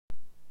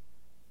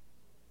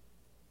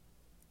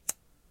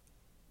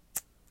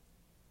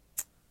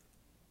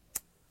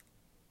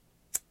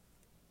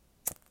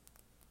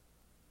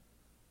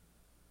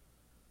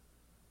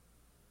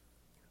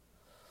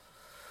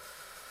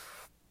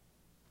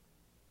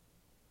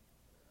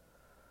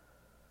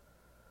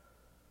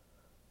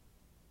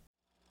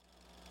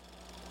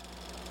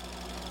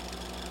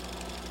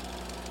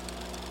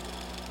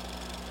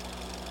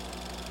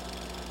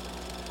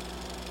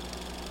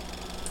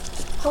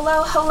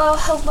Hello, hello,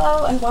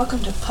 hello, and welcome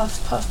to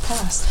Puff Puff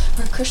Pass,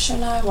 where Christian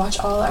and I watch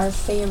all our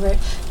favorite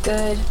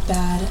good,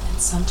 bad,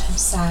 and sometimes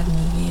sad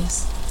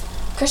movies.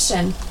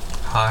 Christian.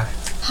 Hi.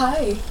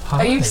 Hi. Hi.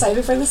 Are you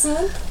excited for this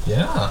one?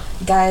 Yeah.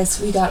 Guys,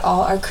 we got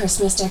all our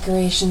Christmas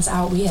decorations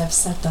out. We have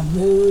set the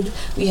mood.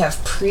 We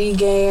have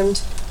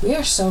pre-gamed. We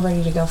are so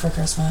ready to go for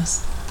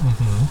Christmas.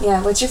 Mm-hmm.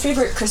 Yeah, what's your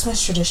favorite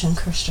Christmas tradition,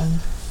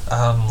 Christian?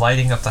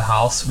 Lighting up the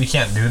house. We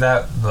can't do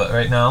that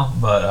right now,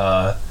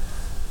 but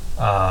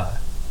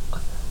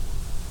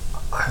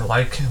I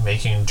like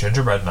making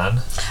gingerbread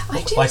men.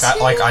 I do too.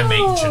 I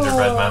make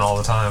gingerbread men all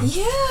the time.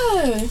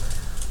 Yeah.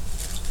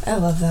 I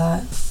love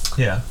that.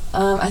 Yeah.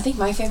 I think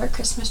my favorite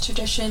Christmas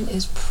tradition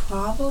is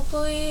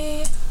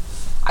probably,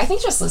 I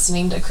think just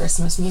listening to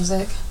Christmas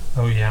music.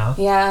 Oh, yeah?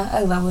 Yeah,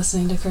 I love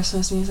listening to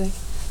Christmas music.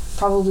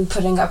 Probably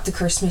putting up the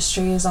Christmas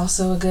tree is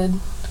also a good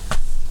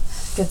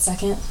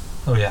second.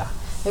 Oh, yeah.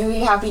 Are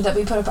we happy that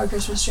we put up our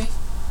Christmas tree?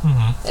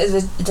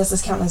 Mm-hmm. Does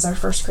this count as our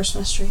first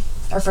Christmas tree?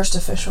 Our first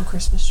official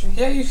Christmas tree?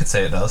 Yeah, you could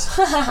say it does.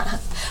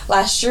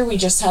 Last year we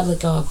just had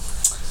like a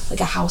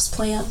house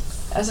plant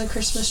as a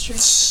Christmas tree.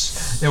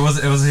 It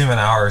wasn't even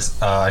ours.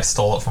 I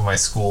stole it from my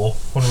school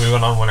when we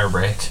went on winter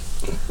break.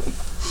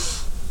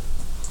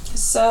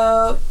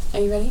 So, are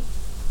you ready?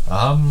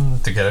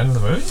 To get into the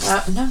movie?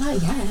 No,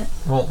 not yet.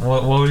 Well,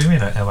 what do you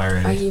mean, am I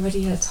ready? Are you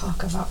ready to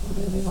talk about the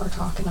movie we're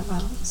talking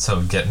about?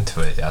 So, get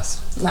into it,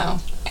 yes. No.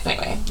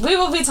 Anyway, we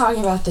will be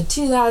talking about the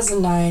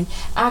 2009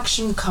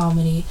 action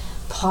comedy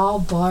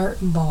Paul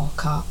Blart Mall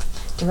Cop,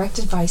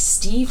 directed by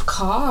Steve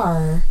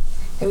Carr.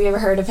 Have you ever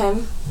heard of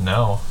him?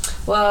 No.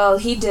 Well,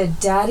 he did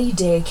Daddy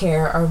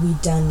Daycare, Are We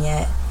Done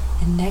Yet?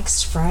 And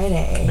Next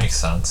Friday. Makes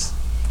sense.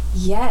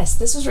 Yes,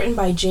 this was written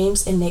by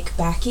James and Nick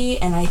Backey,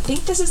 and I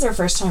think this is their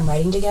first time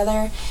writing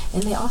together,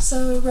 and they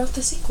also wrote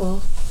the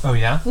sequel. Oh,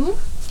 yeah?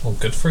 Mm-hmm. Well,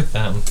 good for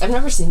them. I've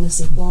never seen the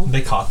sequel.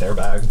 They caught their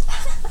bag.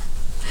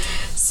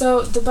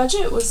 So, the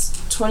budget was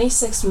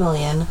 $26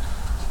 million,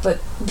 but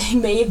they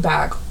made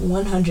back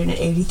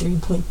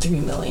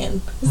 $183.3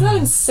 million. Isn't that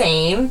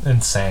insane?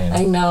 Insane.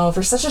 I know,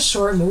 for such a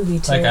short movie,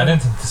 too. Like, I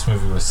didn't think this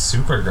movie was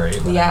super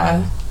great. But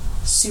yeah,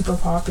 super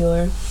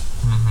popular.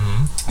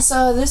 Mm-hmm.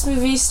 So this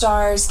movie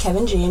stars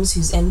Kevin James,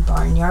 who's in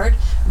Barnyard,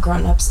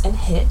 Grown Ups, and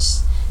Hitch.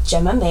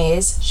 Gemma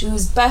Mays, she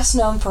was best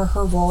known for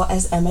her role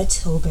as Emma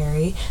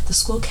Tilbury, the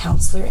school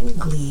counselor in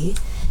Glee.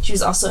 She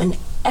was also in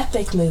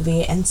Epic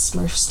Movie and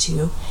Smurfs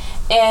 2.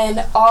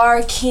 And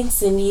our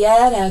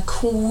quinceañera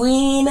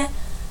queen,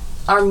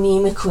 our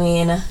meme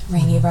queen,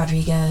 Rainey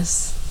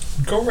Rodriguez.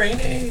 Go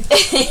Rainey!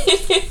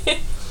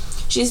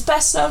 She's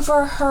best known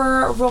for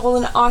her role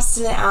in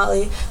Austin and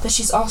Ally, but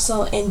she's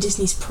also in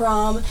Disney's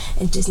Prom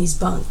and Disney's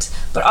Bunked.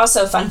 But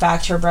also, fun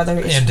fact, her brother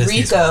is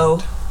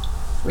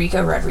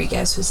Rico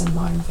Rodriguez, who's in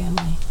Modern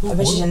Family. I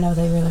bet you didn't know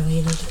they were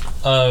related.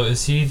 Oh,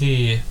 is he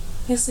the...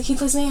 Yes, he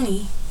plays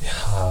Manny. Yeah,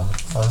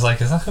 I was like,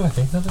 is that who I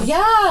think that is?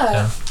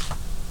 Yeah.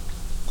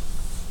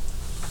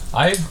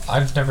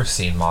 I've never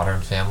seen Modern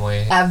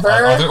Family. Ever?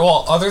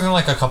 Other than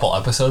like a couple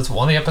episodes.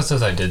 One of the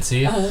episodes I did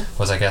see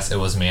was, I guess, it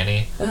was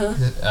Manny.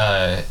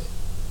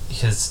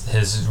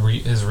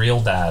 His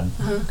real dad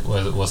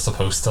was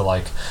supposed to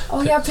like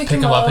pick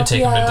him up and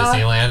take him to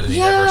Disneyland, and he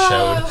never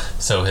showed.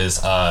 So his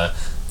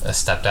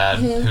stepdad,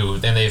 who,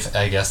 and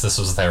I guess this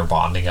was their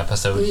bonding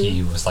episode.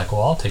 He was like,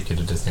 "Well, I'll take you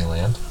to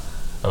Disneyland,"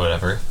 or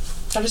whatever.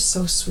 That is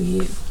so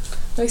sweet.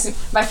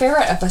 My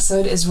favorite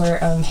episode is where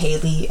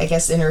Haley, I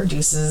guess,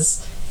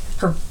 introduces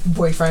her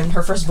boyfriend,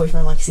 her first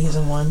boyfriend, like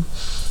season 1.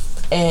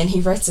 And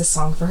he writes a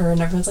song for her, and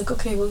everyone's like,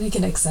 okay, well, we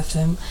can accept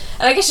him.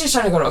 And I guess she's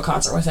trying to go to a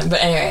concert with him,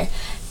 but anyway.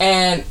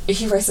 And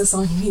he writes a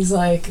song, and he's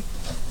like,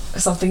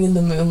 something in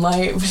the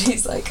moonlight, but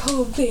he's like,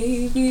 oh,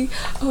 baby,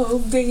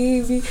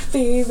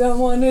 baby, I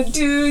wanna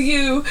do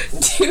you.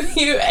 And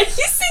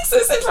he sings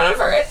this in front of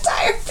her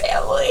entire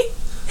family.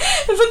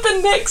 But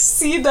the next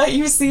scene that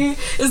you see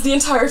is the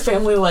entire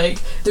family, like,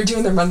 they're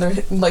doing their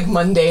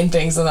mundane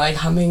things and, like,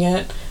 humming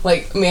it.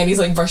 Like, Mandy's,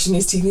 like, brushing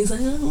his teeth and he's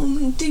like,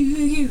 oh, do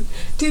you.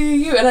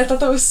 And I thought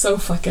that was so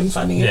fucking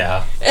funny.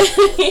 Yeah.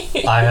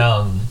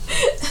 I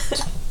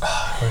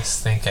was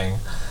thinking,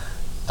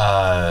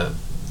 nah,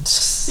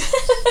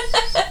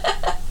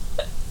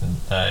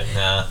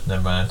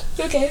 never mind.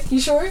 Okay, you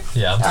sure?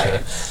 Yeah, I'm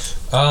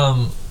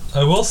sure.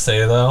 I will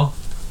say, though,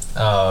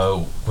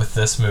 with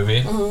this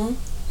movie,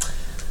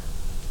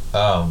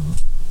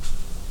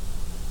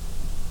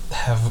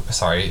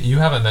 you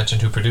haven't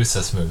mentioned who produced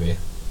this movie.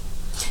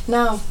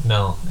 No,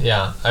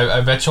 yeah.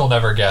 I bet you'll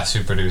never guess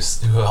who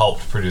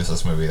helped produce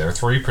this movie. There were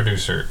 3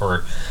 producers,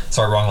 wrong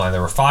line.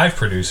 There were 5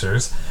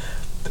 producers.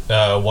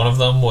 One of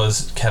them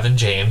was Kevin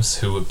James,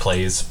 who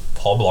plays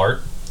Paul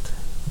Blart.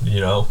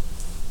 You know,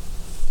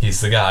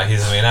 he's the guy.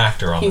 He's the main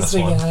actor on this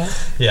one. Guy.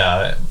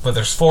 Yeah, but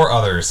there's 4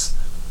 others.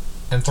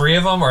 And 3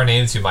 of them are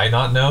names you might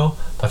not know,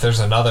 but there's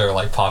another,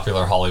 like,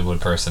 popular Hollywood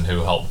person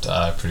who helped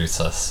produce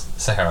this.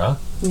 Sahara.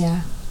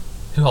 Yeah.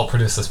 Who helped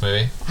produce this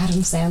movie?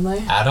 Adam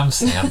Sandler.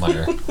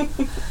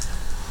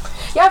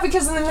 Yeah, Yeah,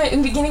 because in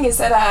the beginning it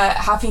said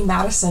Happy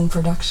Madison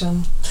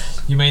production.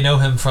 You may know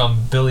him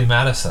from Billy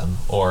Madison,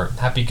 or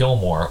Happy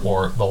Gilmore,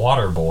 or The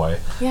Water Boy,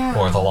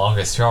 or The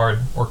Longest Yard,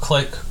 or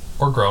Click,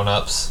 or Grown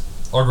Ups,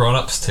 or Grown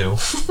Ups 2.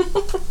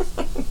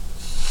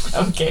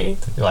 Okay.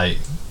 Like,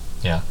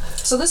 yeah.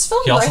 So this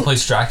film... He also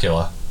plays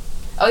Dracula.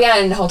 Oh yeah,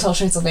 in Hotel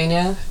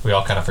Transylvania. We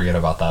all kind of forget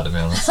about that, to be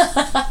honest.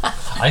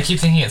 I keep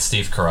thinking it's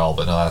Steve Carell,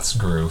 but no, that's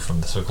Gru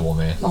from Despicable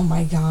Me. Oh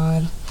my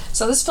god.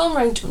 So this film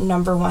ranked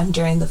number 1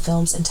 during the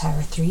film's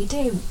entire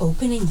 3-day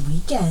opening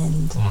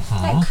weekend.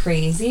 Isn't that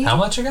crazy? How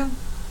much again?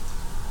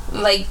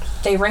 Like,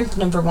 they ranked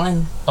number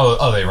 1.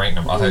 Oh, they ranked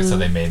number. I thought so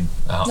they made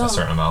a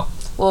certain amount.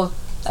 Well,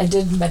 I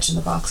did mention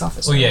the box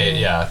office. Well,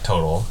 yeah,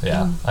 total,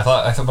 yeah. I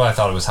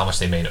thought it was how much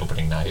they made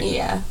opening night.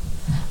 Yeah.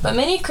 But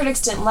many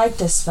critics didn't like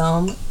this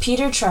film.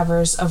 Peter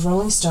Travers of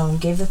Rolling Stone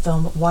gave the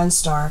film 1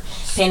 star,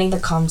 painting the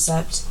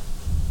concept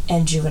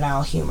and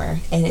juvenile humor.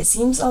 And it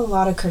seems a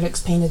lot of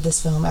critics painted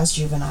this film as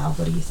juvenile.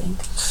 What do you think?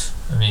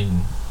 I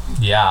mean,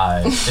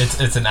 yeah,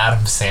 it's an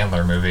Adam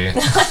Sandler movie.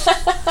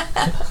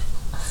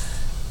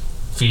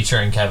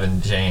 Featuring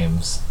Kevin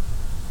James.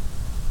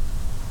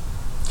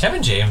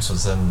 Kevin James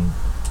was in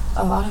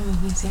a lot of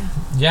movies, yeah.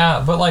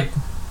 Yeah, but like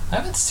I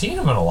haven't seen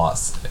him in a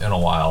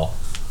while.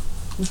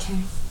 Okay.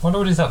 Wonder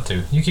what he's up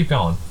to. You keep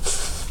going.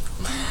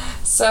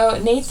 So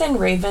Nathan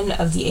Raven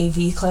of the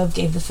AV Club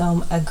gave the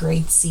film a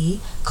grade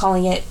C,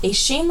 calling it a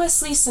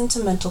shamelessly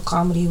sentimental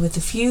comedy with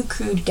a few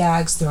crude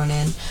gags thrown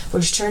in,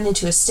 which turned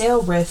into a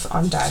stale riff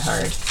on Die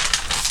Hard.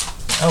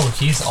 Oh,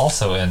 he's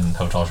also in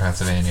Hotel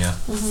Transylvania.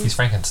 He's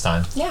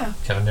Frankenstein. Yeah.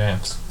 Kevin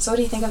James. So what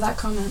do you think of that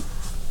comment?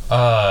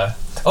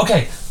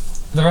 Okay.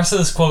 The rest of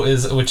this quote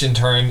is, which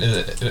turns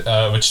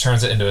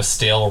it into a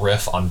stale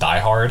riff on Die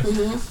Hard.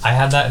 I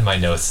had that in my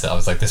notes. I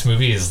was like, this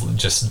movie is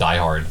just Die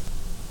Hard.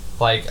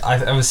 Like,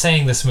 I was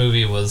saying this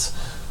movie was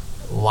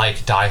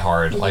like Die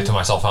Hard, like to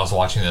myself when I was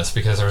watching this,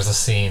 because there was a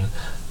scene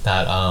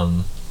that,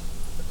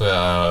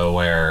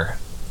 where,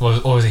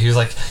 what was it? He was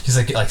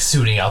like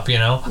suiting up, you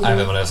know? I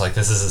remember when I was like,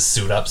 this is a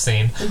suit up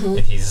scene, and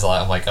he's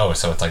like, I'm like, oh,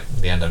 so it's like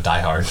the end of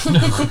Die Hard.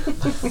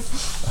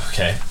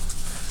 Okay.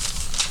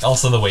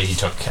 Also, the way he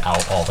took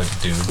out all the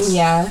dudes.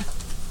 Yeah.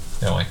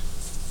 Anyway.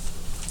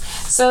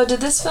 So, did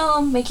this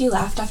film make you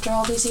laugh after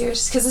all these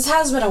years? Because it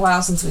has been a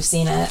while since we've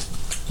seen it.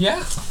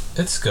 Yeah,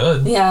 it's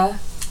good. Yeah.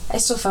 I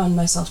still found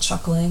myself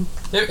chuckling.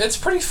 It's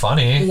pretty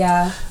funny.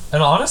 Yeah.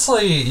 And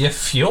honestly, you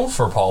feel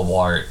for Paul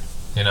Blart,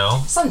 you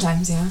know?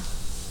 Sometimes, yeah.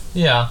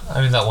 Yeah,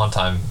 I mean, that one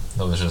time,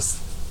 that was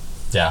just...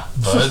 Yeah,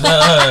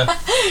 but...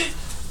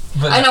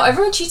 But I know,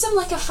 everyone treats him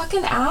like a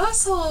fucking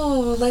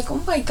asshole. Like,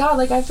 oh my god,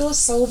 like, I feel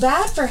so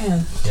bad for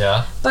him.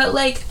 Yeah. But,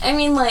 like, I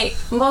mean, like,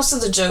 most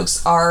of the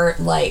jokes are,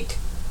 like,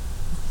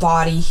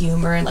 body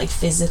humor and, like,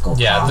 physical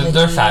comedy. Yeah,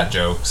 they're fat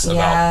jokes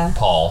about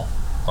Paul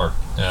or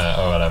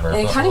whatever. And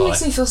it kind of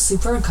makes me feel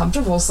super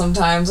uncomfortable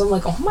sometimes. I'm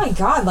like, oh my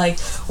god, like,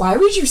 why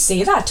would you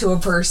say that to a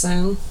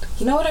person?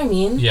 You know what I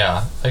mean?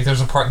 Yeah. Like,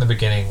 there's a part in the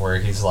beginning where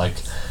he's, like,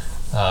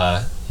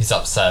 he's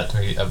upset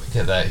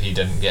that he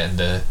didn't get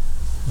into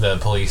the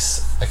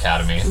police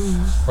academy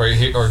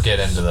or get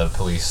into the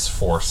police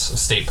force,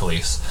 state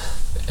police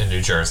in New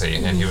Jersey,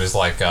 and he was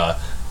like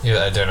he was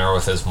at dinner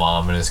with his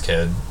mom and his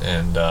kid,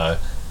 and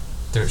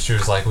she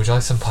was like, would you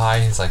like some pie?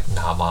 And he's like,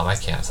 nah mom, I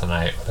can't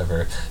tonight,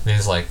 whatever. And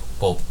he's like,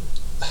 well,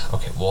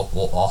 okay, we'll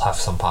I'll have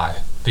some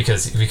pie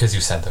because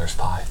you said there's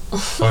pie or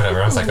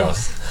whatever. I was like, oh,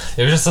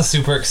 it was just a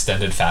super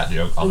extended fat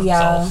joke on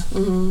himself.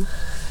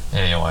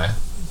 Anyway,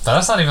 but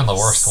that's not even the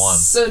worst one.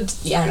 So,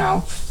 yeah, I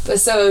know.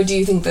 But so, do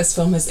you think this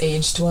film has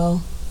aged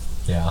well?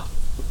 Yeah.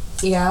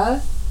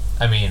 Yeah?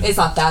 I mean... It's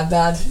not that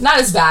bad. Not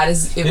as bad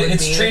as it would be.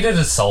 It's treated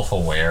as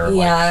self-aware.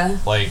 Yeah.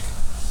 Like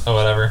or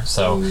whatever.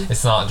 So,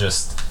 it's not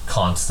just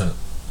constant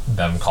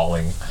them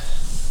calling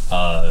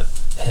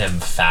him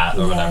fat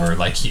or whatever.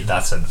 Like,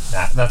 that's an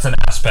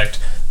aspect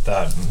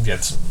that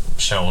gets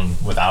shown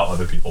without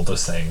other people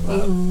just saying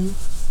that.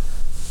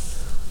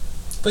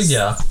 But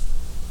yeah.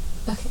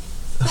 Okay.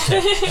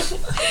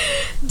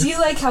 Do you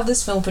like how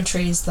this film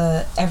portrays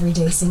the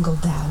everyday single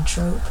dad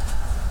trope?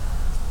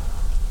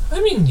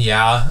 I mean,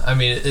 yeah. I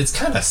mean, it's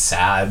kind of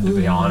sad, to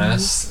be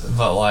honest.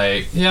 But,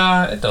 like,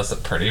 yeah, it does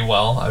it pretty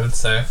well, I would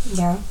say.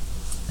 Yeah.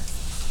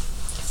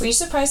 Were you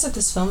surprised that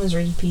this film is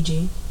rated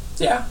PG?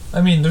 Yeah.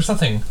 I mean, there's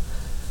nothing...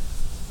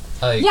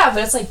 Like, yeah,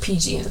 but it's like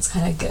PG and it's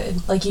kind of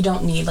good. Like, you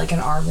don't need, like, an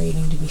R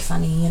rating to be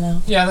funny, you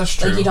know? Yeah, that's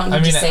true. Like, you don't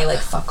need to say, like,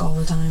 fuck all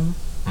the time.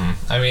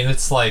 I mean,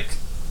 it's like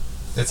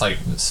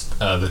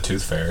The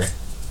Tooth Fairy.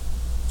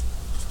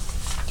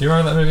 Do you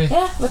remember that movie?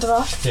 Yeah, with The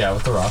Rock. Yeah,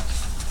 with The Rock.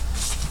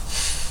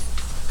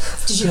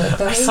 Did you like that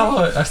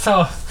movie? I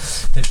saw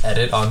an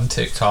edit on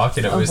TikTok,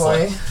 and it was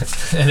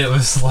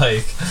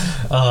like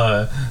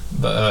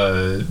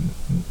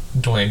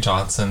Dwayne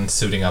Johnson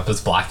suiting up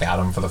as Black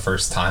Adam for the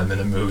first time in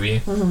a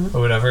movie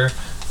or whatever.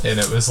 And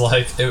it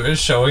was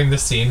showing the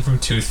scene from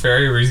Tooth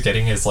Fairy where he's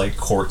getting his like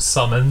court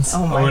summons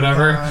or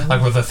whatever, God.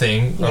 Like with a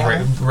thing,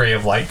 a ray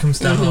of light comes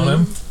down on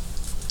him.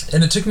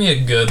 And it took me a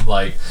good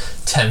like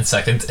 10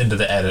 seconds into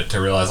the edit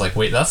to realize like,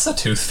 wait, that's the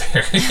Tooth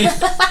Fairy.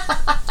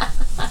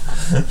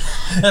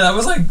 And that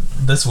was like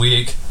this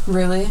week.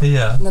 Really?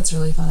 Yeah. That's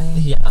really funny.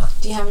 Yeah.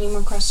 Do you have any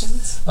more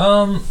questions?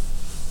 No,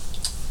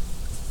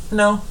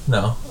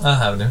 I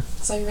have no.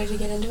 So you ready to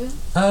get into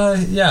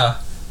it? Yeah.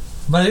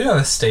 But I do have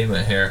a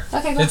statement here.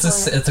 Okay, go for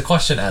it. It's a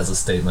question as a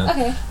statement.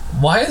 Okay.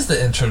 Why is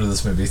the intro to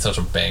this movie such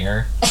a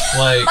banger?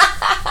 Like,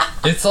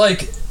 it's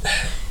like...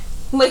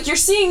 Like, you're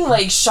seeing,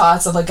 like,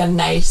 shots of, like, a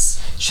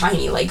nice,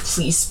 shiny, like,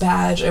 police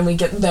badge, and we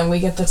get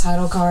the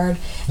title card,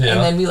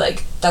 Yeah. and then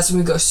that's when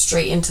we go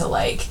straight into,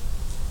 like,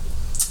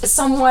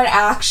 somewhat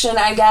action,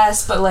 I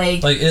guess, but,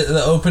 like... Like,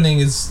 the opening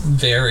is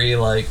very,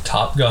 like,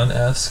 Top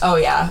Gun-esque. Oh,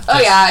 yeah.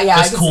 Yeah.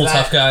 Just cool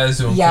tough guys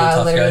doing cool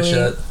tough guy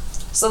shit.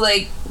 So,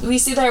 like, we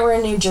see that we're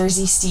in New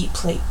Jersey State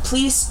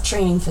Police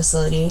Training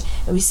Facility,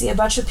 and we see a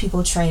bunch of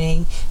people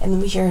training, and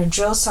then we hear a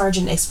drill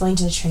sergeant explain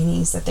to the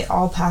trainees that they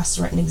all passed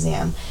the written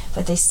exam,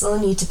 but they still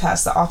need to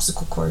pass the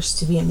obstacle course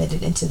to be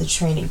admitted into the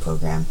training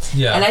program.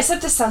 Yeah. And I said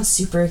this sounds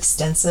super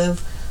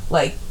extensive,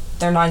 like,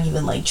 they're not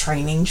even, like,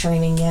 training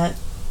yet.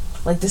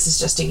 Like, this is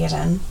just to get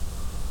in.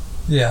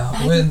 Yeah.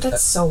 I think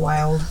that's so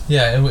wild.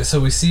 Yeah, and so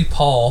we see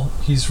Paul,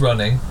 he's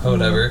running, or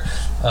whatever.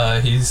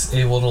 He's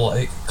able to,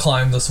 like,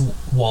 climb this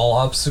wall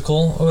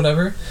obstacle, or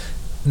whatever.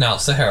 Now,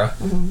 Sahara,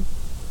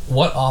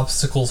 what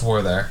obstacles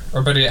were there?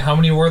 Or better yet, how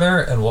many were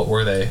there, and what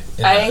were they?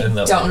 I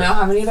don't know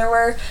how many there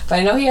were, but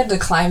I know he had to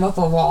climb up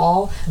a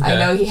wall. Okay. I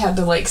know he had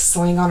to, like,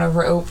 swing on a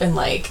rope, and,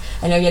 like,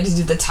 I know he had to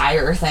do the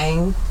tire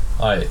thing.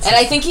 Right. And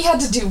I think he had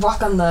to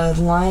walk on the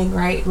line,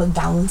 right? Like,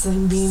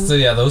 balancing beam. So,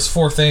 yeah, those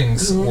 4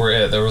 things were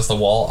it. There was the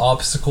wall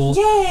obstacle,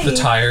 the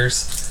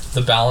tires,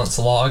 the balance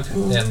log,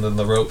 and then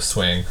the rope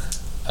swing.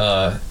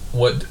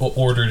 What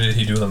order did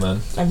he do them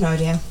in? I have no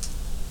idea.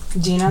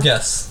 Do you know?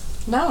 Yes.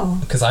 No.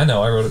 Because I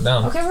know, I wrote it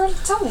down. Okay,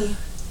 tell me.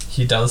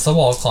 He does the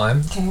wall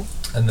climb. Okay.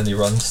 And then he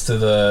runs through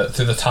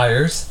the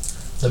tires,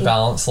 the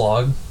balance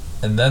log,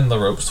 and then the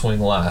rope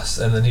swing last.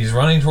 And then he's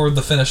running toward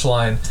the finish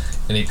line,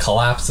 and he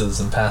collapses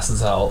and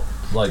passes out.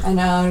 Like, I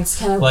know, it's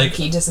kind of like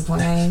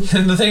disappointing.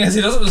 And the thing is,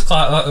 he doesn't just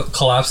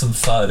collapse and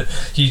thud.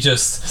 He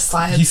just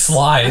slides. He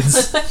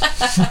slides,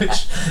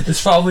 which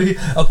is probably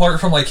apart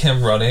from like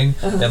him running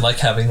and like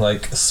having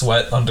like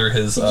sweat under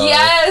his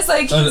yes,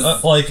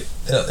 like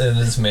in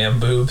his man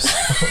boobs.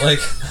 Like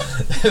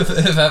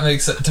if that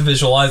makes sense to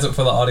visualize it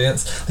for the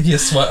audience, like he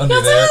has sweat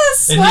under there.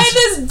 Sweat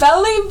in his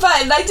belly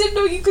button. I didn't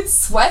know you could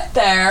sweat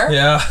there.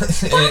 Yeah,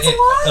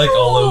 like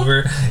all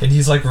over, and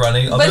he's like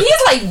running. But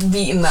he's like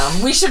beating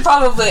them. We should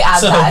probably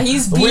add that.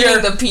 He's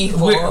beating the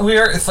people.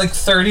 It's like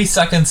 30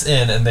 seconds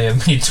in, and they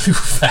have made 2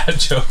 fat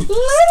jokes.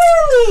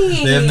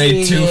 Literally, they have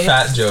made 2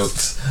 fat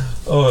jokes.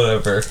 Or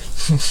whatever.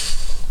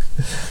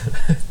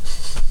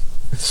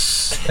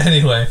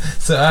 Anyway,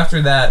 so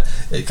after that,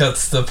 it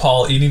cuts to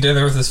Paul eating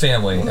dinner with his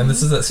family, and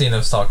this is that scene I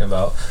was talking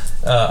about.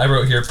 I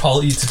wrote here,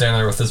 Paul eats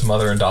dinner with his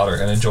mother and daughter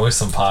and enjoys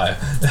some pie,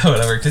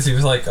 whatever, because he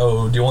was like,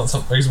 oh, do you want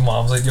some, his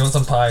mom's like, do you want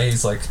some pie?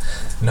 He's like,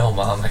 no,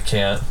 Mom, I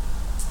can't.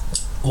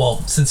 Well,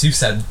 since you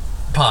said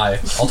pie,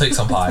 I'll take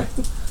some pie.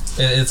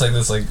 It's like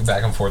this like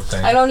back and forth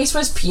thing. I know, and he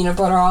puts peanut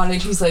butter on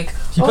it. He's like,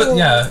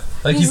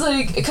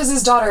 because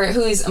his daughter,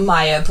 who is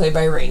Maya, played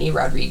by Rainey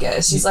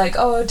Rodriguez, she's like,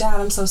 oh,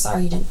 Dad, I'm so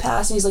sorry you didn't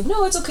pass. And he's like,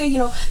 no, it's okay,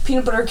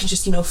 peanut butter can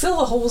just, fill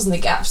the holes in the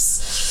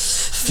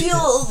gaps.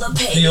 Feel the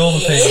pain.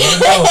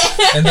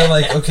 And they're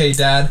like, okay,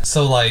 Dad,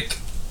 so like,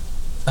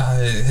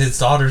 his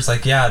daughter's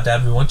like, yeah,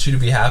 Dad, we want you to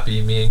be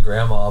happy, me and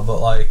Grandma, but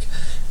like,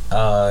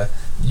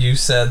 you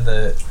said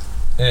that,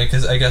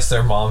 because I guess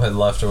their mom had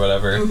left or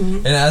whatever.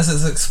 And as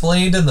it's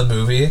explained in the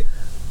movie,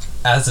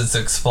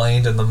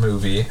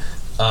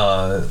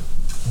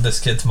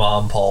 this kid's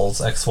mom, Paul's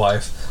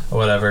ex-wife or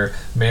whatever,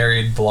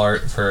 married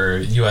Blart for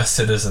U.S.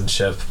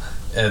 citizenship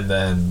and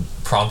then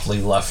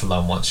promptly left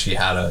them once she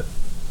had it.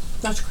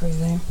 That's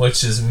crazy.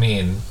 Which is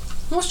mean.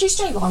 Well, she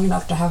stayed long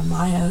enough to have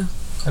Maya.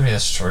 I mean,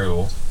 it's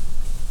true,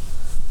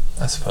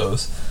 I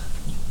suppose.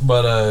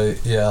 But,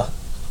 yeah.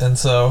 And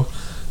so...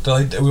 they're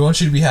like, we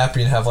want you to be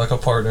happy and have like a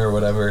partner or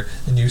whatever,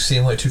 and you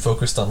seem like too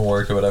focused on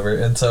work or whatever.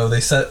 And so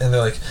they're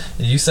like,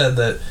 and you said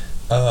that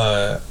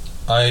that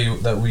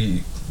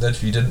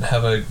if you didn't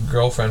have a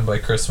girlfriend by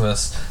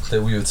Christmas,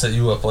 that we would set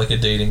you up like a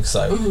dating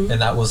site, and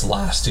that was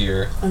last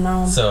year. I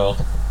know. So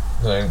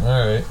they're like,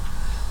 all right.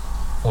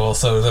 Well,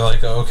 so they're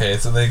like, okay,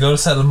 so they go to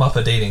set them up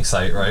a dating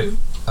site, right?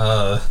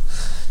 And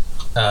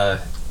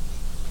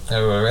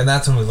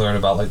that's when we learn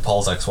about like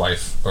Paul's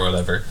ex-wife or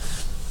whatever,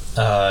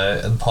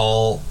 and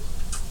Paul.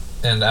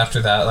 And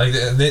after that, like,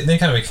 they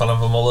kind of make fun of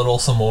him a little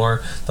some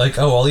more. Like,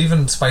 oh, I'll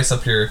even spice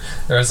up your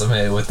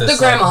resume with this. The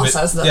grandma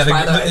says this,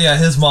 by the way. Yeah,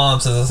 his mom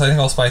says this. I think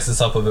I'll spice this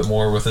up a bit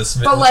more with this,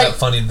 that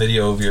funny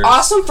video of yours.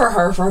 Awesome for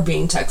her for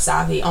being tech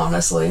savvy,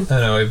 honestly.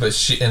 Anyway,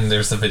 but and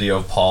there's the video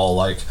of Paul,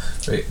 like,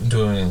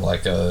 doing,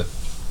 like, what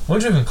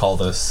would you even call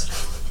this?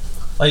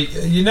 Like,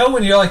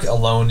 when you're, like,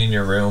 alone in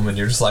your room and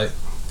you're just, like,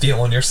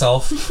 feeling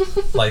yourself?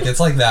 Like, it's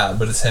like that,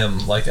 but it's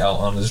him, like, out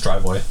on his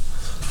driveway.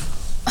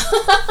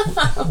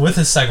 With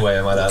his Segway,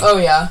 I might add. Oh,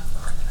 yeah.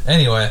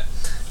 Anyway,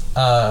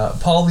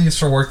 Paul leaves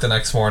for work the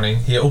next morning.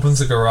 He opens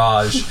the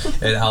garage,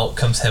 and out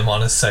comes him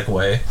on his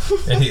Segway,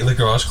 and the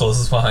garage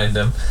closes behind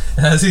him.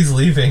 And as he's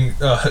leaving,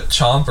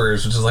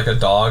 Chompers, which is like a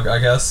dog, I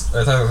guess,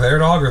 it's either their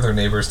dog or their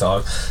neighbor's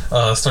dog,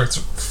 starts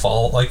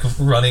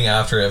running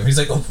after him. He's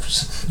like, "Oh,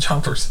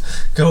 Chompers,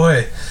 go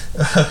away!"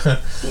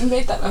 You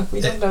made that up.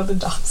 We don't know the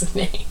dog's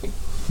name.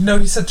 No,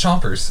 he said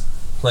Chompers.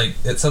 Like,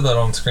 it said that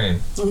on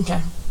screen. Okay.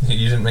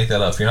 You didn't make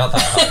that up. You're not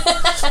that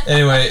high.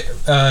 Anyway,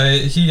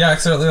 he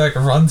accidentally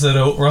runs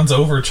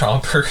over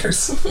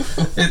Chompers.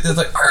 It's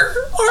like, arr,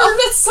 arr. Oh,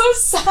 that's so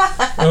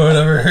sad. Or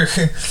whatever.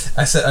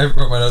 I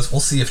wrote my notes. We'll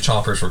see if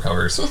Chompers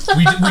recovers.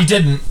 We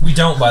didn't. We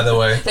don't, by the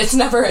way. It's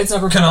never.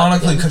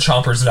 Canonically,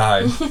 Chompers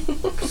died.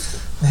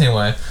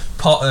 Anyway,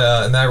 Paul,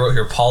 and I wrote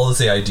here, Paul is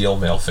the ideal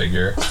male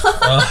figure.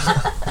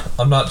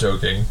 I'm not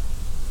joking.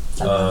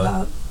 I love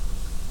that.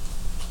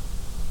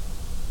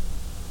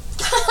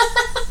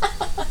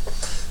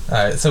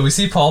 Alright, so we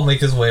see Paul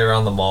make his way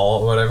around the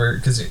mall or whatever,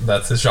 because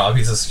that's his job.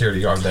 He's a security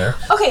guard there.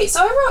 Okay,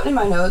 so I wrote in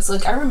my notes,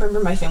 I remember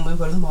my family would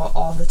go to the mall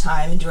all the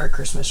time and do our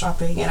Christmas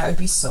shopping, and I would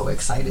be so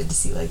excited to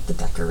see, the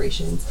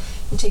decorations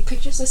and take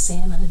pictures of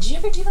Santa. Did you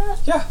ever do that?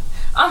 Yeah.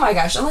 Oh my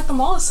gosh, and, the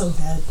mall is so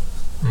dead.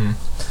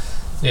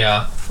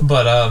 Yeah,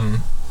 but,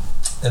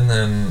 and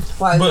then...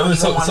 Why, you don't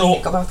even want to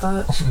think about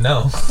that?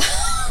 No.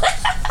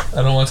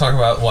 I don't want to talk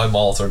about why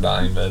malls are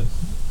dying, man.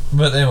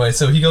 But anyway,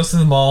 so he goes to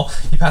the mall,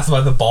 he passes by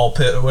the ball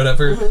pit or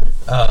whatever,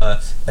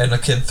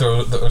 and kids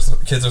are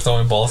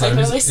throwing balls at him.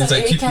 He's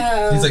like,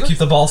 keep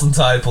the balls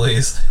inside,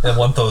 please. And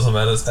one throws one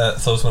at his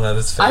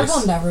face. I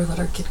will never let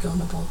our kid go in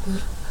the ball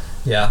pit.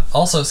 Yeah.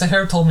 Also,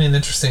 Sahara told me an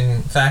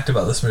interesting fact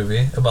about this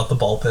movie, about the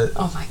ball pit.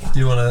 Oh my god. Do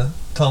you want to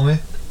tell me?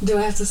 Do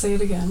I have to say it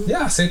again?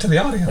 Yeah, say it to the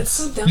audience. It's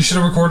so dumb. You should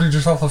have recorded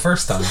yourself the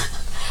first time.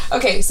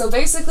 Okay, so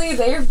basically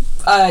they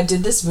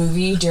did this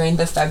movie during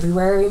the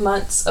February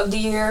months of the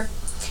year.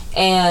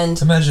 And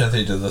imagine if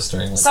they did this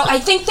during... So I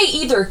think they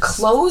either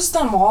closed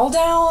the mall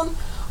down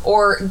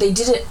or they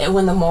did it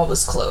when the mall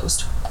was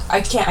closed.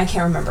 I can't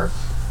remember.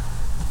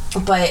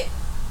 But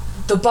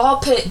the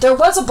ball pit, there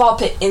was a ball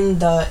pit in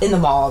the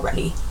mall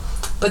already.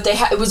 But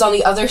it was on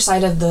the other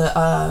side of the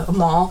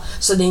mall,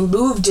 so they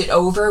moved it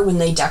over when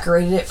they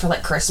decorated it for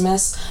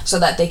Christmas so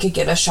that they could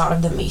get a shot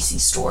of the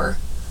Macy's store.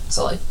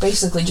 So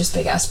basically just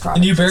big ass product.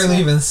 And you barely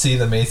even see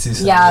the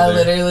Macy's. Yeah,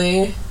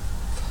 literally.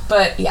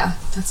 But yeah,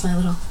 that's my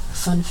little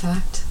fun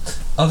fact.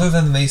 Other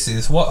than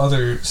Macy's, what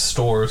other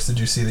stores did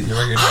you see that you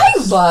recognized? I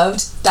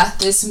loved that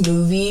this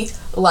movie,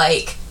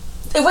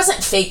 it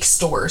wasn't fake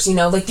stores,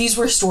 these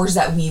were stores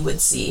that we would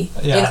see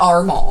in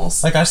our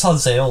malls. I saw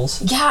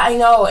Zales. Yeah, I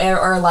know,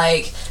 or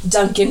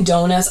Dunkin'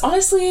 Donuts.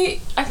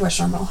 Honestly, I wish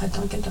our mall had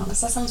Dunkin'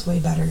 Donuts. That sounds way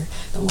better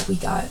than what we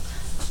got.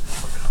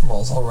 Our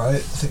mall's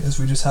alright. The thing is,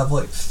 we just have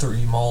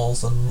 3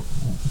 malls, and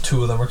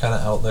 2 of them are kind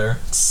of out there.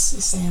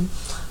 Same.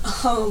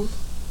 But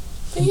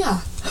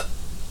yeah.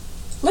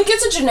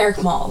 It's a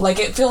generic mall.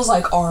 It feels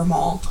like our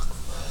mall.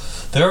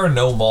 There are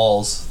no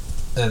malls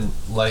in,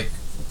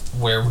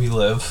 where we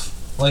live.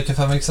 If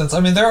that makes sense. I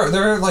mean, there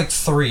are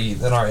 3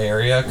 in our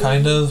area,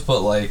 kind of,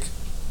 but,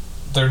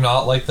 they're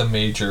not, the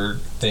major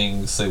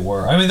things they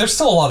were. I mean, there's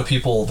still a lot of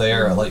people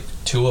there,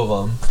 2 of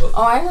them. But...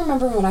 Oh, I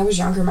remember when I was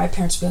younger, my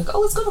parents would be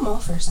let's go to the mall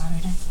for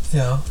Saturday.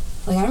 Yeah.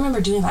 I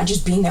remember doing that,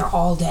 just being there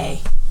all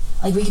day.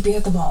 We could be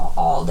at the mall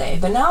all day.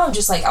 But now I'm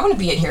just I want to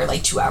be in here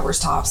 2 hours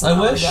tops. I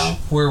wish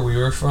where we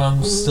were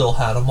from still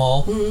had a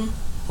mall. Mm-hmm.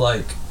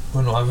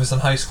 When I was in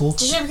high school.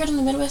 Did you ever go to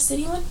the Midwest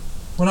City one?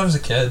 When I was a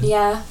kid.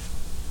 Yeah.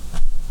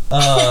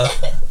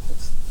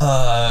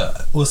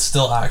 Was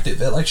still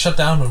active. It shut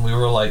down when we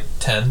were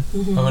 10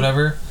 or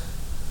whatever.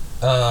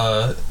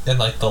 And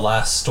the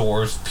last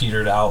stores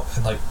petered out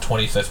in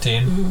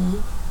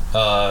 2015.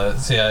 So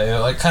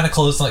yeah, it kind of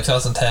closed in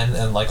 2010,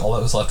 and all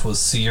that was left was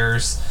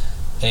Sears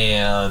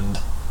and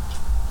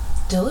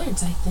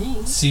Dillard's, I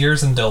think.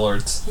 Sears and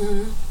Dillard's.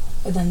 And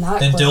then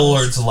that and closed.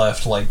 Dillard's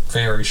left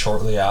very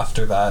shortly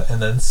after that,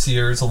 and then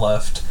Sears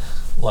left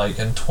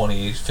in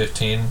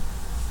 2015.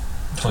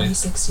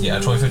 2016. Yeah,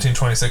 2015,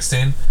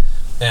 2016.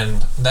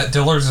 And that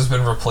Dillard's has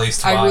been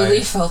replaced by... I really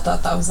felt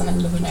that was an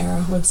end of an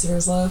era when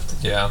Sears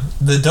left. Yeah.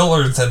 The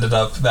Dillard's ended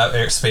up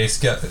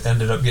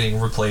getting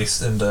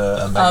replaced into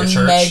a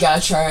mega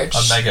church.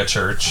 A mega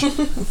church.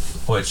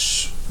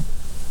 Which...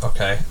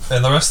 Okay.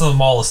 And the rest of the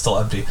mall is still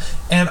empty.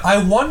 And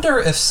I wonder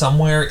if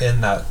somewhere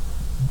in that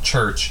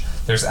church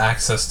there's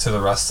access to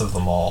the rest of the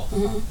mall. Do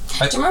you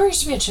remember there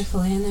used to be a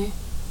Chick-fil-A in there?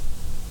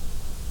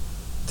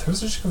 There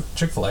was a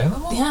Chick-fil-A in the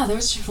mall? Yeah, there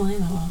was a Chick-fil-A in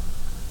the mall.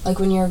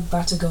 When you're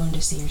about to go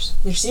into Sears.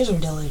 There's Sears or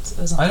Dillard's.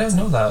 It was I didn't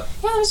know that.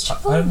 Yeah, there was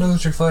Chick-fil-A. I didn't know there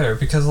was Chick-fil-A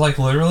because,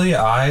 literally,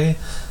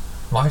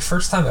 my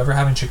first time ever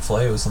having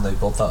Chick-fil-A was when they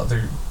built that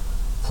other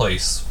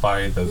place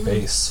by the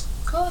base.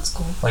 Oh, that's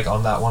cool.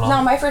 On that one.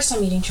 No, my first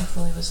time eating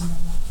Chick-fil-A was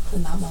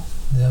in that mall.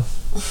 Yeah.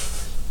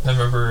 I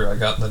remember I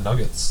got the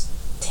nuggets.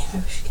 Damn, I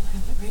wish you could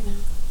have it right now.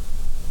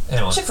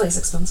 Anyway. Chick-fil-A's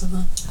expensive,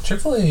 though.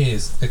 Chick-fil-A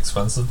is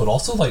expensive, but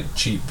also,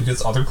 cheap,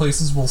 because other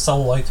places will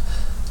sell,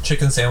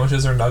 chicken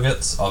sandwiches or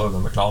nuggets other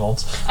than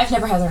McDonald's. I've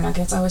never had their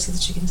nuggets. I always get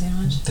the chicken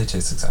sandwich. They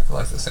taste exactly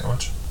like the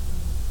sandwich.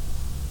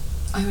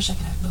 I wish I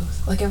could have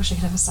both. Like, I wish I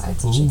could have a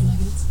side of chicken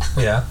nuggets.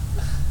 Yeah.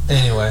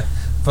 Anyway.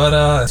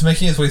 But he's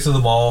making his way through the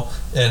mall,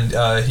 and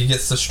he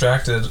gets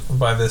distracted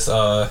by this,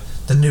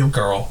 the new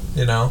girl,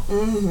 you know?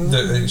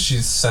 Mm-hmm.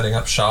 She's setting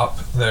up shop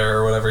there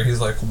or whatever. He's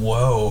like,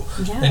 whoa.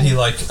 Yeah. And he,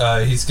 like,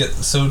 he's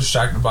gets so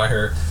distracted by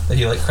her that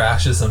he, like,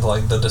 crashes into,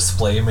 like, the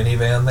display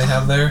minivan they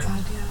have there.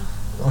 God, yeah.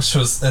 Which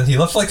was, and he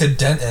left, like, a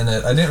dent in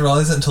it. I didn't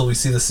realize it until we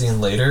see the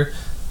scene later.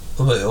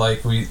 But,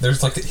 like, he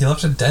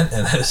left a dent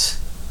in it.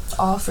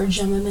 All for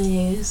Gemma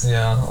Mays.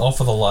 Yeah, all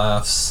for the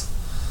laughs.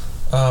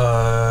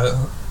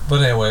 But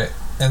anyway...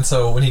 And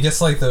so when he gets,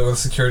 like, the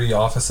security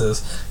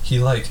offices, he,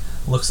 like,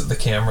 looks at the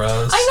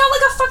cameras. I know,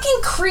 like a fucking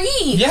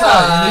creep!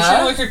 Yeah, they treat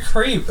him like a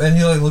creep. And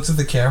he, like, looks at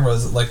the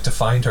cameras, like, to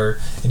find her.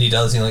 And he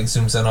does, and he, like,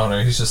 zooms in on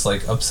her. He's just,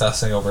 like,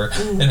 obsessing over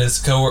her. And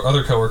his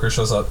other coworker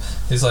shows up.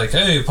 He's like,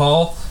 hey,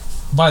 Paul,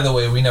 by the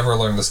way, we never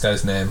learned this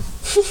guy's name.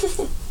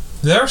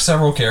 There are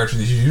several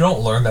characters, you don't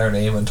learn their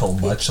name until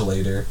much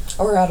later.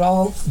 Or at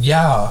all.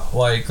 Yeah,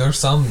 like, there's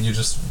some you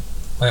just...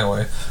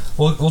 Anyway,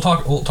 we'll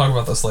talk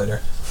about this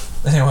later.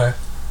 Anyway...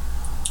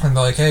 And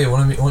they're like, hey,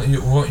 want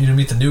you to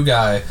meet the new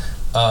guy,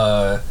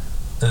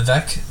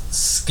 Vec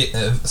Sims.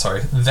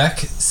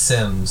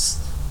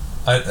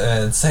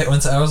 I was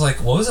like,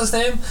 what was his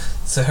name?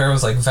 Sahara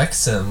was like, Vec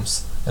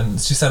Sims. And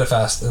she said it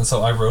fast, and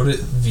so I wrote it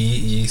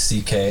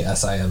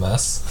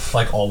VECKSIMS,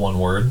 like all one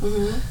word.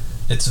 Mm-hmm.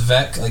 It's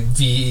Vec, like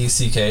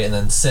VECK, and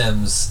then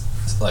Sims,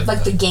 like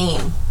the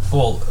game.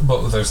 Well,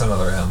 but there's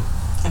another M.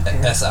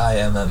 Okay.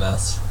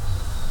 SIMMS.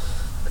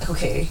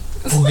 Okay.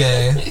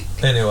 Okay.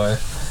 Anyway.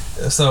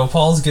 So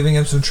Paul's giving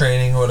him some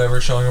training or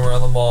whatever, showing him around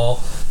the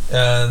mall,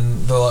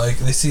 and they're like,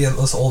 they see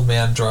this old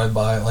man drive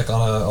by, like,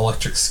 on an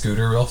electric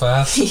scooter real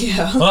fast.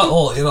 Yeah. Well, not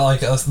old, you know,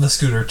 like the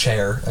scooter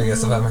chair, I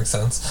guess, if that makes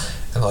sense.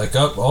 And they're like,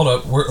 oh, hold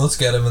up, let's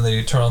get him, and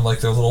they turn on, like,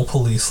 their little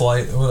police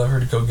light or whatever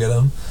to go get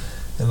him.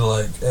 And they're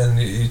like, and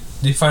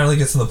he finally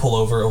gets in the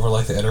pullover over,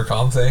 like, the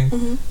intercom thing.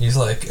 Mm-hmm. He's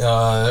like,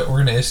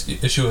 we're gonna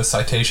issue a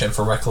citation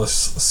for reckless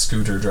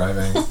scooter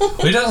driving. Well,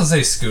 he doesn't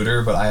say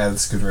scooter, but I added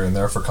scooter in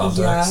there for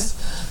context.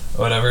 Yeah.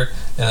 Whatever,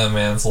 and the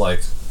man's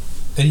like,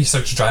 and he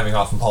starts driving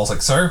off, and Paul's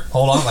like, sir,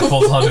 hold on, like,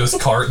 holds onto his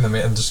cart, and the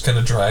man just kind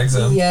of drags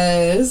him.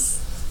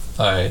 Yes.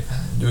 Alright,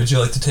 would you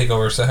like to take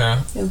over,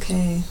 Sahara?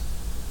 Okay.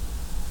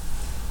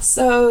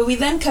 So we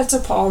then cut to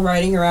Paul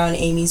riding around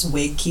Amy's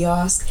wig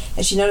kiosk,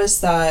 and she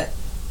notices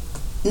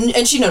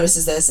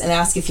this and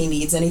asks if he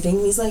needs anything,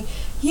 and he's like,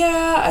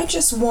 yeah, I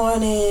just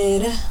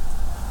wanted...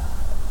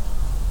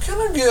 Can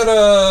I get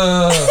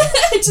a...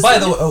 By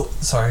the way, oh,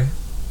 sorry.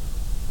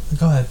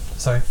 Go ahead.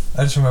 Sorry.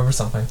 I just remembered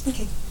something.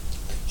 Okay.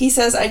 He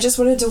says, I just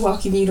wanted to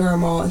welcome you to our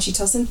mall, and she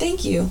tells him,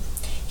 thank you.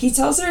 He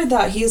tells her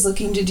that he is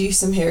looking to do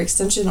some hair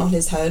extension on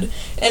his head,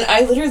 and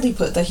I literally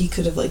put that he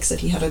could have, like,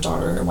 said he had a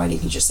daughter, or why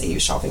didn't he just say he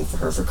was shopping for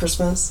her for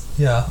Christmas?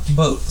 Yeah,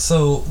 but,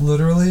 so,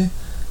 literally,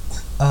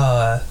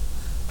 I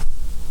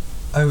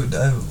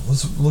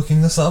was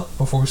looking this up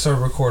before we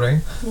started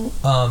recording.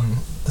 Mm-hmm.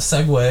 The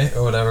Segway,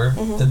 or whatever,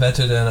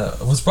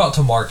 mm-hmm. was brought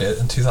to market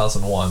in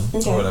 2001,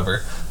 or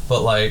whatever,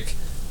 but, like...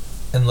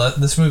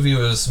 this movie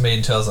was made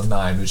in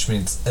 2009, which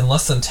means in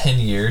less than 10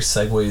 years,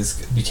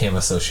 Segways became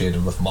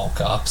associated with mall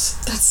cops.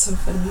 That's so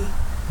funny.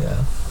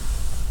 Yeah.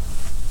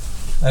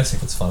 I just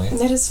think it's funny.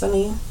 That is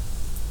funny.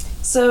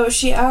 So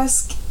she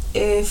asks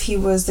if he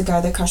was the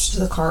guy that crashed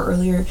into the car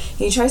earlier, and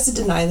he tries to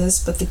deny this,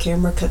 but the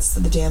camera cuts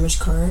to the damaged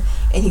car,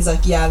 and he's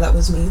like, yeah, that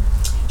was me.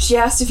 She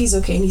asks if he's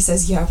okay, and he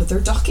says, yeah, but they're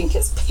docking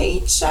his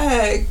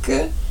paycheck.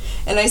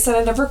 And I said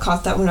I never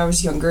caught that when I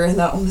was younger, and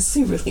that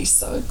honestly really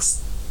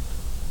sucks.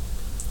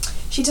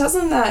 She tells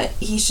him that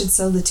he should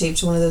sell the tape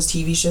to one of those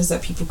TV shows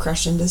that people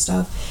crash into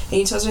stuff, and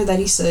he tells her that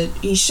he should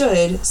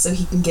so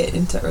he can get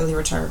into early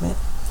retirement.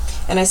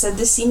 And I said,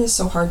 this scene is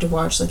so hard to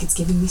watch, like it's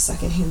giving me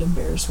secondhand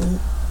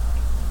embarrassment.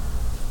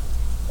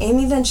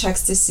 Amy then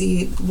checks to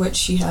see what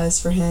she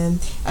has for him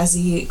as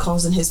he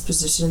calls in his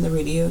position in the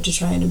radio to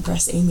try and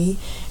impress Amy,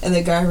 and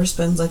the guy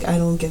responds like, I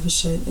don't give a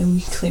shit, and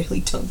we clearly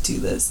don't do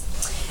this.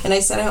 And I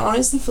said, I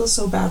honestly feel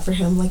so bad for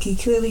him, like he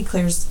clearly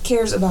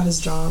cares about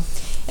his job.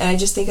 And I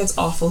just think it's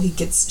awful he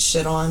gets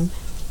shit on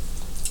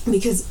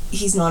because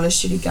he's not a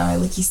shitty guy.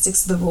 Like, he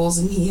sticks to the rules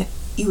and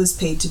he was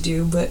paid to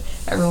do, but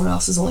everyone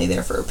else is only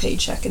there for a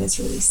paycheck, and it's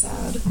really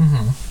sad.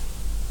 Mm-hmm.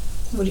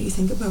 What do you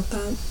think about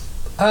that?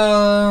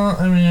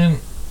 I mean,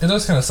 it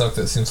does kind of suck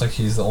that it seems like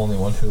he's the only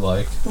one who,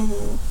 like...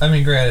 Mm-hmm. I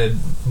mean, granted,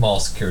 mall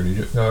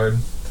security guard,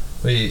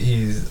 but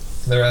the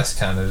rest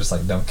kind of just,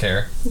 like, don't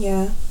care.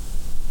 Yeah.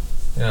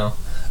 You know,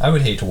 I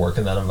would hate to work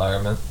in that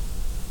environment.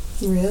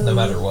 Really? No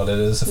matter what it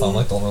is. If I'm,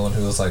 like, the only one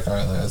who was like,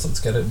 alright, guys, let's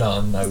get it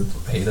done, I would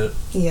hate it.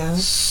 Yeah.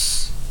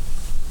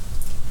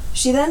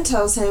 She then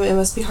tells him it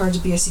must be hard to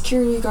be a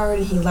security guard,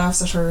 and he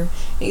laughs at her. And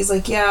he's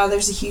like, yeah,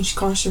 there's a huge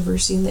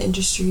controversy in the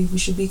industry. We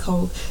should be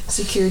called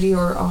security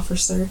or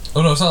officer.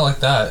 Oh, no, it's not like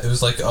that. It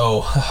was like,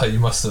 oh, you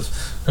must have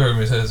heard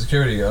me say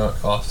security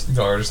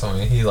guard or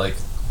something. He, like,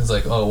 is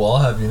like, oh, well,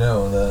 I'll have you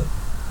know that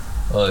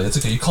It's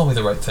okay, you call me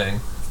the right thing.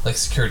 Like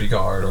security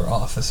guard or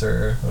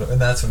officer. And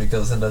that's when he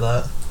goes into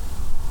that.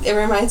 It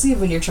reminds me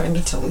of when you're trying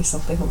to tell me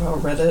something about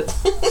Reddit.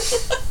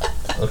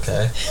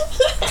 Okay.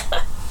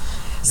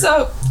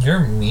 So you're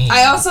mean.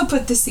 I also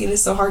put this scene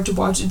is so hard to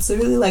watch. It's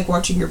literally like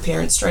watching your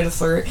parents try to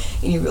flirt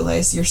and you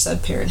realize your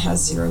said parent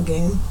has zero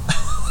game.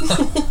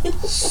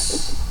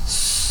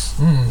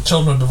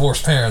 Children of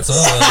divorced parents.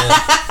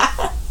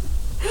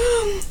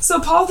 So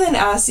Paul then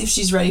asks if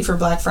she's ready for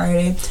Black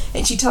Friday,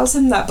 and she tells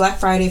him that Black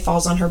Friday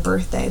falls on her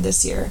birthday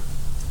this year.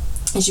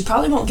 And she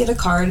probably won't get a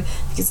card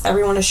because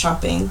everyone is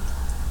shopping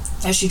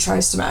as she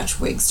tries to match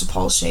wigs to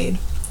Paul's shade.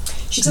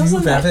 She tells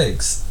him that...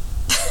 wigs.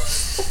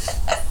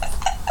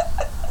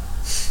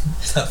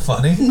 Is that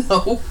funny?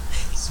 No.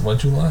 So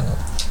why'd you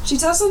laugh? She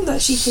tells him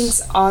that she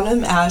thinks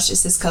autumn ash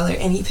is his color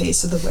and he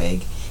pays for the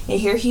wig. And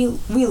here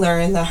we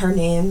learn that her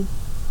name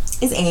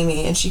is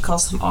Amy and she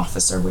calls him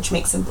officer, which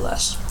makes him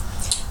blush.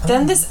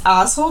 Then this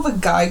asshole of a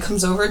guy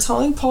comes over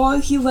telling Paul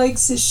he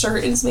likes his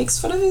shirt and makes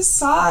fun of his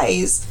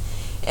size.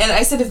 And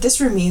I said if this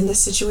were me in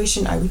this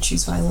situation, I would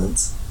choose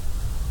violence.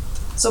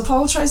 So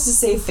Paul tries to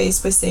save face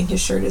by saying his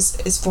shirt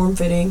is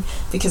form-fitting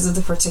because of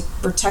the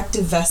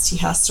protective vest he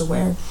has to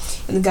wear.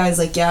 And the guy's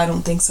like, yeah, I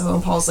don't think so.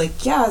 And Paul's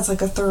like, yeah, it's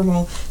like a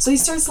thermal. So he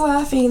starts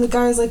laughing, and the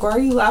guy's like, why are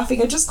you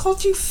laughing? I just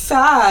called you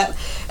fat.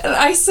 And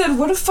I said,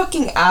 what a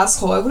fucking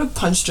asshole. I would have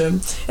punched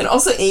him. And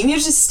also, Amy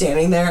was just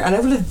standing there, and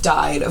I would have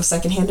died of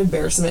secondhand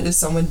embarrassment if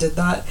someone did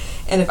that.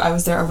 And if I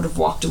was there, I would have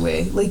walked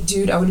away. Like,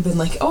 dude, I would have been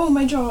like, oh,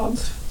 my job.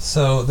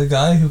 So the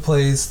guy who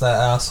plays that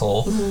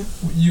asshole,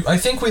 I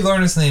think we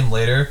learn his name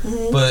later,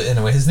 but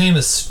anyway, his name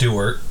is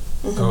Stuart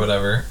or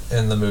whatever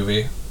in the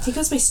movie. He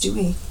goes by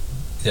Stewie.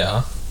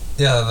 Yeah,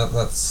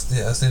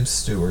 his name's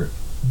Stuart.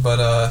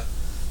 But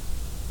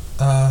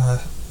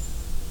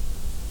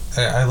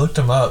I looked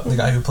him up. The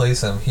guy who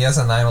plays him, he has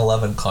a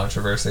 9/11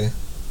 controversy.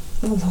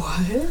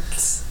 What?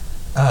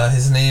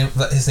 His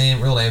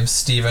real name,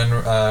 Stephen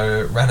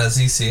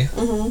Ranazizi,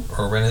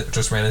 or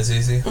just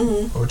Ranazizi,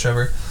 or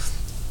whichever.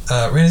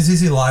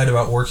 Ranazizi lied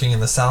about working in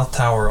the South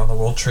Tower on the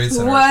World Trade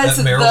Center at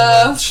Merrill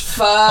Lynch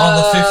on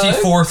the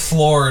 54th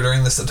floor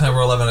during the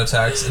September 11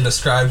 attacks and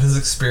described his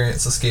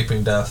experience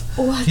escaping death.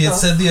 He had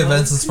said the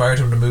events inspired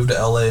him to move to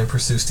LA and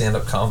pursue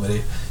stand-up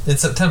comedy. In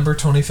September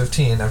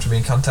 2015, after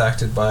being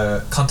contacted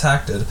by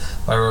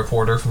a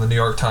reporter from the New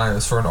York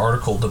Times for an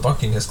article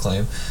debunking his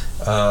claim,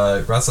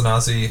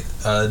 Razanazi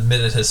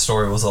admitted his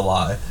story was a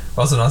lie.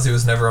 Razanazi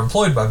was never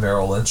employed by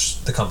Merrill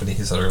Lynch, the company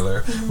he said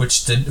earlier,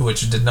 which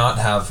did not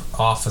have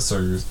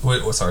offices in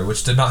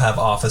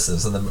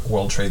the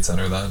World Trade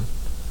Center then.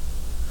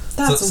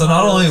 So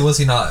not only was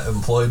he not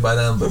employed by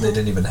them, but they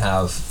didn't even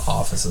have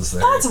offices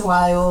there. That's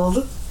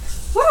wild.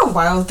 What a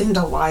wild thing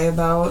to lie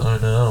about. I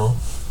know.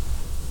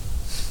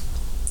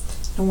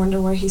 I wonder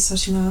why he's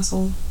such an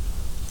asshole.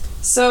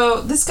 So,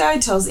 this guy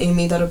tells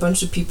Amy that a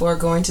bunch of people are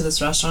going to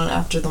this restaurant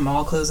after the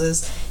mall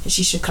closes, and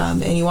she should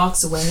come, and he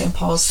walks away, and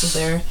Paul's still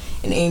there,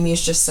 and Amy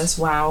just says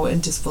wow in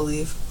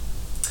disbelief.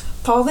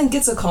 Paul then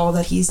gets a call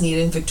that he's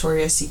needed in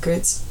Victoria's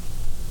Secrets,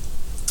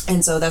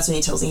 and so that's when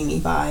he tells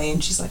Amy bye,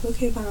 and she's like,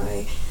 okay,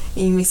 bye.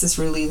 And he makes this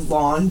really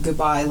long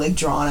goodbye, like,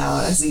 drawn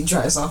out as he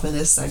drives off in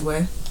his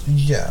Segway.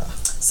 Yeah.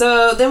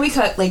 So then we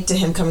cut to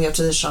him coming up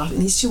to the shop, and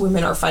these two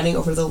women are fighting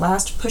over the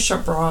last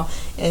push-up bra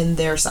in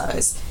their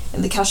size.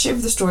 And the cashier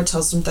of the store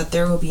tells them that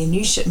there will be a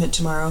new shipment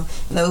tomorrow,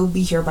 and that will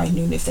be here by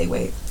noon if they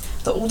wait.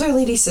 The older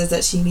lady says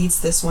that she needs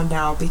this one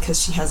now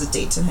because she has a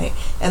date tonight,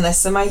 and the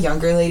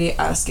semi-younger lady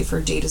asks if her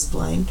date is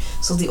blind.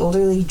 So the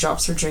older lady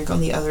drops her drink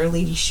on the other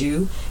lady's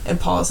shoe, and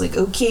Paul's like,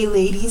 okay,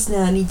 ladies,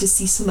 now I need to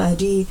see some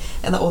ID.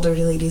 And the older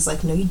lady's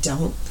like, no, you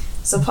don't.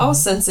 So Paul,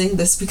 sensing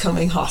this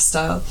becoming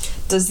hostile,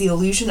 does the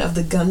illusion of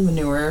the gun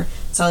manure,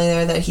 telling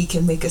her that he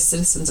can make a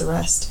citizen's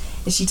arrest.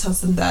 And she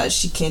tells them that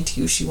she can't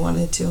do she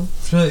wanted to.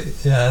 Right,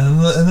 yeah, and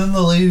then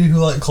the lady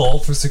who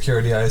called for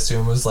security, I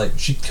assume, was like,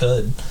 she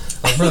could.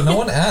 Like, bro, no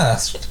one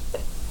asked.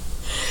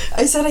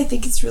 I said I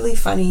think it's really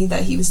funny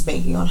that he was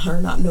banking on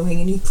her not knowing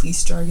any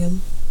police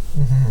jargon.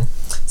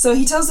 So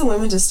he tells the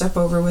women to step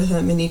over with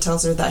him, and he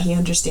tells her that he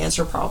understands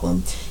her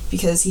problem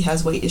because he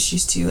has weight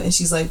issues too. And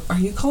she's like, are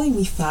you calling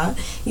me fat?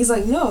 He's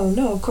like, no,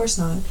 of course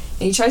not. And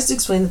he tries to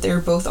explain that they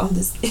were both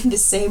in the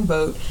same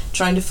boat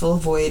trying to fill a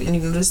void, and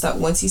he noticed that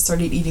once he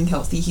started eating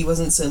healthy, he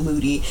wasn't so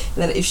moody,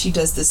 and that if she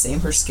does the same,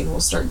 her skin will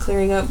start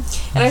clearing up.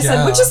 And I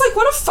said, which is like,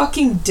 what a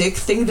fucking dick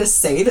thing to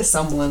say to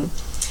someone.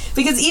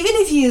 Because even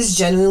if he is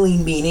genuinely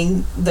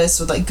meaning this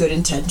with good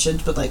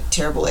intentions but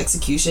terrible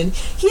execution,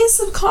 he is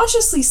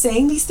subconsciously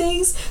saying these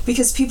things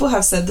because people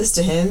have said this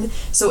to him.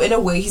 So in a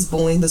way, he's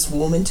bullying this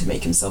woman to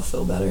make himself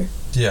feel better.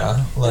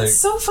 Yeah, it's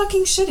so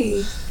fucking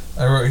shitty.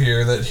 I wrote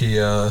here that he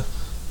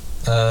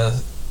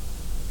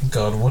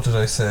God, what did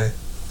I say?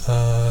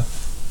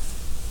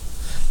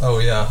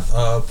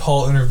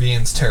 Paul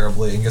intervenes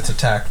terribly and gets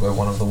attacked by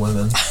one of the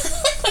women.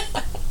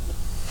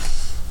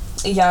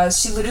 Yeah,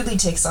 she literally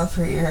takes off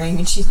her earring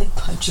and she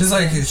punches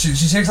him.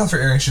 She takes off her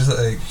earring. She's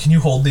like, "Can you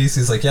hold these?"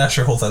 He's like, "Yeah,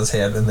 sure." Holds out his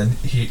hand, and then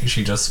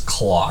she just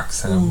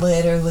clocks him.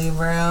 Literally,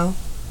 bro.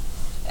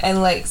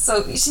 And, like,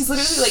 so she's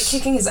literally, like,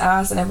 kicking his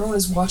ass and everyone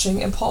is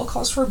watching, and Paul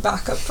calls for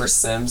backup for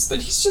Sims,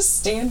 but he's just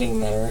standing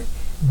there.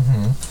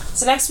 Mm-hmm.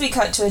 So next we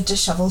cut to a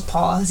disheveled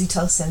Paul as he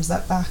tells Sims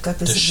that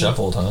backup is...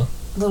 Disheveled, huh?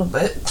 A little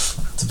bit.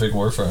 It's a big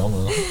word for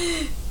Elmo.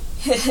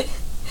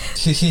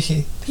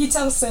 He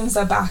tells Sims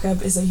that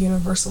backup is a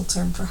universal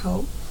term for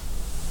help.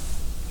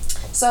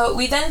 So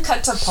we then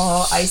cut to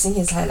Paul icing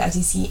his head as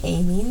he sees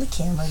Amy in the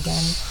camera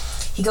again.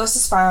 He goes to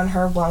spy on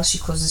her while she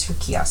closes her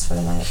kiosk for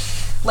the night.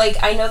 Like,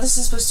 I know this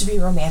is supposed to be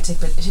romantic,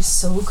 but it is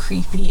so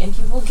creepy, and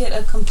he will get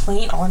a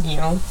complaint on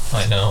you.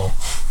 I know.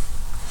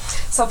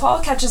 So Paul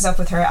catches up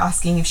with her,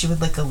 asking if she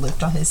would like a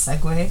lift on his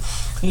Segway.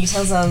 And he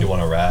tells him... You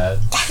want a ride?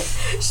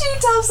 She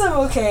tells him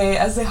okay,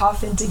 as they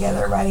hop in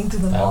together, riding through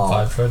the mall.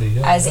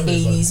 As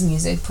 80s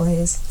music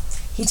plays.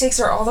 He takes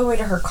her all the way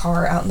to her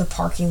car out in the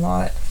parking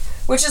lot,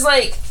 which is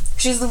like...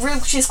 She's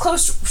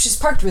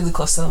parked really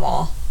close to the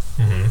mall.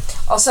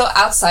 Mm-hmm. Also,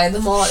 outside the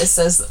mall, it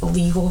says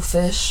legal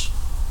fish.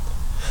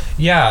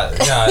 Yeah,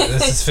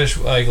 this is fish,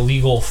 like,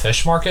 legal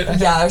fish market, I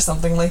think? Yeah, or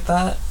something like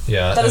that.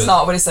 Yeah. That is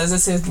not what it says. It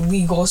says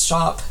legal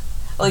shop.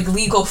 Like,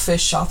 legal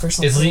fish shop or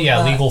something. It's, like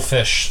that. Legal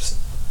fish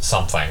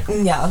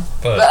something. Yeah,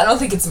 but I don't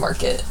think it's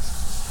market.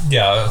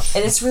 Yeah.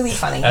 And it's really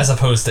funny. As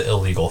opposed to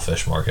illegal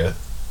fish market.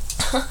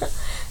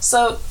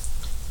 So...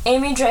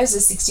 Amy drives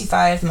a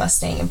 65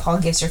 Mustang, and Paul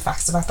gives her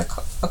facts about the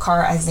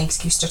car as an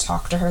excuse to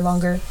talk to her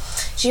longer.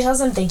 She tells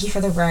him thank you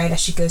for the ride as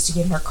she goes to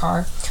get in her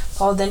car.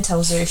 Paul then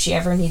tells her if she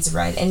ever needs a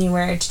ride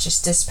anywhere to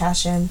just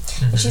dispatch him.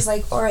 Mm-hmm. And she's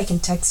like, or I can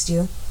text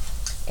you.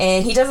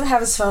 And he doesn't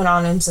have his phone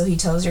on him, so he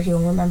tells her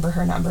he'll remember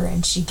her number,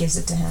 and she gives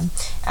it to him,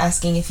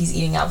 asking if he's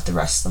eating out with the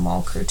rest of the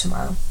mall crew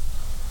tomorrow.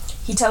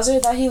 He tells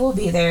her that he will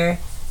be there,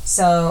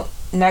 so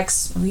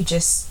next we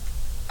just...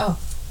 Oh.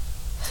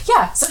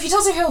 Yeah, so he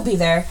tells her he'll be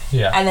there.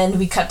 Yeah. And then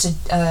we cut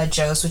to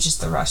Joe's, which is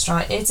the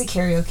restaurant. It's a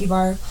karaoke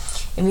bar.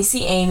 And we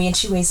see Amy, and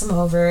she waits him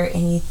over, and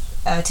he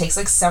takes,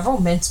 like,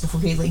 several minutes before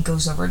he, like,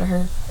 goes over to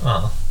her.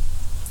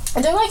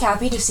 And they're, like,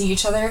 happy to see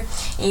each other.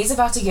 And he's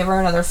about to give her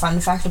another fun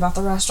fact about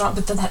the restaurant,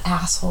 but then that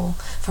asshole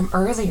from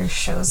earlier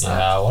shows up.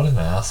 Yeah, what an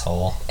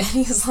asshole. And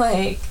he's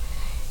like...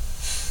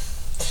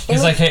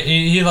 He's like, hey,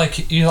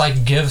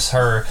 he gives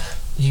her...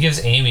 He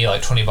gives Amy,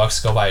 like, $20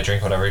 to go buy a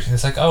drink, whatever.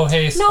 He's like, oh,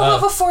 hey... No, but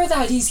before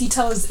that, he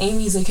tells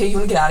Amy, he's like, hey, you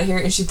want to get out of here?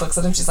 And she looks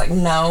at him, she's like,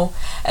 no.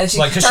 And she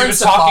because she was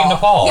talking to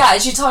Paul. Yeah,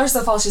 and she turns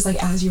to Paul, she's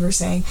like, as you were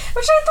saying.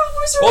 Which I thought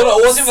was really Well,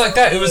 no, it wasn't even like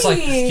that. sweet. It was like,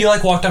 he,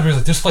 like, walked up and he was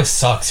like, this place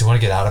sucks. You want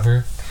to get out of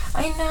here?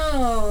 I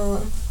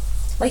know.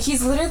 Like,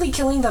 he's literally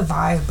killing the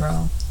vibe,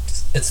 bro.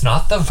 It's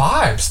not the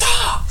vibe.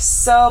 Stop.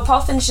 So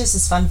Paul finishes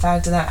his fun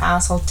fact, and that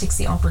asshole takes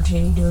the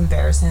opportunity to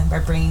embarrass him by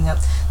bringing up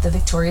the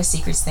Victoria's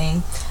Secrets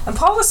thing. And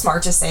Paul was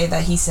smart to say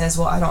that he says,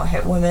 well, I don't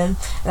hit women.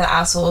 And the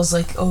asshole is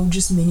like, oh,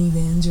 just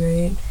minivans,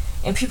 right?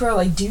 And people are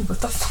like, dude, what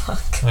the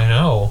fuck? I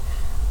know.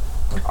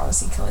 Like,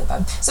 honestly, killing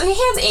them. So he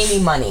hands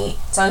Amy money,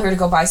 telling her to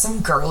go buy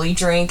some girly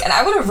drink, and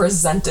I would have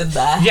resented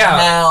the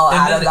hell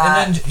out of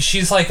that. And then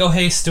she's like, oh,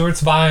 hey,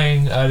 Stuart's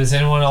buying. Does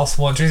anyone else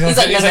want drinks? He's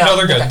like, no,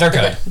 they're good.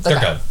 They're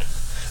good.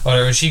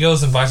 Whatever. She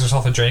goes and buys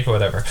herself a drink or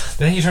whatever.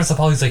 Then he turns to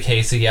Paul. He's like,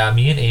 "Hey, so yeah,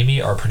 me and Amy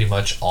are pretty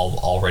much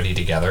already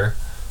together."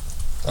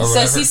 He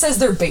says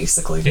they're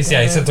basically together.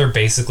 Yeah, he said they're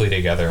basically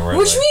together.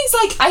 Which means,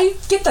 like, I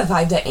get the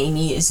vibe that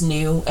Amy is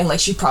new, and, like,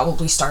 she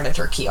probably started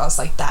her kiosk,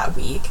 like, that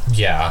week.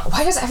 Yeah.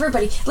 Why does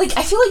everybody... Like,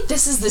 I feel like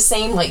this is the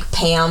same, like,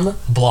 Pam.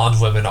 Blonde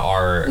women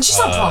are... She's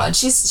not blonde.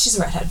 She's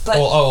a redhead, but...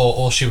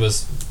 Well, she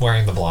was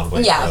wearing the blonde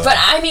wig. Yeah, but,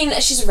 I mean,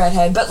 she's a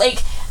redhead, but,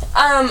 like,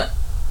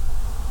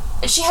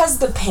 she has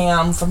the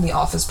Pam from The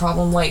Office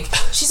problem. Like,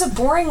 she's a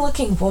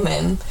boring-looking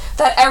woman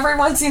that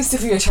everyone seems to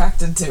be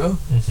attracted to.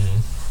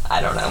 Mm-hmm.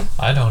 I don't know.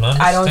 I don't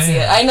understand. I don't see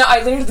it. I know.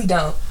 I literally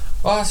don't.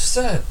 Well, that's just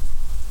it.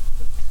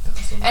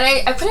 And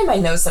I put in my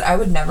notes that I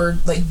would never,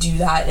 like, do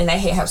that, and I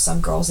hate how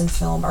some girls in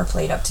film are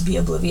played up to be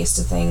oblivious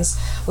to things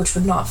which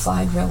would not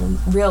fly in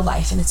real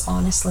life, and it's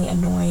honestly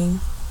annoying.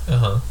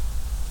 Uh-huh.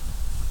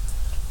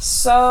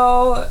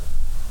 So...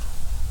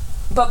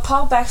 But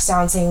Paul backs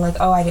down saying, like,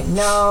 oh, I didn't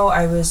know,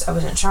 I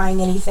wasn't trying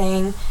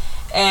anything.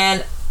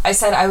 And I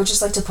said I would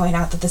just like to point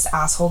out that this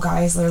asshole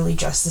guy is literally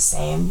just the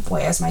same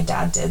way as my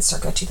dad did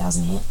circa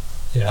 2008.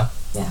 Yeah.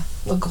 Yeah.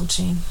 Little gold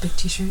chain, big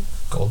t-shirt.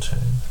 Gold chain.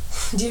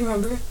 Do you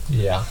remember?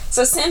 Yeah.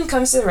 So Sim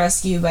comes to the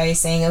rescue by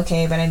saying,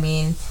 okay, but I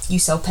mean, you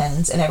sell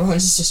pens, and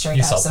everyone's just trying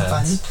to have some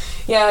fun.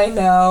 Yeah, I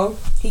know.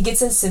 He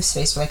gets in Sim's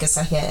face for like a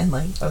second, and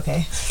like,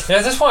 okay. Yeah,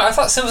 at this point, I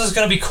thought Sim was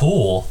going to be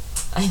cool.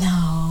 I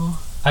know.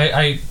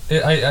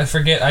 I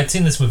forget. I'd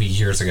seen this movie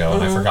years ago,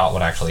 and I forgot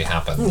what actually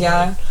happened.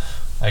 Yeah.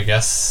 I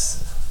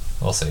guess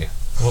we'll see.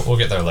 We'll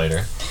get there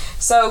later.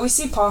 So we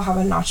see Paul have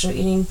a nacho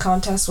eating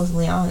contest with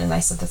Leon, and I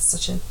said that's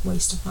such a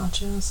waste of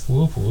nachos.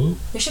 Whoop whoop.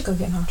 We should go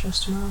get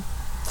nachos tomorrow.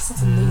 That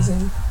sounds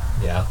amazing.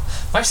 Yeah.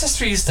 My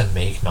sister used to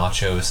make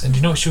nachos, and do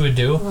you know what she would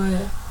do?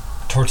 What?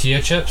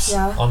 Tortilla chips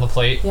on the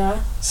plate.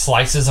 Yeah.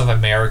 Slices of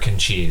American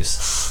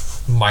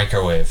cheese.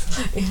 Microwave.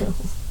 Ew.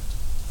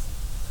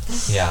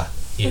 Yeah.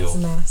 Ew. That's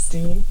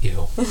nasty.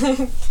 Ew.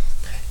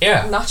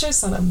 Yeah. Nachos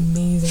sound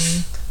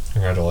amazing.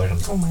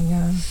 Congratulations. Oh my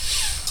god.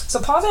 So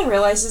Paul then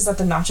realizes that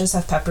the nachos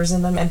have peppers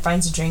in them and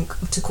finds a drink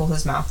to cool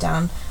his mouth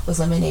down with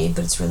lemonade,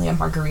 but it's really a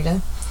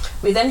margarita.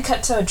 We then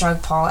cut to a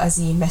drunk Paul as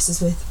he messes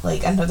with,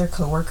 like, another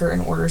coworker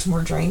and orders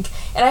more drink.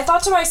 And I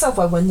thought to myself,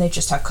 why wouldn't they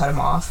just have cut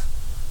him off?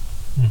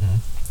 Mm-hmm.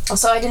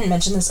 Also, I didn't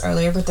mention this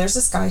earlier, but there's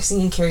this guy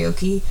singing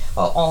karaoke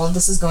while all of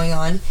this is going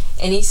on,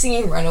 and he's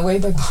singing Runaway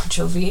by Bon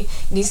Jovi,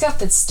 and he's got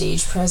that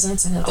stage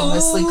presence, and it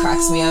honestly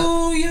cracks me up.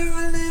 Oh, you're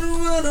a little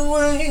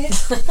runaway.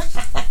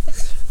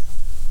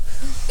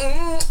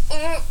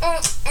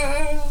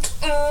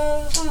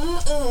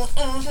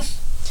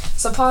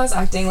 So Paul is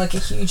acting like a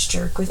huge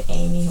jerk with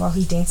Amy while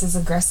he dances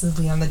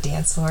aggressively on the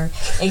dance floor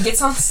and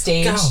gets on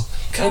stage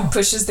and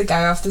pushes the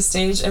guy off the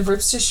stage and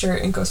rips his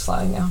shirt and goes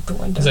flying out the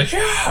window. He's like,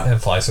 yeah,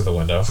 and flies through the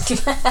window.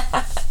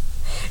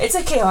 It's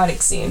a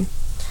chaotic scene.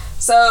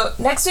 So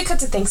next we cut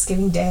to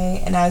Thanksgiving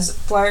Day, and as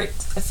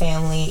Blart's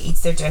family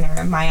eats their dinner,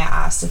 and Maya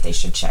asks if they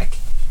should check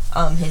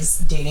his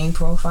dating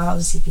profile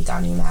to see if he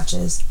got any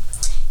matches.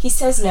 He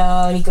says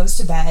no, and he goes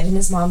to bed, and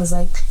his mom is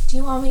like, do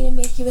you want me to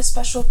make you a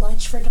special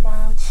lunch for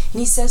tomorrow? And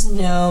he says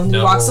no, and he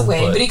walks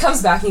away. But he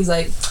comes back, and he's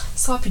like,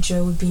 Sloppy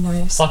Joe would be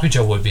nice. Sloppy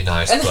Joe would be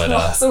nice, and but... he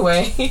walks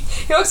away. He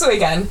walks away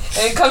again,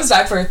 and he comes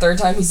back for a third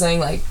time. He's saying,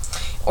 like,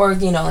 or,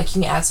 you know, like,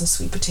 you can add some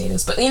sweet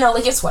potatoes. But, you know,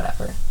 like, it's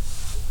whatever.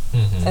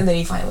 Mm-hmm. And then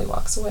he finally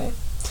walks away.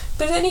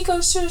 But then he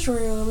goes to his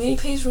room, and he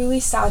plays really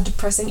sad,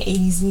 depressing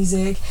 80s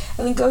music,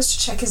 and then goes to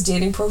check his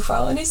dating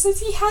profile, and he says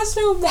he has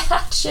no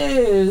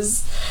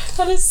matches.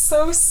 That is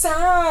so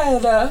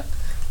sad.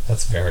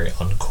 That's very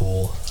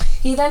uncool.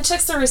 He then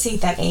checks the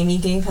receipt that Amy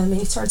gave him, and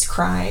he starts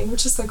crying,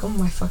 which is like, oh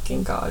my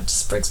fucking god,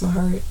 just breaks my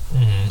heart.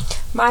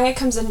 Mm-hmm. Maya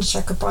comes in to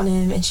check up on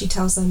him, and she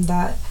tells him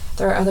that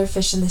there are other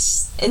fish in the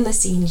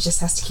sea, and he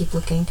just has to keep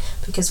looking,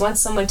 because once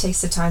someone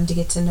takes the time to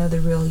get to know the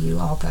real you,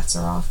 all bets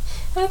are off.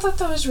 And I thought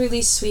that was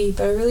really sweet,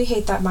 but I really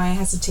hate that Maya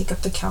has to take up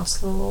the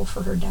counselor role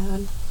for her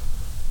dad.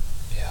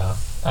 Yeah.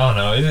 I don't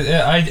know.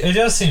 It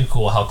does seem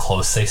cool how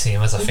close they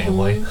seem as a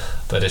family,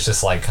 but it's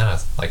just like kind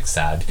of like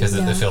sad because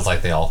it feels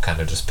like they all kind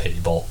of just pity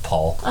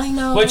Paul. I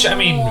know. Which, I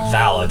mean,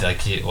 valid.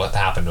 Like what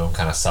happened to him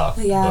kind of sucked.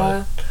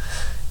 Yeah. But,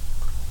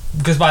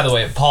 because, by the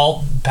way,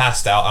 Paul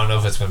passed out. I don't know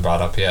if it's been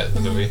brought up yet in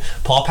the movie.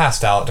 Paul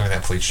passed out during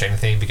that police training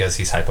thing because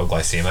he's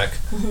hypoglycemic,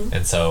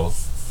 and so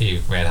he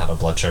ran out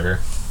of blood sugar.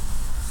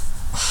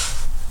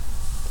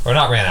 Or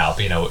not ran out,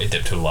 but, you know, it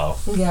dipped too low.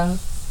 Yeah.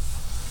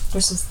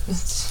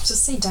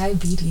 Just say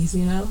diabetes,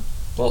 you know?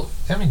 Well,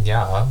 I mean,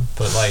 yeah,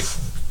 but, like,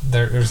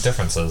 there's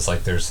differences.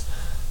 Like, there's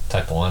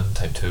type 1,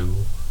 type 2.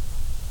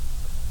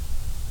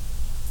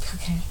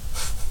 Okay.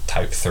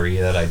 Type 3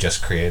 that I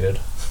just created.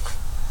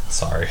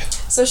 Sorry.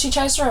 So she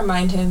tries to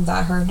remind him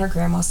that her and her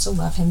grandma still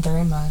love him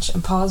very much,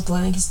 and Paul is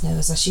blowing his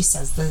nose as she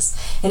says this,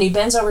 and he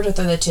bends over to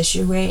throw the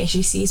tissue away, and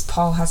she sees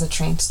Paul has a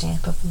tramp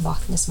stamp of the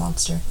Loch Ness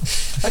Monster.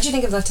 What'd you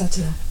think of that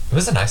tattoo? It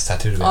was a nice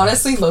tattoo to be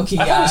honestly, low-key,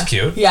 I thought it was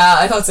cute. Yeah,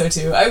 I thought so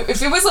too.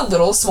 If it was a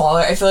little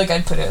smaller, I feel like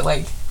I'd put it,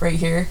 like, right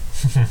here.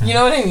 You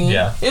know what I mean?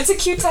 Yeah. It's a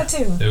cute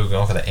tattoo. Ooh,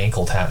 going for the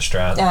ankle tat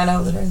strap. Yeah, I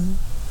know, literally.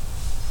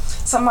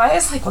 So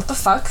Maya's like, what the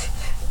fuck?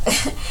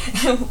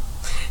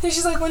 And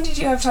she's like, when did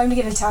you have time to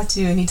get a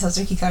tattoo? And he tells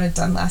her he got it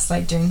done last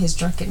night during his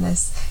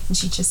drunkenness. And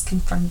she just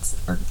comforts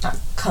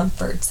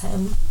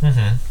him.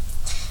 Mm-hmm.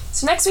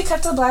 So next we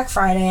cut to Black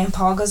Friday, and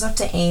Paul goes up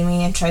to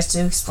Amy and tries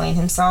to explain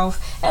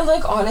himself. And,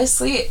 like,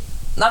 honestly,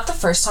 not the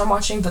first time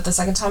watching, but the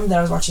second time that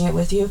I was watching it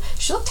with you,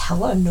 she looked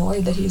hella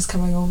annoyed that he was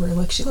coming over.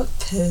 Like, she looked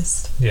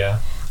pissed. Yeah.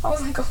 I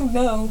was like, oh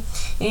no.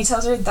 And he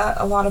tells her that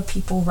a lot of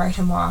people write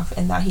him off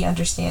and that he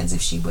understands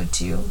if she would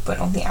too, but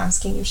only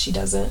asking if she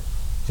doesn't.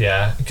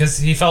 Yeah, because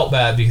he felt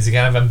bad because he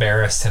kind of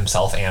embarrassed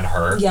himself and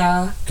her.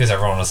 Yeah. Because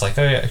everyone was like,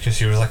 oh yeah, because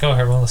she was like, oh,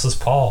 everyone, this is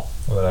Paul,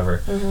 or whatever.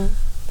 Mm-hmm.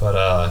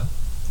 But,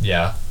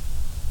 yeah.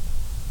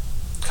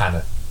 Kind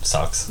of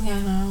sucks. Yeah,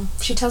 I know.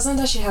 She tells him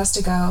that she has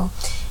to go,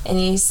 and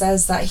he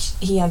says that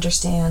he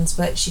understands,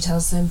 but she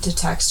tells him to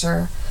text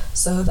her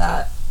so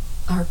that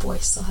our boy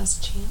still has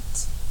a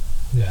chance.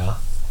 Yeah.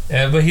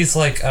 But he's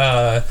like,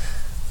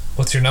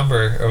 what's your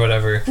number or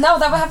whatever? No,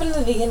 that would happen in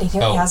the beginning. He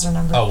already has her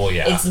number. Oh, well,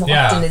 yeah. It's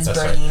locked in his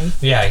brain.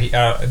 Right.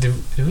 Yeah, did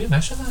we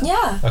mention that?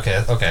 Yeah.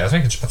 Okay, I was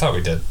making sure. I thought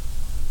we did.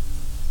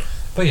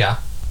 But yeah.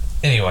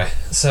 Anyway,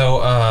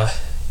 so,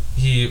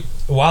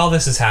 while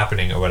this is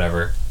happening or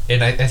whatever,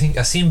 and I think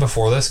a scene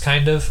before this,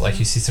 kind of, like,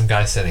 you see some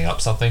guys setting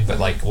up something, but,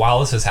 like, while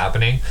this is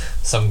happening,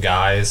 some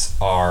guys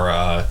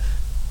are,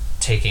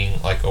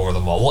 taking, like, over the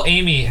mall. Well,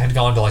 Amy had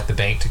gone to, like, the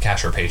bank to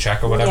cash her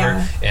paycheck or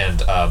whatever,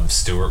 and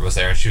Stuart was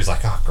there, and she was like,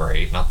 oh,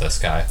 great, not this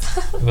guy.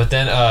 But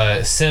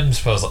then Sim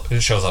shows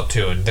up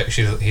too, and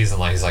he's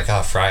like,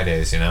 oh,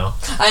 Fridays, you know?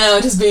 I know,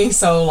 just being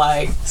so,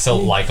 like... So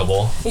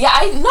likable. Yeah,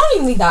 not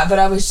even that, but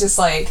I was just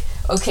like,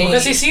 okay...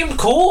 Because he seemed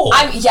cool.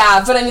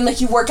 Yeah, but I mean,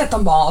 like, you work at the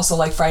mall, so,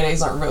 like,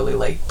 Fridays aren't really,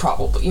 like,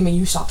 probably... I mean,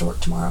 you stop to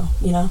work tomorrow,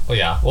 you know? Well,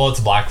 yeah. Well, it's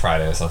Black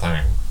Friday, so I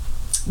think...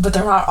 But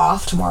they're not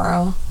off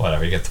tomorrow.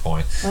 Whatever, you get the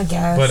point. I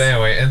guess. But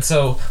anyway, and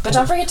so... But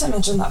don't forget to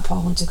mention that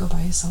Paul went to go buy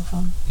his cell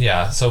phone.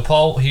 Yeah, so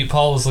Paul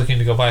was looking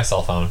to go buy a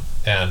cell phone,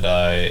 and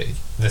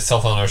the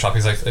cell phone owner shop,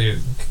 he's like...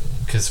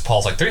 Because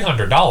Paul's like,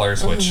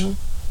 $300, which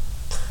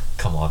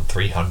come on,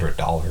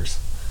 $300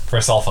 for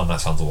a cell phone. That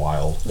sounds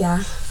wild.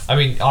 Yeah. I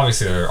mean,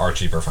 obviously there are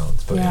cheaper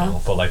phones, but Yeah. you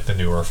know, but like the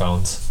newer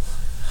phones.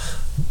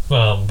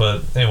 But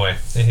anyway,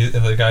 and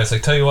the guy's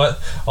like, tell you what,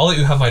 I'll let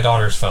you have my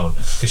daughter's phone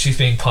because she's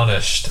being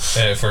punished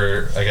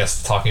for, I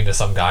guess, talking to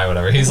some guy or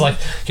whatever. He's like,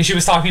 because she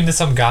was talking to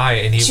some guy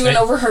and she went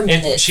over her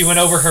minutes. And she went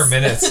over her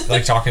minutes,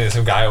 like talking to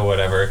some guy or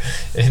whatever.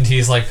 And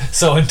he's like,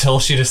 so until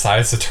she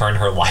decides to turn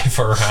her life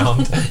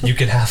around, you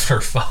can have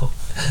her phone.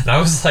 And I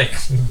was like,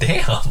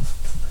 damn.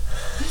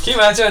 Can you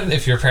imagine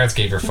if your parents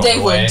gave your phone They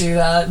away? would do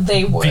that.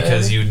 They would.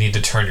 Because you need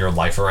to turn your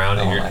life around,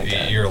 Oh my and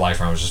God. your life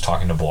around was just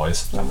talking to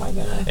boys. Oh my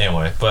goodness.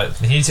 Anyway, but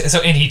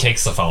he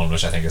takes the phone,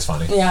 which I think is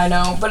funny. Yeah, I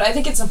know, but I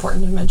think it's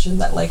important to mention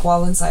that, like,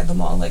 while inside the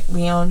mall, like,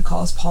 Leon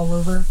calls Paul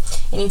over,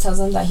 and he tells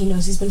him that he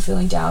knows he's been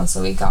feeling down,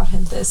 so he got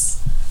him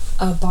this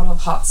bottle of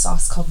hot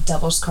sauce called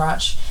Devil's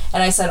Crotch.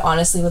 And I said,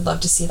 honestly, would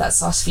love to see that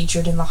sauce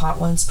featured in the Hot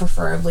Ones,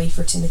 preferably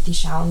for Timothy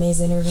Chalamet's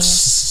interview.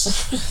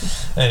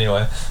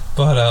 Anyway,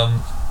 but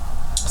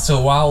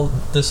so while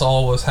this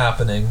all was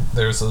happening,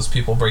 there's those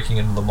people breaking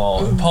into the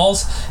mall, and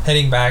Paul's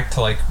heading back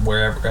to like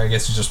wherever, I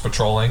guess he's just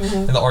patrolling,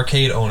 and the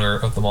arcade owner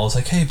of the mall is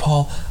like, hey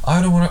Paul,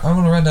 I want to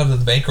run down to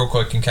the bank real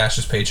quick and cash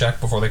this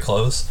paycheck before they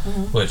close,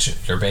 which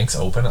your bank's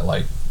open at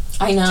like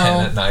I know.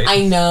 10 at night.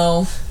 I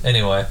know.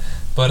 Anyway,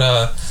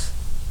 but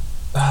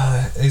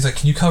he's like,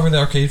 can you cover the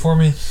arcade for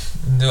me?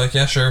 And they're like,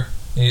 yeah, sure.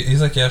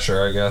 He's like, yeah,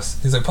 sure, I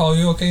guess. He's like, Paul, are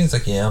you okay? He's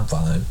like, yeah, I'm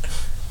fine.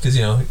 Because,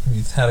 you know,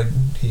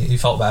 he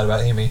felt bad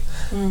about Amy.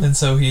 And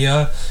so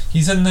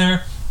he's in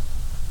there.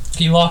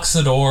 He locks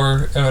the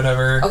door or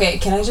whatever. Okay,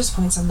 can I just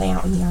point something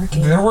out in the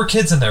arcade? There were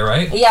kids in there,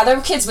 right? Yeah, there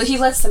were kids, but he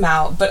lets them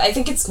out. But I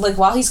think it's, like,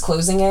 while he's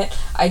closing it,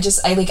 I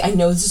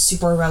know this is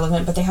super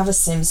irrelevant, but they have a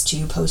Sims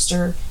 2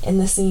 poster in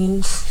the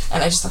scene,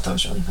 and I just thought that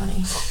was really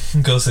funny.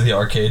 Goes to the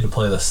arcade to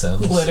play The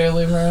Sims.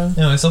 Literally, bro.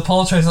 Anyway, so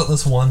Paul tries out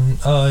this one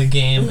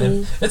game,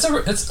 and it's a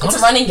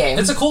running game.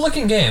 It's a cool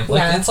looking game. Like,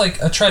 Yeah. it's like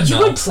a treadmill.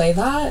 You would play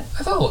that?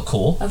 I thought it looked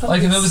cool. I thought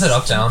Like, it if it was at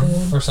Up Down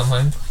stupid. or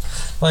something.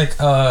 Like,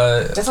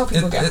 That's how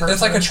people get hurt.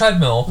 it's like a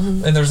treadmill,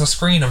 and there's a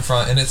screen in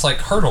front, and it's like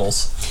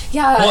hurdles.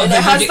 Yeah, Well, and it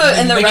has the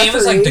game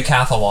is like referee.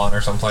 decathlon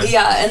or something.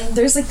 Yeah, and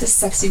there's like this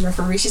sexy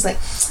referee. She's like,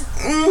 that's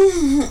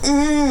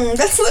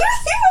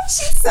literally what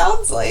she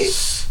sounds like.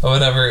 Or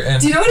whatever.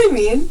 And Do you know what I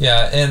mean?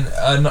 yeah, and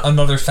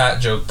another fat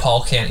joke,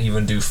 Paul can't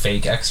even do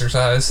fake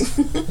exercise,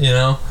 you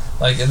know?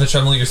 Like, in the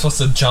treadmill, you're supposed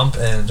to jump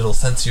and it'll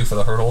sense you for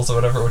the hurdles or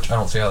whatever, which I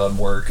don't see how that'd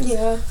work.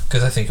 Yeah.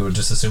 Because I think it would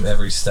just assume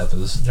every step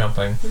is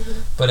jumping.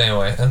 But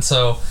anyway, and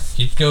so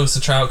he goes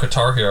to try out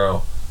Guitar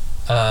Hero.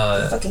 He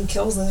fucking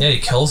kills it. Yeah, he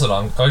kills it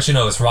on... Oh, actually,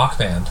 no, it's Rock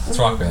Band. It's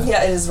Rock Band.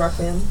 Yeah, it is Rock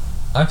Band.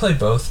 I played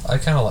both. I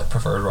kind of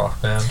preferred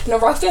Rock Band. No,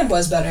 Rock Band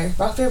was better.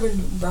 Rock Band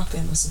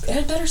was... It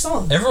had better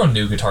songs. Everyone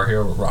knew Guitar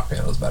Hero, but Rock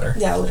Band was better.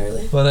 Yeah,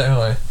 literally. But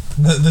anyway,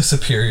 the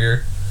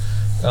superior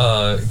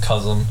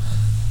cousin.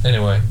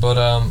 Anyway, but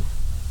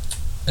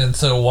and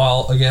so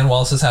while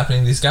this is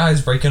happening, these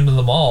guys break into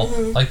the mall.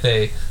 Like,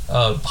 they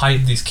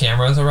hide these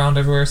cameras around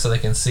everywhere so they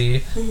can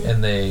see,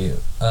 and they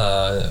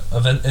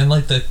event in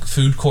like the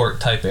food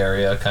court type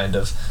area, kind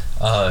of.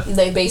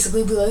 They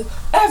basically be like,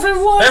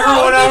 everyone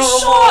Everyone out of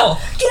the mall!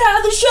 Get out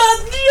of the shop!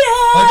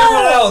 Yeah! Like,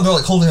 everyone out, and they're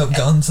like holding up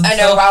guns and I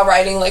stuff. know, while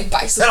riding like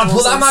bicycles. And I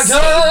pulled out my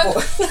gun!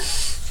 skateboard.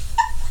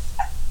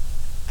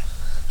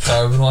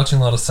 Sorry, I've been watching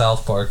a lot of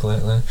South Park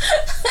lately.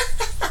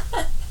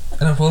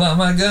 And I pulled out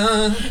my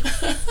gun.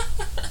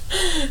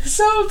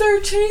 So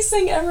they're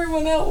chasing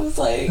everyone out with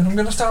like... And I'm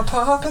gonna start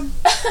popping.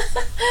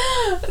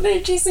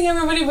 They're chasing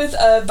everybody with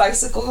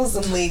bicycles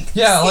and like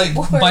Yeah, like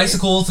skateboard.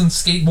 bicycles and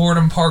skateboard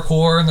and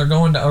parkour, and they're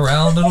going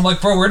around, and I'm like,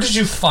 bro, where did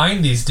you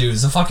find these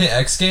dudes? The fucking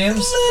X Games?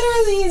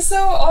 Literally, so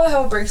all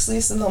hell breaks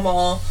loose in the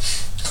mall.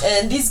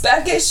 And these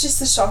bad guys chase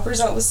the shoppers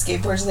out with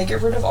skateboards, and they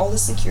get rid of all the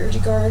security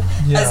guard.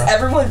 Yeah. As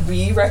everyone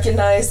we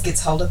recognized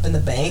gets held up in the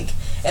bank.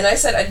 And I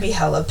said I'd be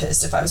hella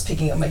pissed if I was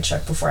picking up my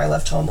check before I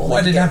left home.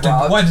 Why did I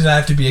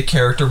have to be a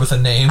character with a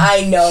name?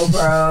 I know,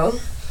 bro.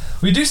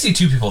 We do see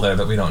two people there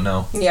that we don't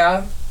know.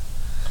 Yeah.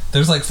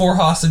 There's like 4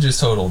 hostages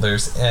total.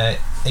 There's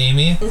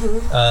Amy,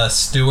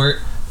 Stuart,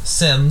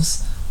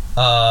 Sims,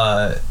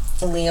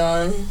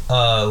 Leon,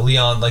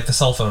 like the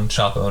cell phone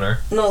shop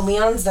owner. No,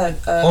 Leon's the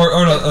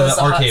the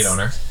arcade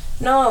owner.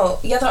 No,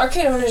 yeah, the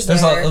arcade owner's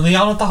There's there.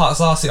 Leon with the hot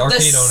sauce, the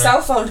arcade The owner.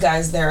 cell phone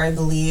guy's there, I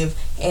believe,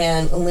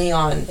 and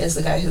Leon is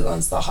the guy who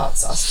owns the hot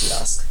sauce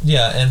kiosk.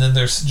 Yeah, and then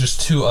there's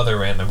just 2 other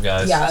random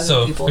guys. Yeah, other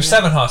so people, there's yeah.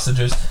 7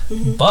 hostages,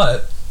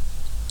 but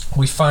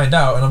we find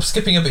out, and I'm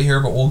skipping a bit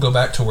here, but we'll go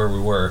back to where we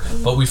were.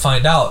 But we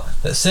find out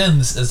that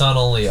Sims is not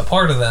only a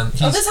part of them.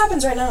 This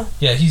happens right now.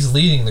 Yeah, he's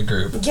leading the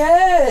group.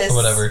 Yes. Or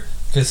whatever.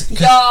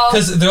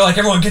 Because they're like,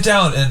 everyone get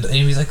down, and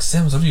Amy's like,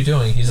 Sims, what are you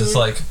doing? He's just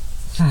like,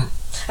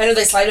 I know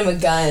they slide him a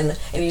gun,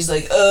 and he's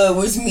like, it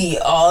was me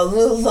all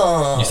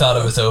along. You thought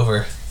it was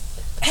over.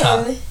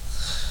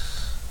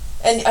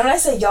 And when I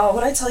say y'all,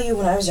 when I tell you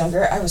when I was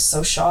younger, I was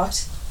so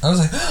shocked. I was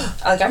like...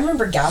 Like, I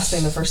remember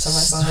gasping the first time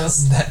I saw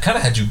this. That kind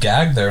of had you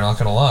gagged there, not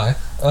gonna lie.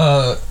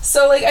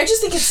 So, like, I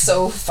just think it's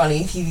so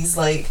funny. He's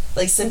like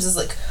Sims is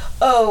like,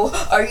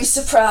 oh, are you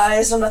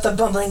surprised I'm not the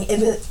bumbling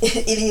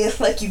idiot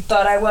like you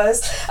thought I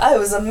was? I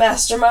was a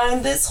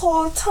mastermind this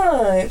whole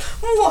time.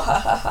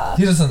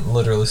 He doesn't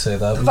literally say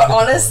that. But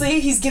honestly,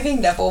 he's giving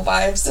Neville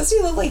vibes. Does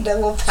he look like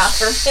Neville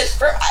Peppermint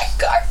from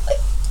iCarly?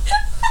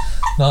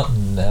 Not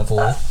Neville.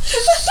 Doesn't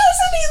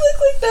he look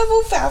like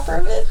Neville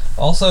Peppermint?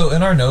 Also,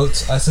 in our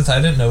notes, since I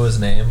didn't know his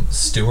name,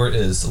 Stuart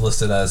is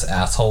listed as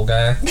asshole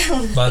guy,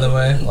 by the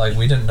way. Like,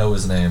 we didn't know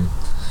his name.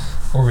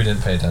 Or we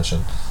didn't pay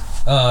attention.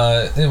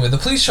 Anyway, the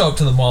police show up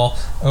to the mall,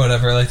 or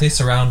whatever. Like, they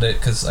surround it,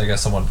 because I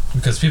guess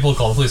because people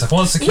call the police. Like,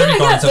 one of the security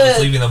guards that was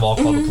leaving the mall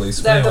called the police.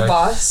 They're the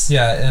boss.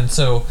 Yeah, and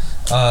so,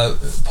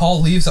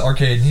 Paul leaves the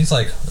arcade, and he's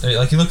like,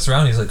 he looks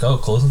around, he's like, oh,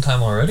 closing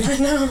time already? I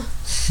know.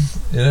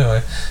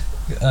 Anyway.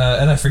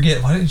 And I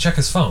forget, why didn't he check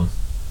his phone?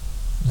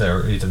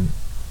 There, he didn't.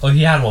 Oh,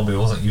 he had one, but he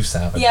wasn't used to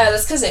having. Yeah,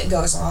 that's because it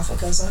goes off. It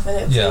goes off, and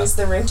it plays.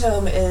 The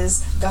ringtone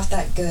is "Got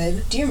That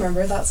Good." Do you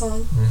remember that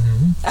song?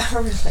 Mm-hmm. I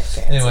remember my parents.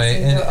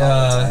 Anyway,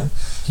 and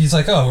he's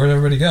like, "Oh, where'd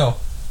everybody go?"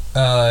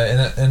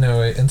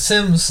 And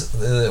Sims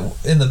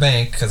in the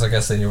bank, because I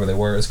guess they knew where they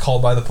were, is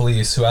called by the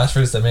police, who asked for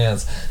his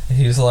demands, and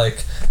he's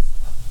like,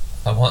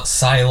 "I want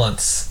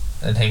silence,"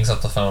 and hangs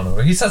up the phone.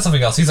 Or he said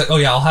something else. He's like, "Oh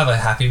yeah, I'll have a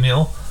Happy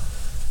Meal."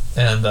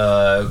 And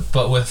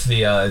but with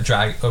the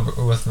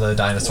with the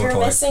dinosaur toy.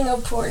 You're missing an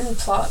important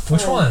plot point.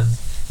 Which one?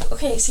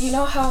 Okay, so you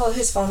know how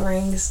his phone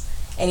rings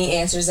and he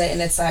answers it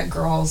and it's that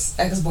girl's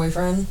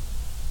ex-boyfriend?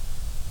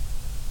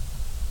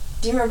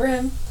 Do you remember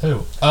him?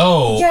 Who?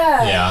 Oh.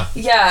 Yeah.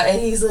 Yeah, and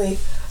he's like,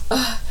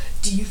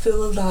 do you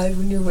feel alive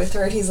when you're with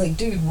her? And he's like,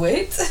 dude,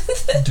 what?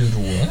 Dude,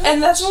 what?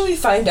 And that's when we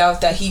find out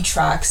that he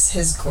tracks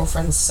his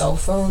girlfriend's cell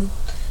phone,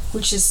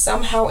 which is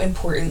somehow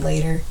important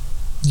later.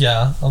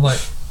 Yeah, I'm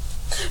like...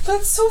 But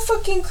it's so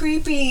fucking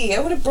creepy.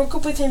 I would have broke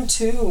up with him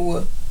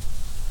too.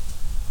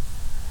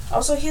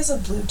 Also, he has a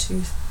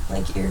Bluetooth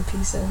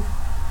earpiece in.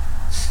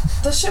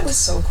 That shit was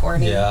so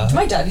corny. Yeah.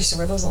 My dad used to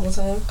wear those all the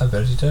time. I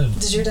bet he did.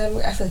 Did your dad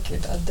wear? I feel like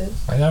your dad did.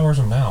 My dad wears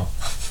them now.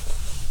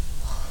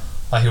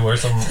 He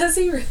wears them. Does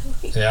he really?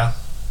 Yeah.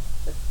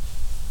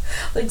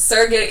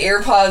 Surrogate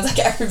AirPods like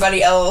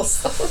everybody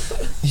else.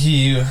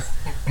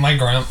 My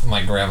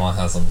grandma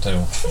has them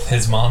too.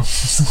 His mom.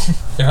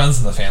 It runs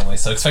in the family,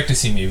 so expect to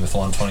see me with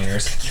one 20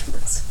 years.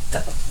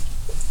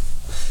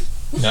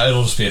 No,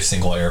 it'll just be a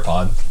single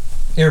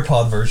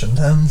AirPod version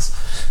 10s.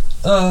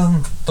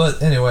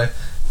 But anyway,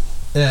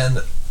 and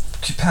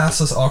past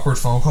this awkward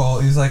phone call,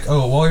 he's like,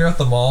 oh, while you're at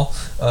the mall,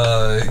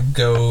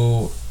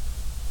 go...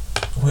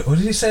 What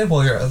did he say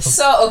while you're at the...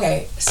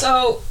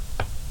 So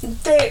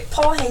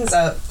Paul hangs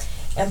up,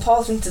 and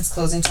Paul thinks it's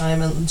closing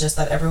time and just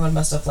that everyone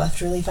must have left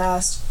really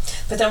fast.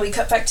 But then we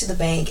cut back to the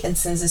bank, and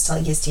Sims is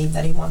telling his team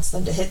that he wants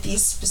them to hit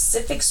these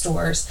specific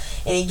stores,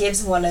 and he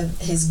gives one of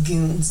his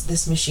goons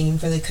this machine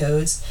for the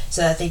codes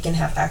so that they can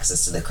have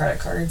access to the credit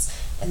cards,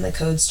 and the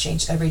codes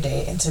change every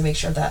day, and to make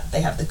sure that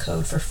they have the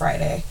code for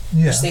Friday,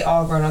 which they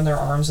all run on their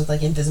arms with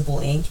invisible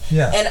ink.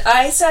 Yeah. And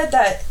I said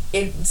that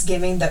it's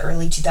giving the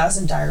early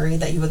 2000 diary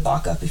that you would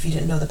lock up if you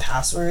didn't know the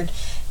password,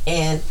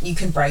 and you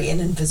can write in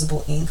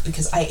invisible ink,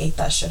 because I ate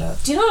that shit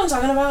up. Do you know what I'm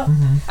talking about?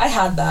 Mm-hmm. I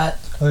had that.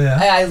 Oh yeah.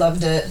 I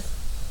loved it.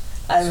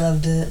 I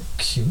loved it.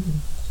 Cute.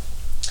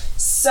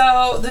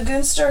 So the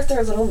goons start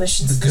their little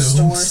missions to the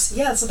stores.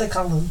 Yeah, that's what they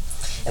call them.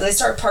 And they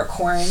start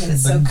parkouring, and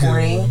it's so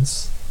corny.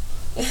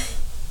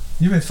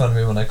 You made fun of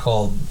me when I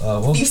called...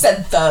 you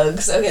said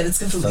thugs. Okay, that's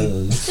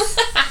completely... Thugs.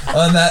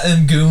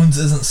 And goons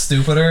isn't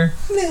stupider?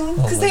 No,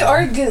 because they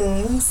are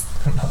goons.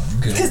 They're not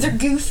goons. Because they're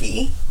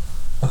goofy.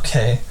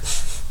 Okay.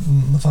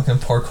 The fucking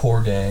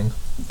parkour gang.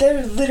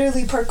 They're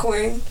literally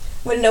parkouring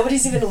when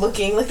nobody's even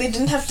looking. They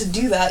didn't have to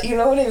do that. You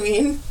know what I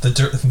mean?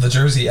 The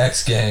Jersey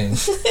X gang.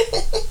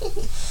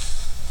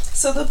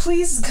 So the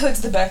police go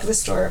to the back of the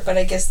store, but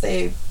I guess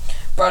they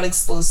brought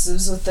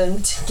explosives with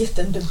them to get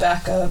them to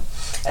back up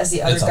as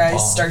the other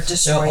guys start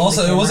destroying the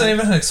camera. It wasn't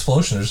even an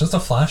explosion. It was just a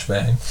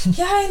flashbang.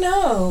 Yeah, I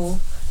know.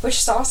 Which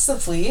stops the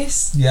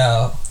police.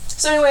 Yeah.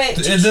 So anyway...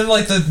 And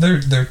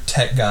then, their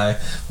tech guy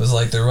was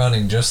like, they're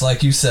running just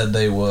like you said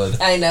they would.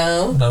 I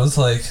know. And I was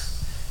like...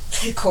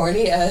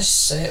 Corny as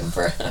shit,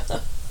 bro.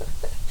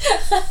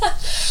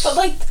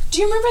 But,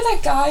 do you remember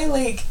that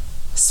guy,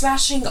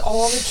 smashing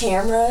all the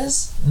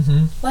cameras?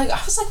 Mm-hmm. I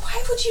was like,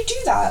 why would you do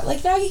that?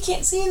 Now you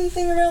can't see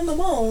anything around the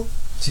mall.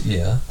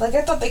 Yeah. I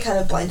thought they kind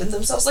of blinded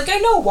themselves. I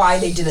know why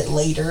they did it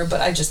later,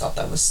 but I just thought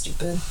that was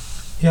stupid.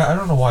 Yeah, I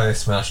don't know why they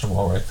smashed them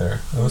all right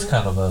there. It was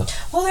kind of a...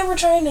 Well, they were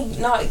trying to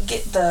not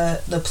get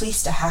the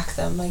police to hack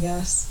them, I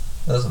guess.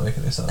 That doesn't make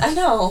any sense. I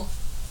know.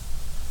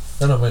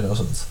 That don't make no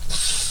sense.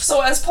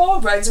 So as Paul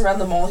rides around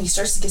the mall, he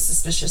starts to get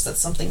suspicious that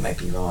something might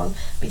be wrong,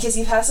 because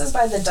he passes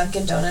by the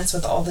Dunkin' Donuts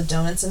with all the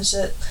donuts and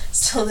shit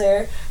still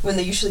there, when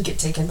they usually get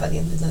taken by the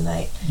end of the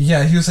night.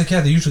 Yeah, he was like,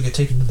 they usually get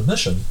taken to the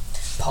mission.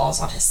 Paul's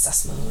on his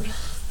sus mode.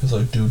 He's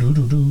like,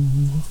 do-do-do-do.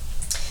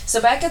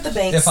 So back at the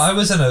bank... If I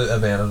was in an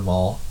abandoned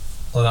mall,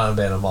 well, not an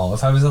abandoned mall.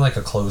 If I was in like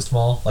a closed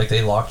mall, like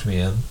they locked me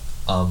in,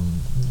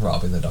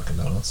 robbing the Dunkin'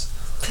 Donuts.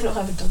 They don't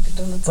have a Dunkin'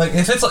 Donuts. Like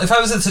if I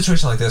was in a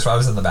situation like this where I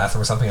was in the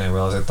bathroom or something and I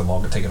realized like the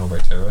mall got taken over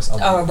by terrorists.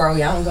 Oh, bro,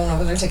 yeah, I'm going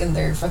over there taking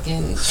their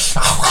fucking.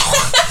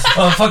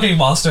 Fucking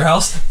Monster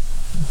House.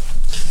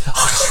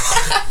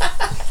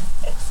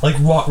 Like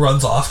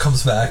runs off,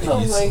 comes back, oh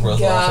and my runs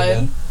God. off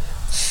again.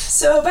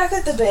 So back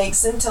at the bank,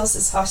 Sim tells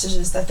his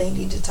hostages that they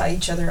need to tie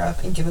each other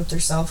up and give up their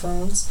cell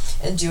phones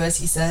and do as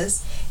he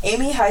says.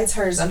 Amy hides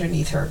hers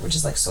underneath her, which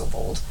is like so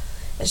bold.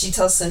 And she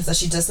tells Sims that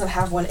she does not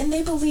have one, and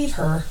they believe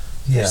her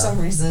for some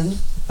reason.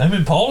 I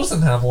mean, Paul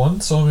doesn't have one,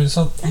 so I mean,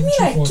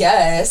 I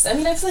guess. I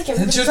mean, I feel like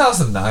everybody. In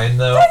 2009,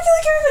 though. I feel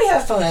like everybody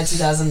had a phone in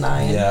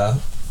 2009. Yeah,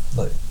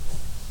 like.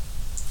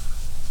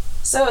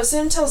 So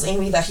Sim tells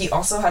Amy that he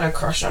also had a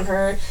crush on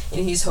her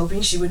and he's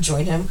hoping she would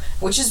join him,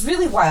 which is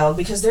really wild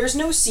because there's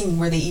no scene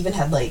where they even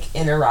had like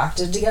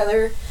interacted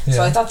together. Yeah.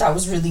 So I thought that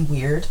was really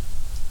weird.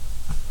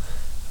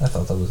 I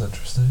thought that was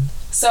interesting.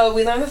 So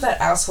we learned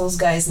that asshole's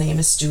guy's name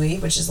is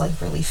Stewie, which is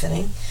like really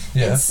fitting.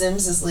 Yeah. And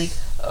Sims is like,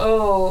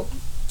 oh,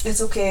 it's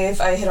okay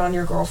if I hit on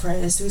your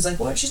girlfriend. And Stewie's like,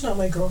 what? She's not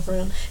my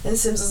girlfriend. And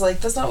Sims is like,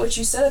 that's not what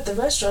you said at the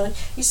restaurant.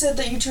 You said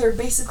that you two are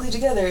basically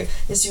together. And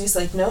Stewie's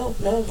like, no,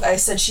 I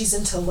said she's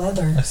into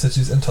leather. I said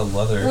she's into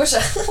leather. What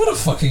a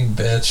fucking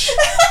bitch.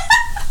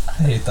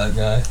 I hate that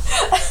guy.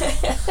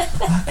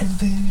 I can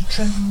feel you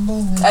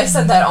trembling. I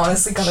said that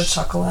honestly got a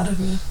chuckle out of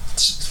me.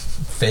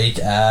 Fake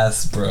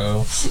ass,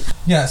 bro.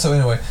 Yeah, so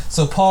anyway,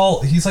 so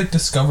Paul, he's like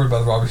discovered by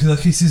the robbers.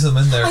 He sees them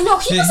in there. I know,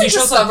 he was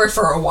discovered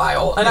for a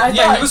while. And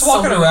he was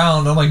walking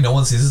around. I'm like, no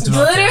one sees this dude.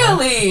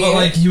 Literally. But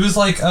like, he was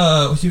like,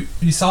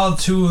 he saw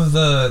two of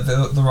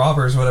the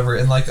robbers, whatever,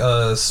 in like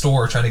a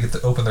store trying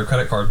to open their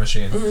credit card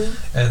machine.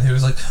 Mm-hmm. And he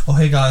was like, oh,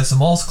 hey guys, the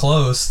mall's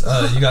closed.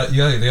 You gotta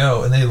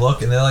go. And they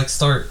look and they like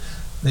start.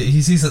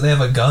 He sees that they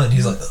have a gun.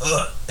 He's like,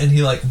 ugh, and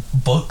he like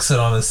books it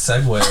on his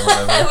Segway or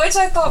whatever, which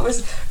I thought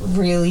was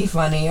really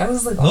funny. I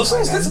was like, oh, those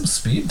guys get some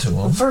speed to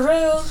them for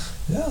real.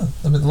 Yeah,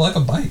 I mean, they're like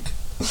a bike,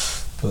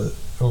 but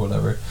or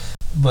whatever.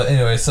 But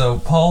anyway, so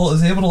Paul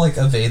is able to like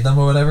evade them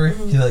or whatever.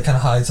 Mm-hmm. He like kind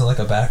of hides in like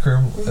a back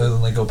room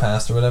and like go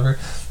past or whatever.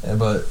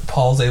 But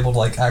Paul's able to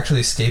like actually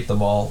escape the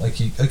mall. Like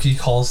he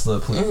calls the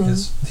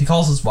police. He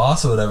calls his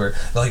boss or whatever.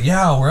 They're like,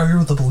 yeah, we're out here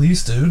with the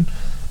police, dude,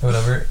 or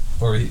whatever.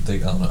 Or I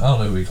don't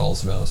know who he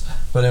calls, to be honest.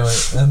 But anyway,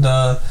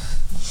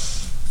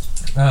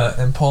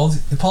 and Paul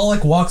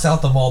like walks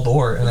out the mall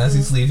door, and as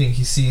he's leaving,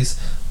 he sees,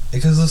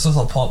 because this was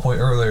a plot point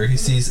earlier, he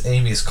sees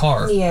Amy's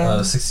car,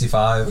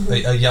 65,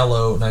 a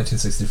yellow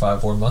 1965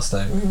 Ford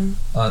Mustang.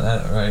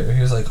 Right,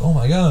 he was like, oh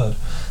my god,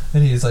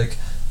 and he's like,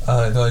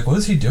 they're like, what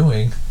is he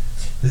doing?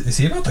 Is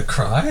he about to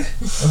cry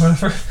or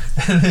whatever?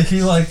 And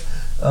he like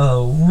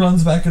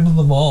runs back into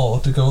the mall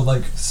to go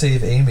like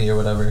save Amy or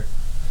whatever.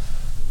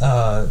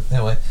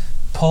 Anyway,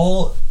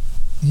 Paul,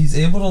 he's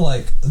able to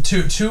like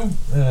two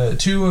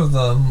of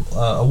them,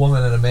 a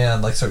woman and a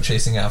man, like start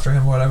chasing after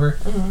him or whatever.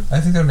 I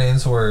think their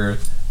names were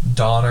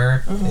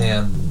Donner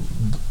and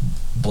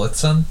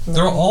Blitzen.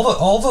 They're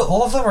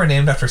all of them are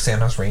named after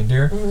Santa's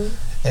reindeer,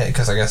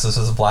 because I guess this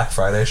is Black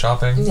Friday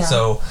shopping. Yeah.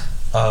 So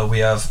we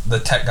have the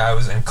tech guy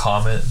was in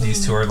Comet.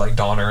 These two are like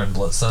Donner and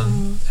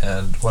Blitzen,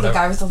 and whatever. The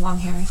guy with the long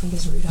hair, I think,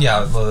 is Rudolph.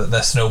 Yeah, the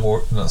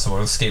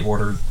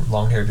skateboarder,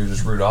 long hair dude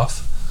is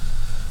Rudolph.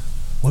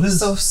 What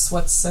is? So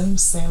what's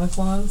Santa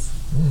Claus?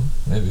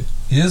 Maybe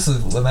he is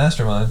the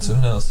mastermind. So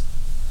who knows?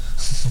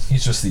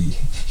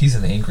 He's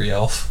an angry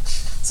elf.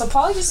 So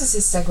Paul uses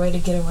his Segway to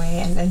get away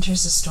and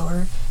enters the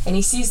store, and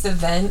he sees the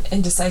vent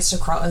and decides to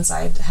crawl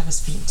inside to have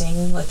his feet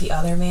dangling like the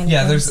other mannequins.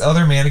 Yeah, there's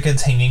other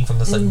mannequins hanging from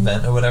this like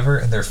vent or whatever,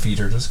 and their feet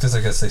are just because I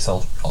guess they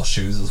sell all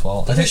shoes as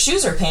well. Either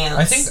shoes or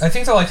pants. I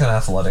think they're like an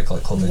athletic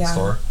like clothing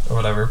store or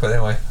whatever. But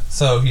anyway,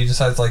 so he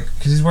decides like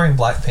because he's wearing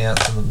black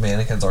pants and the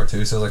mannequins are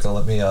too, so he's like,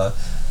 let me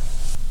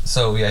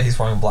So yeah, he's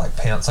wearing black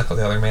pants like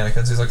the other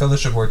mannequins. He's like, oh,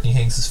 this should work. And he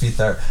hangs his feet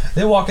there.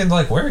 They walk in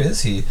like, where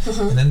is he?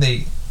 And then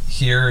they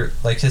hear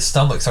like his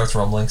stomach starts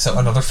rumbling. So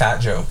another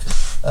fat joke.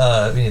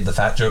 We need the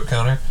fat joke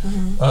counter.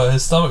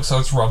 His stomach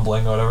starts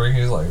rumbling or whatever. And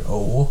he's like,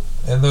 oh.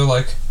 And they're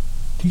like,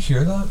 do you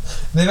hear that?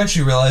 And they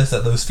eventually realize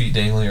that those feet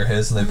dangling are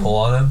his, and they pull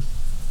on him.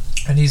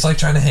 And he's like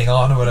trying to hang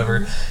on or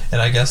whatever.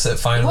 And I guess it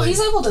finally. Well,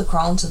 he's able to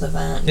crawl into the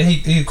vent. Yeah,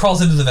 he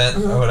crawls into the vent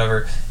or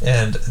whatever,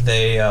 and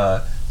they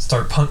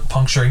start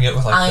puncturing it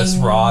with like this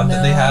rod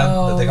that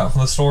they got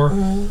from the store.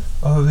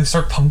 They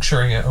start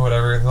puncturing it or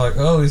whatever, and they're like,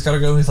 oh, he's gotta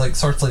go. And he's like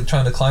starts like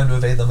trying to climb to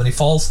evade them, and he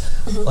falls.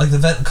 Like the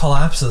vent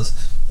collapses,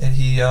 and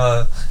he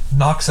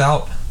knocks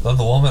out the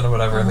woman or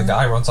whatever, and the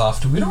guy runs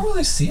off. We don't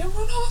really see him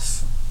run off.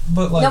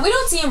 But like, no, we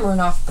don't see him run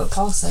off, but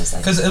Paul says that.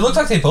 Because it looked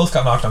like they both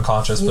got knocked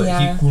unconscious, but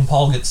when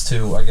Paul gets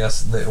to, I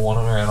guess, one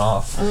ran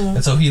off.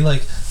 And so he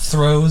like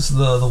throws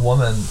the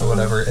woman or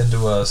whatever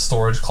into a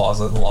storage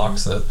closet and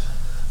locks it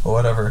or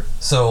whatever.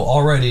 So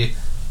already,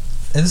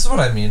 and this is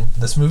what I mean,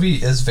 this movie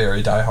is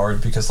very Die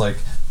Hard because like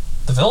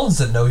the villains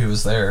didn't know he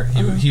was there.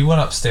 He went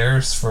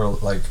upstairs for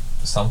like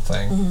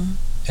something.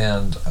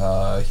 And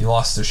he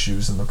lost his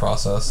shoes in the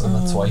process, and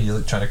that's why he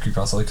like trying to creep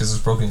around slowly because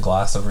there's broken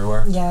glass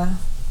everywhere. Yeah.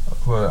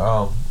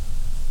 But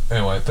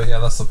anyway, but yeah,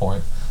 that's the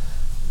point.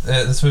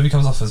 This movie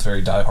comes off as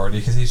very die-hardy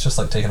because he's just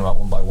like taking them out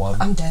one by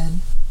one. I'm dead.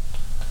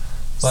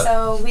 But,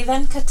 so we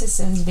then cut to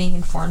Sims being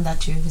informed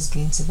that 2 of his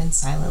goons have been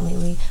silent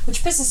lately,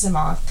 which pisses him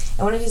off.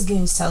 And one of his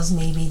goons tells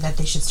maybe that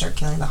they should start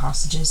killing the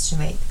hostages to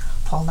make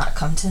Paul not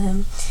come to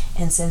him.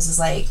 And Sims is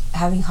like,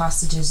 having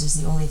hostages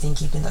is the only thing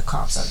keeping the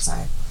cops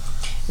outside.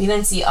 We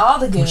then see all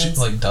the goons. which,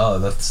 like, duh,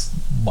 that's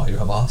why you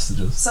have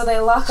hostages. So they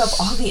lock up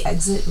all the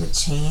exit with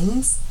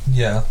chains.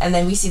 Yeah. And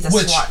then we see the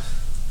SWAT.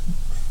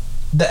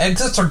 The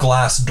exits are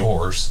glass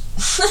doors.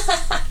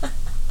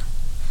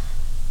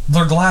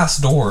 They're glass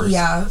doors.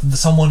 Yeah.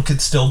 Someone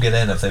could still get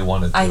in if they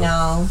wanted to. I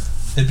know.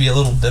 It'd be a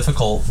little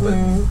difficult, but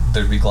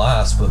there'd be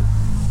glass, but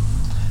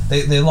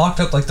they locked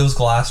up like those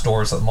glass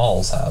doors that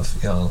malls have,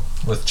 you know,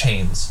 with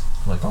chains.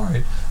 I'm like,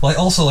 alright. Like,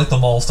 also, like, the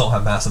malls don't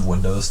have massive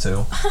windows,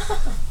 too.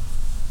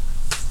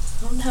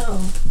 Oh no.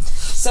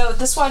 So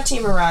the SWAT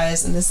team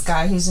arrives, and this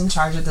guy who's in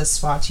charge of the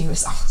SWAT team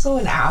is also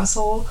an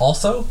asshole.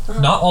 Also,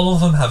 not all of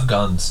them have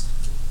guns.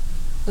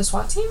 The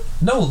SWAT team?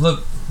 No,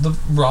 the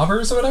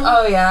robbers or whatever.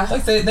 Oh, yeah.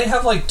 Like, they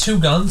have, like, 2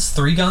 guns,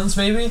 3 guns,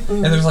 maybe,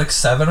 and there's, like,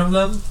 7 of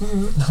them.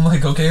 I'm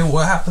like, okay,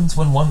 what happens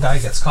when one guy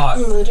gets caught?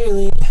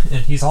 Literally.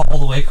 And he's all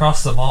the way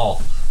across the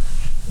mall.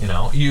 You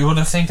know, you would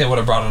have think they would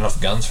have brought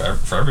enough guns for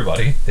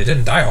everybody. They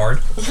didn't Die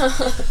Hard.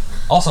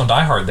 Also, in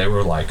Die Hard, they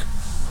were, like...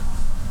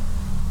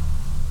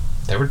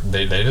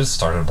 They just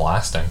started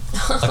blasting.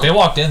 Like, they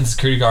walked in, the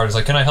security guard was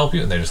like, can I help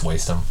you? And they just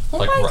waste them. Oh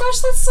like, my gosh,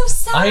 that's so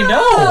sad. I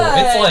know!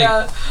 It's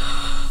like...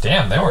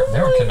 Damn, they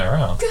weren't kidding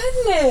around.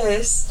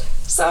 Goodness.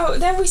 So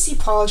then we see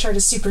Paul try to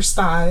super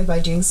spy by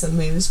doing some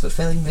moves, but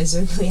failing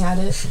miserably at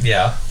it.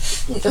 Yeah.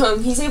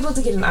 He's able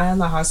to get an eye on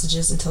the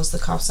hostages and tells the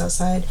cops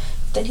outside.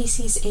 Then he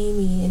sees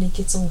Amy, and he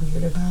gets all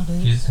weird about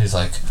it. He's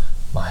like,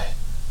 my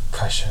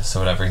precious, or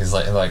whatever. He's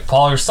like,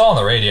 Paul, you're still on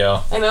the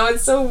radio. I know,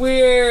 it's so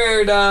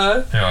weird.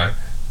 Anyway.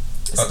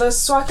 So the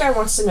SWAT guy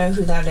wants to know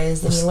who that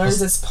is, then he learns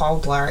it's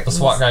Paul Blart. The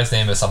SWAT guy's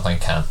name is something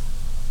Kent.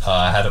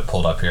 I had it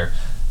pulled up here.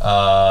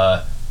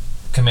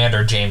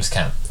 Commander James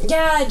Kent.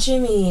 Yeah,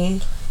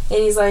 Jimmy. And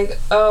he's like,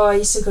 oh, I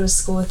used to go to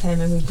school with him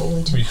and we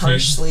bullied him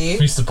harshly. We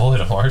used to bully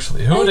him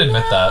harshly. Who would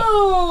admit that?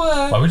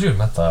 Why would you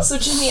admit that? So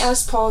Jimmy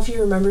asks Paul if he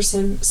remembers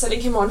him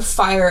setting him on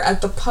fire at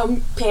the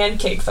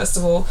Pancake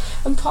Festival.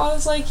 And Paul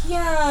is like,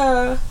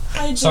 yeah,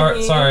 hi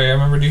Jimmy. Sorry, I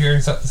remember you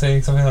hearing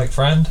saying something like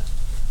friend.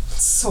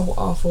 It's so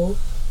awful.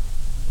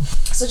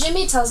 So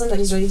Jimmy tells him that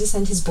he's ready to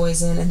send his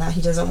boys in and that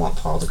he doesn't want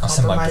Paul to compromise.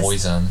 I'll send my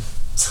boys in.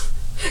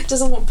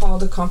 Doesn't want Paul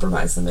to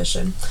compromise the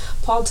mission.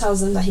 Paul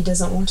tells him that he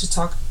doesn't want to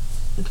talk.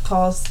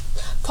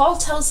 Paul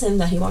tells him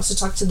that he wants to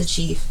talk to the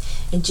chief,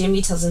 and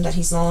Jimmy tells him that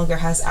he no longer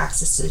has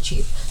access to the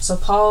chief. So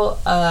Paul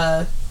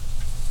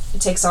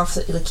takes off,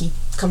 he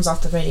comes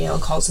off the radio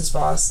and calls his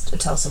boss to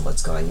tell him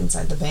what's going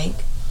inside the bank.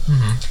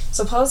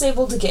 So Paul's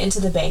able to get into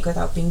the bank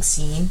without being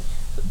seen,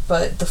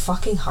 but the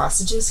fucking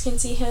hostages can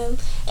see him.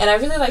 And I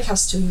really like how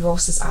Stewie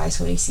rolls his eyes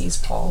when he sees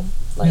Paul.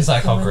 He's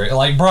like, oh great,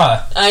 like,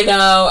 bruh. I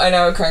know,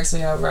 it cracks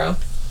me up, bro.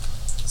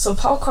 So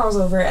Paul crawls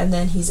over, and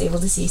then he's able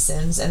to see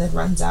Sims, and then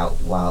runs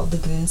out while the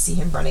goons see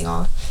him running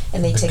off,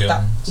 and they take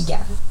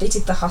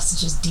the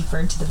hostages deeper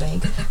into the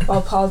bank,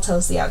 while Paul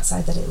tells the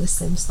outside that it was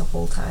Sims the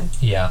whole time.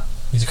 Yeah,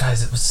 these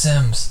guys, it was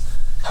Sims.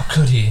 How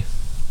could he?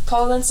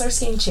 Paul then starts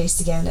getting chased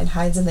again and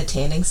hides in the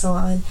tanning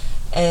salon,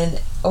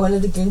 and one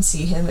of the goons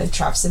see him and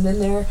traps him in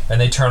there.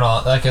 And they turn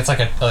on, like, it's like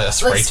a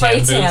spray tan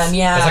booth.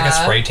 Yeah. It's like a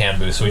spray tan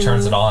booth, so he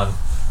turns it on.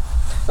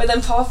 But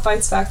then Paul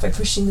fights back by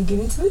pushing the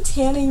goon into the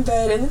tanning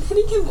bed and then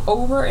hitting him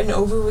over and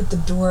over with the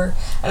door.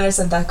 And I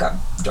said that got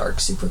dark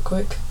super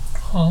quick.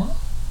 Huh?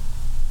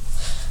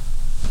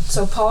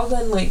 So Paul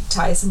then, like,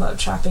 ties him up,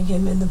 trapping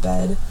him in the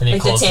bed. And he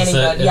like closes the tanning it,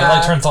 bed. and it,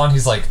 like, turns on,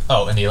 he's like,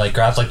 oh, and he, like,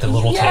 grabs, like, the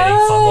little tanning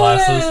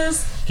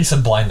sunglasses. He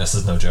said blindness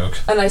is no joke.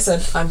 And I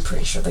said, I'm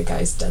pretty sure the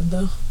guy's dead,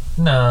 though.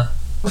 Nah.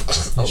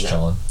 He's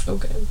chilling.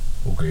 Okay.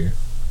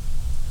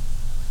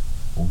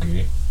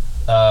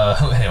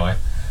 Anyway.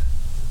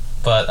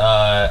 But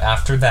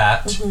after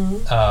that,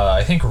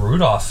 I think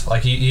Rudolph,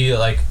 like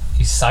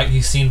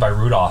he's seen by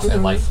Rudolph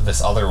and like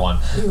this other one.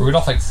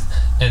 Rudolph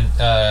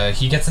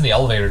he gets in the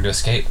elevator to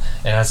escape,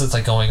 and as it's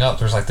like going up,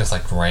 there's like this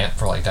like ramp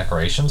for like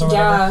decorations or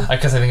whatever.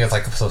 Because I think it's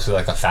like supposed to be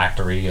like a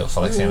factory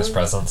for like Santa's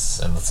presents,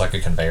 and it's like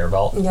a conveyor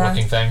belt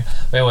looking thing.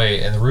 But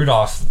anyway, and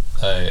Rudolph,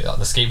 the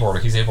skateboarder,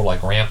 he's able to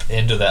like ramp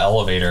into the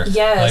elevator,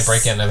 like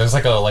break in, and there's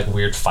like a like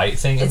weird fight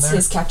thing in there. It's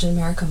his Captain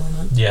America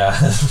moment. Yeah,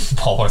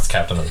 Paul Blart's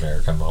Captain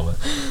America moment.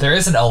 There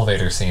is an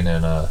elevator scene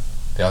in the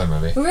other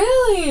movie.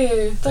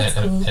 Really? That's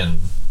cool.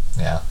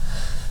 Yeah.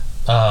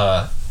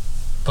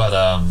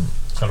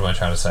 What am I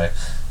trying to say?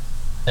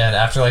 And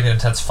after like an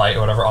intense fight or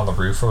whatever on the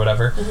roof or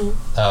whatever,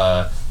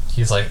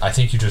 he's like, I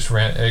think you just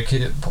ran.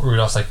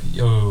 Rudolph's like,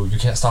 yo, you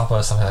can't stop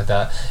us, something like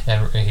that.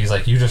 And he's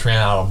like, you just ran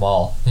out of the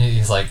mall.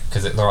 He's like,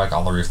 because they're like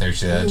on the roof and they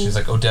see that. And she's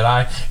like, oh, did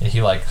I? And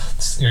he like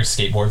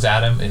skateboards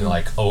at him and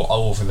like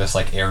over this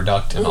like air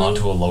duct and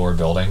onto a lower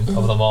building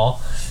of the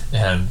mall.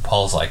 And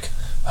Paul's like,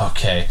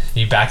 okay.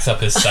 He backs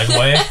up his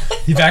Segway.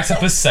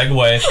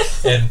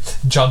 And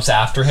jumps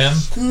after him.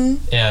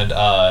 And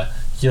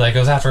he like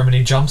goes after him and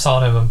he jumps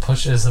on him and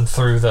pushes him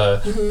through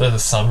the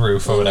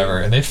sunroof or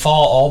whatever. And they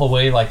fall all the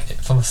way like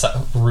from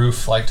the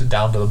roof like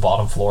down to the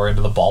bottom floor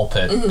into the ball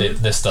pit.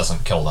 This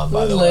doesn't kill them,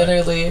 by the way.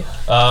 Literally.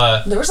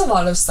 There was a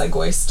lot of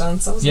Segway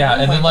stunts. I was yeah,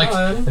 like,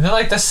 and then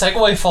the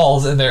Segway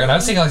falls in there, and I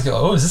was thinking like,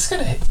 oh, is this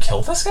gonna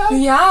kill this guy?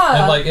 Yeah.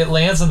 And like it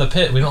lands in the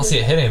pit. We don't see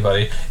it hit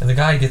anybody, and the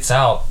guy gets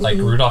out. Like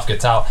Rudolph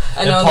gets out,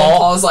 I know.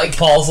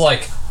 Paul's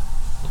like.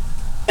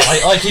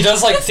 Like he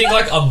does like think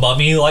like a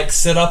mummy like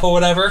sit up or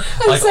whatever,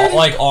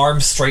 like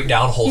arms straight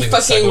down holding the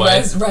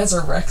Segway.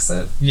 Resurrects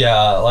it.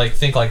 Yeah, like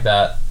think like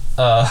that.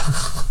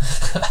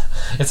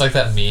 It's like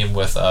that meme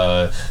with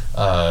oh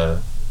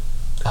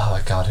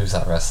my god, who's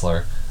that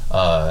wrestler?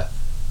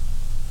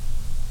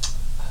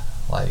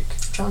 Like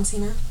John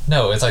Cena.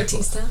 No, it's like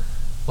Batista.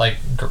 Like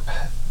The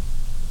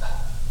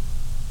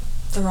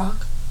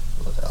Rock.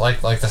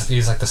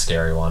 He's like the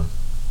scary one.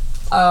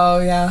 Oh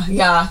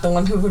yeah, the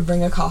one who would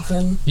bring a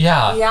coffin.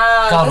 Yeah.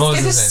 God, what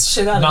was his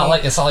name? Shit out of me.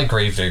 It's not like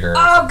Gravedigger.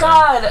 Oh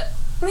god,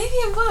 maybe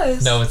it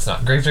was. No, it's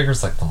not.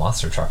 Gravedigger's like the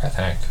monster truck, I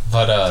think.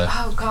 But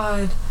oh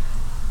god,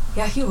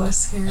 yeah, he was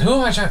scary. Who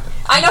am I trying?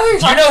 I know who you're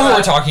talking about. You know who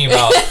we're talking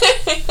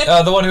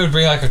about. The one who would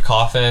bring like a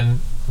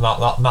coffin,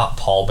 not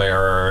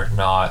pallbearer,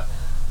 not.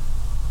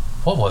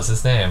 What was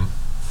his name?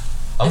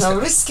 It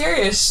was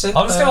scary as shit.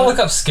 I'm just gonna look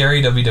up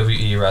scary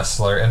WWE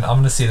wrestler, and I'm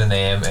gonna see the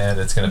name, and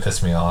it's gonna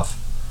piss me off.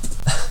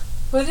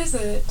 What is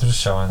it? They're just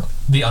showing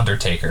The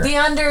Undertaker. The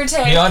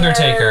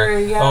Undertaker.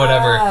 Yeah. Or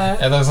whatever.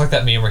 And there's like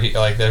that meme where he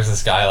like there's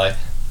this guy like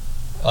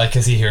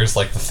because he hears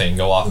like the thing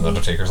go off and the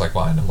Undertaker's like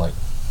behind him like.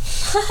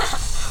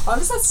 Why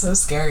was that so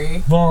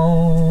scary?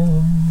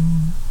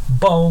 Boom.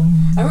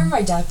 Boom. I remember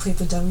my dad played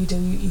the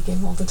WWE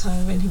game all the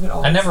time, and he would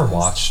always. I never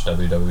watched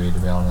WWE, to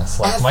be honest.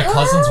 Like my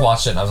cousins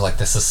watched it, and I was like,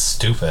 "This is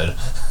stupid."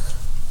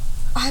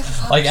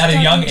 Like at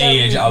a young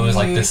age, I was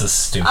like, "This is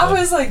stupid." I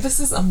was like, "This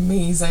is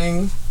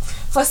amazing."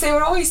 Plus, they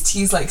would always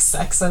tease like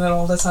sex in it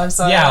all the time.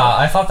 So yeah,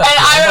 I thought that. And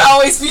I would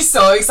always be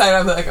so excited.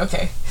 I'd be like,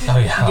 "Okay." Oh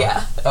yeah.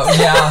 Yeah. Oh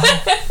yeah.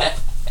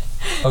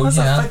 Oh I was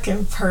yeah. a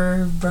fucking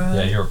perv, bro.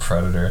 Yeah, you're a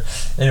predator.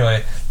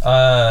 Anyway,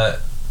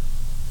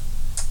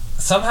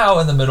 somehow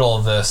in the middle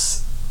of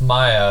this,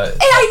 Maya,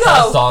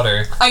 Paul's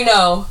daughter,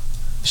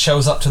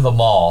 shows up to the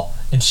mall,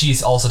 and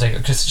she's also taking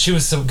because she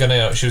was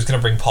gonna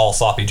bring Paul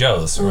sloppy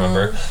joes,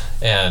 remember?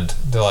 And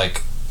they're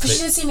like, but she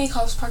didn't see any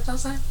cops parked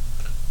outside.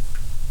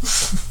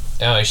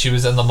 Anyway, she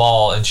was in the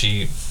mall, and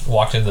she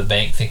walked into the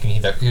bank thinking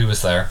he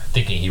was there.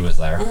 I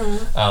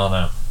don't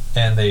know,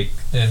 and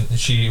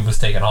she was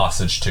taken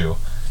hostage too,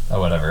 or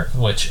whatever.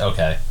 Which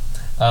okay.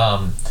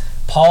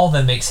 Paul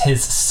then makes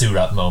his suit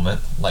up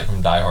moment, like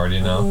from Die Hard, you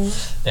know,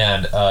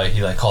 and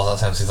he like calls out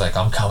Sims. He's like,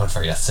 "I'm coming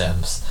for you,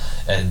 Sims,"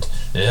 and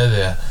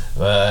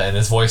and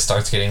his voice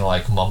starts getting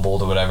like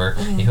mumbled or whatever.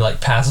 And he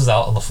like passes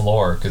out on the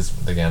floor because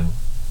again,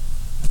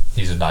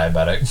 he's a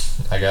diabetic,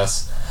 I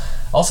guess.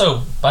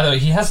 Also, by the way,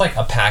 he has like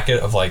a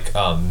packet of like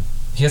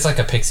he has like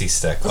a pixie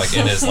stick like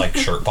in his like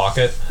shirt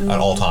pocket at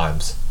all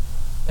times,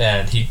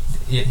 and he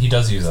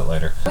does use it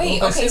later.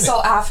 Wait, okay,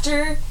 so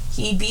after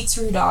he beats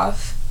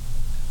Rudolph.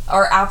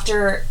 Or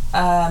after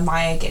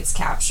Maya gets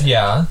captured.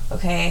 Yeah.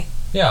 Okay.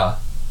 Yeah.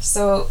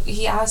 So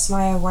he asked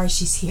Maya why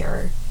she's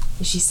here.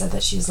 And she said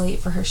that she was late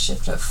for her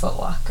shift at Foot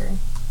Locker.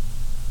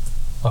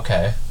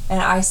 Okay.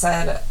 And I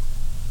said,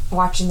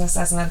 watching this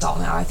as an adult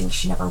now, I think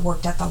she never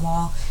worked at the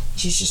mall.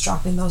 She's just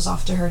dropping those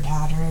off to her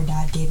dad, or her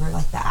dad gave her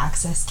like the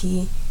access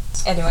key.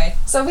 Anyway,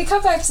 so we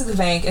come back to the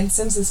bank, and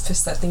Sims is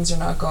pissed that things are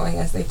not going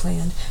as they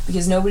planned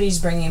because nobody's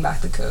bringing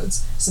back the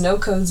codes. So no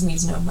codes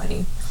means no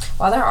money.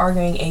 While they're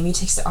arguing, Amy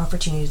takes the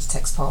opportunity to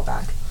text Paul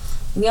back.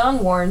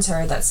 Leon warns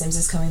her that Sims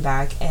is coming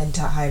back and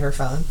to hide her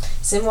phone.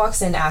 Sim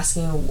walks in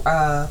asking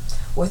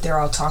what they're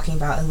all talking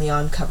about, and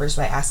Leon covers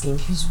by asking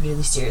if he's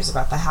really serious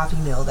about the Happy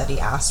Meal that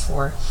he asked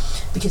for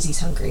because he's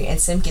hungry.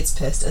 And Sim gets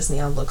pissed as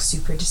Leon looks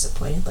super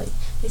disappointed, like,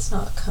 it's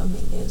not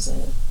coming, is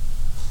it?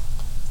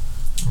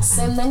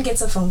 Sim then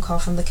gets a phone call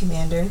from the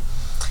commander,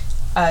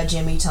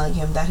 Jimmy, telling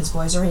him that his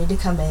boys are ready to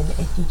come in,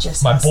 and he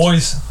just they're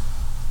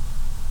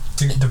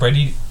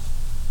ready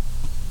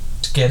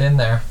to get in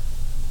there.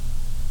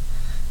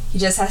 He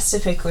just has to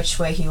pick which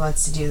way he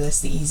wants to do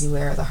this, the easy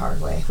way or the hard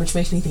way, which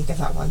makes me think of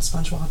that one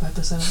SpongeBob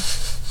episode.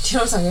 Do you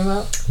know what I'm talking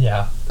about?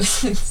 Yeah.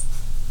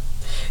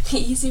 The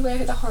easy way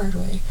or the hard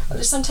way, or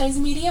just sometimes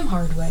the medium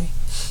hard way.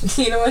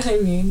 You know what I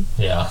mean?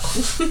 Yeah.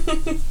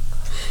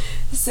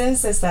 Sim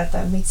says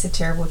that makes a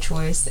terrible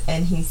choice,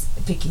 and he's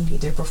picking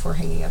neither before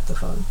hanging up the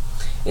phone.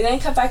 We then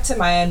cut back to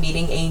Maya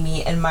meeting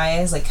Amy, and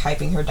Maya is like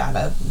hyping her dad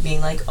up, being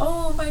like,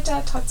 "Oh, my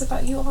dad talks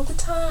about you all the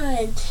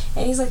time,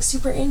 and he's like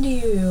super into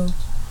you."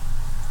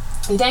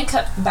 We then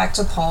cut back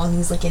to Paul, and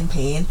he's like in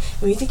pain,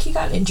 and we think he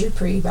got injured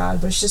pretty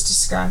bad, but it's just a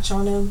scratch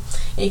on him,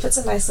 and he puts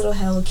a nice little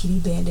Hello Kitty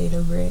band-aid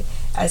over it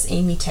as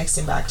Amy texts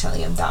him back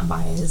telling him that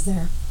Maya is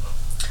there.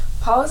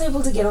 Paul is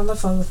able to get on the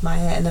phone with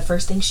Maya, and the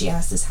first thing she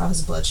asks is how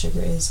his blood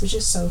sugar is, which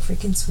is so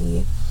freaking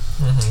sweet.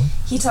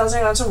 He tells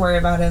her not to worry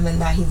about him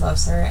and that he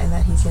loves her and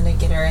that he's gonna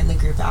get her and the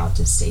group out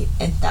to stay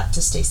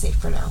safe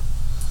for now.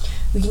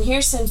 We can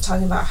hear Sims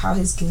talking about how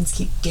his goons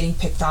keep getting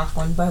picked off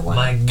one by one.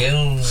 My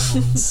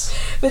goons.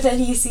 But then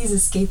he sees a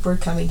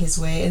skateboard coming his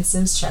way and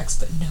Sims checks,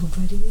 but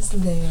nobody is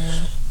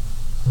there.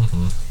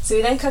 So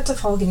we then cut to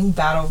Paul getting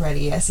battle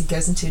ready as he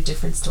goes into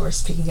different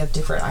stores picking up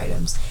different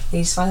items. And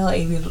he's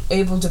finally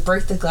able to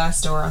break the glass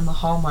door on the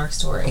Hallmark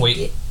store.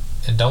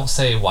 And don't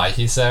say why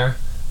he's there.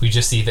 We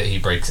just see that he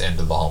breaks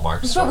into the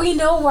Hallmark store. But we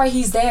know why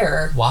he's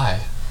there.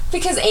 Why?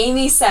 Because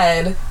Amy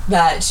said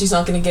that she's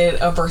not going to get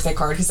a birthday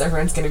card because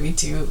everyone's going to be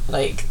too,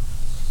 like...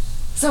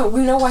 So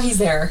we know why he's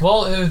there.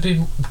 Well, it would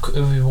be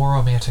more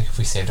romantic if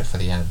we saved it for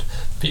the end.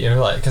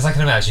 Because I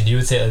can imagine you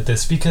would say it like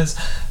this, because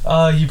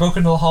you broke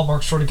into the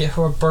Hallmark store to get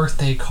her a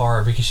birthday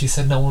card because she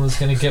said no one was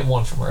going to get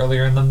one from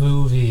earlier in the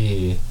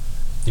movie.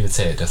 You would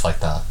say it just like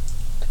that.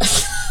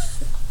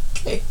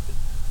 Okay.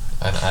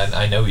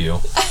 I know you.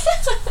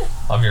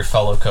 I'm your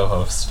fellow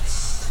co-host.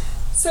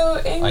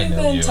 So Amy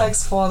then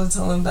texts Paul to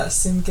tell him that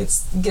Sim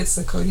gets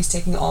the code. He's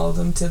taking all of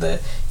them to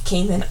the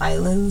Cayman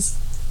Islands.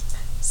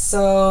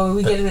 So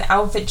we get an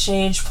outfit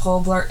change.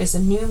 Paul Blart is a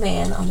new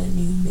man on a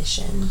new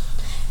mission.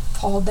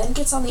 Paul then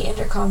gets on the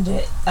intercom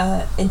to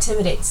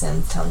intimidate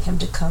Sim, telling him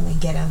to come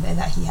and get him and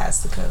that he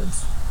has the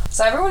codes.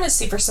 So everyone is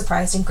super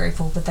surprised and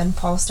grateful, but then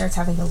Paul starts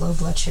having a low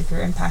blood sugar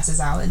and passes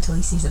out until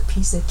he sees a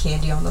piece of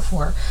candy on the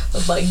floor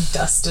with like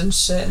dust and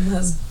shit and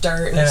has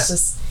dirt and it's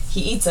just... He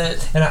eats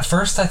it. And at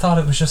first I thought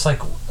it was just like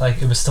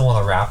it was still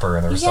on the wrapper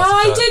and there was stuff.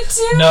 I did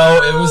too!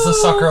 No, it was the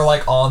sucker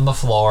like on the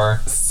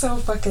floor. So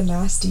fucking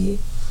nasty.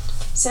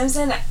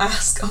 Simpson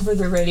asks over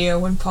the radio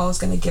when Paul is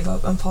going to give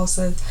up, and Paul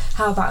says,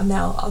 "How about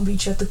now? I'll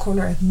meet you at the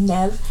corner of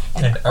Nev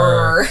and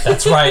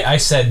That's right, I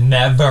said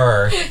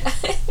never."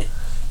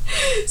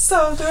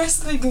 So the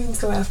rest of the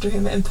goons go after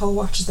him, and Paul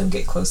watches them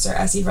get closer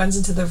as he runs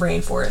into the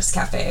Rainforest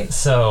Cafe.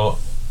 So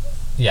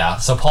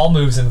Paul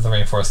moves into the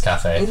Rainforest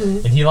Cafe,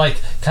 and he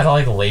kind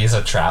of lays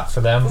a trap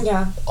for them.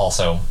 Yeah.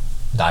 Also,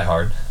 Die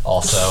Hard.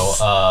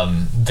 Also,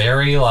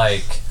 very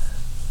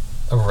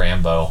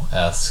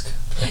Rambo-esque.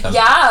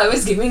 Yeah, it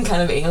was giving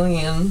kind of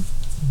Alien.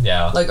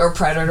 Yeah. Or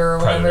Predator or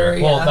whatever.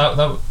 Well, yeah.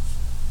 that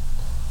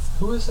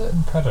who was it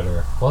in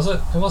Predator? Was it?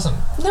 It wasn't.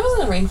 That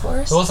wasn't the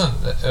Rainforest. It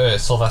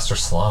wasn't Sylvester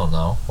Stallone,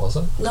 though, was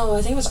it? No,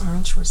 I think it was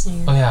Arnold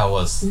Schwarzenegger. Oh yeah, it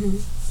was.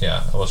 Mm-hmm.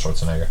 Yeah, it was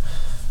Schwarzenegger.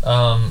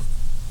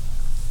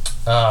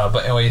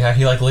 But anyway,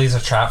 he lays a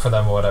trap for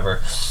them or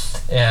whatever,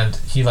 and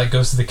he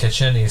goes to the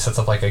kitchen and he sets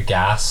up a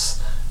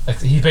gas.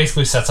 He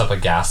basically sets up a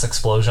gas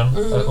explosion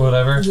or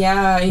whatever.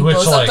 Yeah, he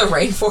blows up the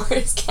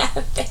Rainforest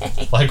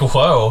Cafe.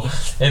 Whoa,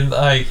 and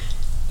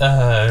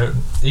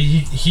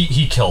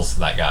he kills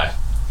that guy.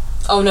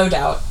 Oh, no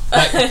doubt.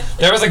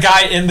 There was a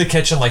guy in the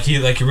kitchen, he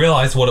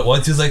realized what it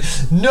was. He was like,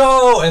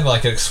 no, and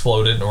it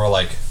exploded, and we're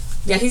like,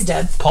 yeah, he's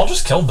dead. Paul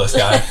just killed this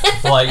guy.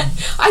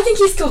 I think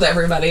he's killed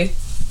everybody.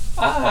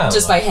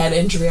 Just by head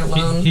injury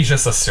alone. He's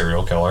just a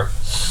serial killer.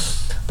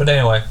 But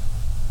anyway,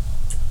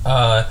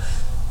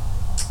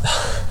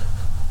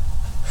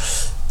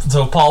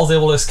 so Paul's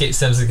able to escape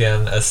Sims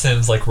again as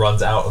Sims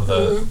runs out of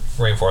the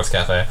Rainforest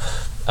Cafe.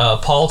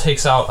 Paul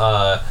takes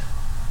out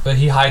but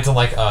he hides in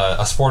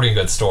a sporting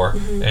goods store,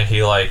 and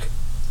he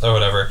or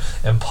whatever,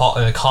 and Paul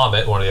and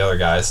Comet, one of the other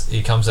guys,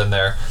 he comes in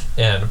there,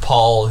 and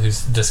Paul,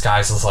 who's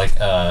disguised as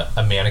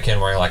a mannequin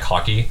wearing a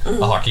hockey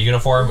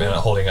uniform and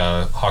holding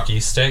a hockey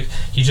stick,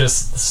 he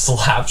just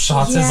slap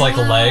shots his legs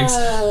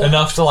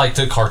enough to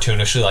to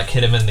cartoonishly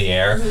hit him in the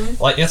air.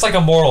 It's a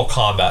Mortal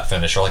Kombat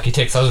finisher. He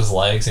takes out his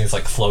legs and he's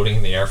floating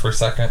in the air for a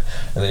second,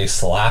 and then he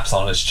slaps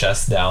on his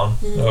chest down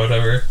or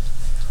whatever.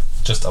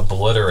 Just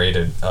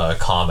obliterated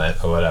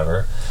Comet or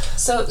whatever.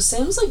 So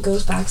Sims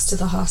goes back to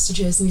the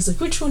hostages and he's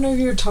like, "Which one of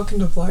you are talking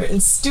to Blart?"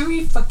 And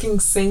Stewie fucking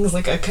sings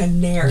like a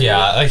canary.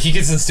 Yeah, he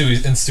gets in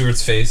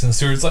Stewart's face, and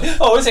Stewart's like,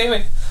 "Oh, it's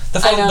Amy. The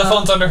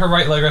phone's under her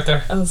right leg right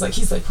there." I was like,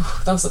 he's like,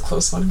 "That was a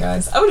close one,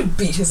 guys. I would have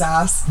beat his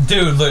ass."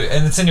 Dude, look,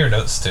 and it's in your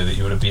notes too that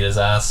you would have beat his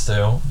ass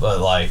too. But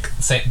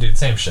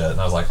same shit. And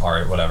I was like, all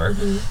right, whatever.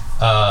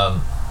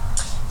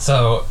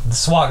 So the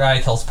SWAT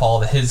guy tells Paul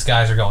that his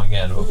guys are going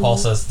in, but Paul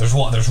says there's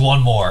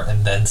one more,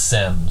 and then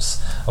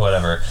Sims or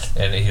whatever,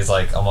 and he's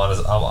like, I'm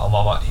on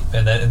my,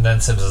 and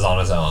then Sims is on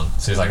his own.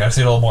 So he's like, I just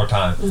need a little more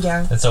time.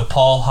 Yeah. And so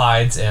Paul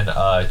hides in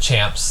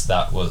Champs.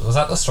 That was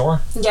that the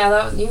store?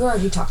 Yeah, you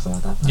already talked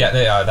about that.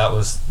 Yeah, that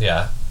was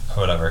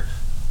whatever.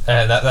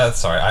 And that's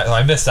sorry,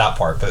 I missed that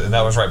part, but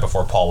that was right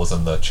before Paul was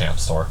in the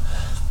Champs store.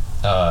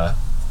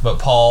 But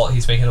Paul,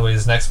 he's making away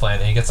his next plan,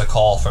 and he gets a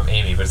call from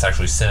Amy, but it's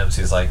actually Sims.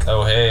 He's like,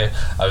 "Oh, hey,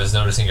 I was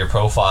noticing your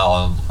profile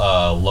on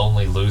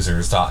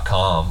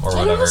lonelylosers.com or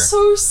whatever." It was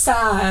so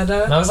sad.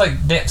 And I was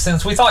like, "Damn,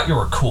 Sims, we thought you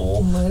were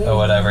cool." Or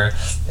whatever.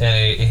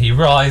 And he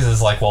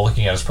realizes, while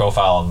looking at his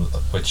profile,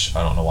 which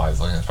I don't know why he's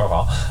looking at his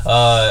profile,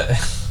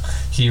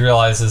 he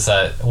realizes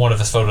that one of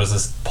his photos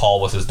is Paul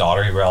with his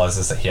daughter. He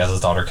realizes that he has his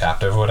daughter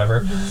captive or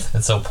whatever.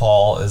 And so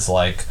Paul is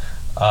like,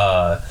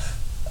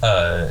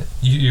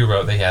 you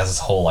wrote that he has this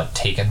whole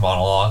Taken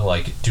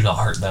monologue, do not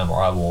hurt them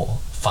or I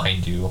will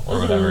find you or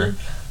whatever.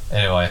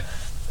 Anyway,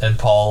 and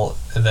Paul,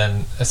 and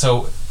then,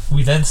 so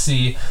we then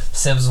see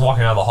Sims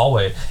walking out of the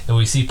hallway, and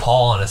we see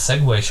Paul on a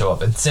Segway show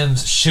up, and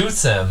Sims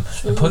shoots him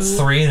and puts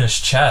 3 in his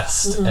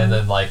chest, and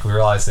then, like, we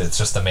realize that it's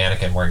just a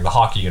mannequin wearing the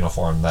hockey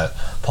uniform that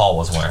Paul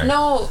was wearing.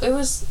 No, it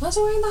was it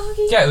wearing the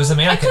hockey uniform? Yeah, it was a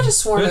mannequin. I could have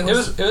sworn it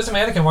was a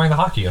mannequin wearing the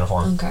hockey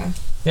uniform. Okay.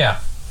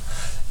 Yeah.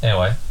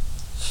 Anyway,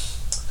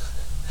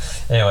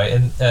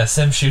 and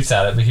Sims shoots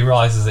at it, but he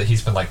realizes that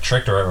he's been, like,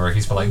 tricked or whatever.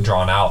 He's been, like,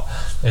 drawn out.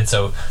 And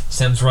so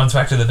Sims runs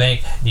back to the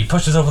bank, and he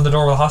pushes open the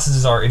door where the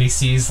hostages are, and he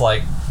sees,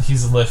 like,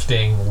 he's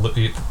lifting...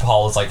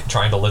 Paul is, like,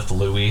 trying to lift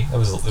Louis.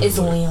 It's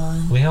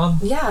Leon. Leon?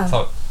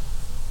 Yeah.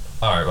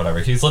 Alright,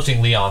 whatever. He's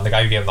lifting Leon, the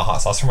guy who gave him the hot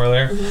sauce from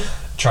earlier,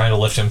 trying to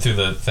lift him through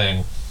the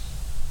thing.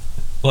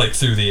 Like,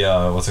 through the,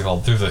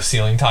 through the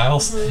ceiling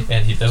tiles,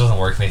 and it doesn't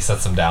work, and he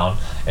sets him down,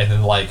 and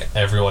then, like,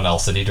 everyone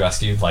else that he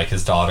rescued, like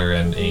his daughter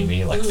and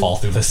Amy, like, fall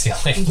through the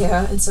ceiling.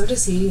 Yeah, and so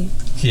does he.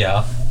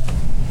 Yeah.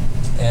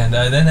 And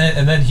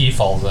then he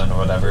falls in or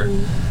whatever.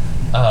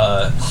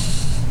 That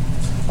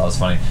was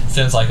funny.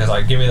 Sim's like,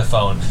 give me the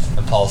phone,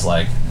 and Paul's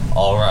like,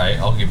 alright,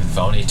 I'll give you the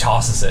phone. He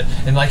tosses it,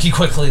 and, like, he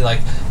quickly,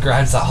 like,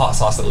 grabs that hot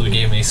sauce that Louis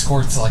gave me, he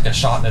squirts, like, a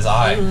shot in his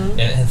eye,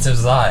 in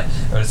Sim's eye,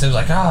 and Sim's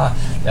like,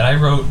 and I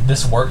wrote,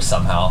 this works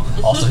somehow.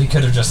 Also, he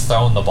could have just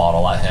thrown the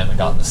bottle at him and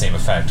gotten the same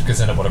effect, because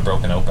then it would have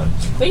broken open.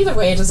 But either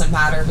way, it doesn't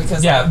matter,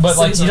 because, but,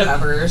 like, Sims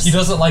remembers. He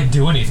doesn't, like,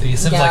 do anything.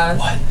 Sim's like,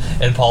 what?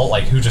 And Paul,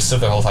 like, who just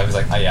stood there the whole time, he's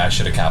like, oh, yeah, I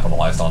should have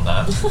capitalized on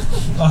that.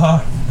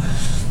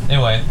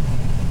 Anyway,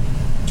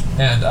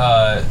 and,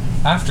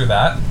 after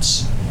that...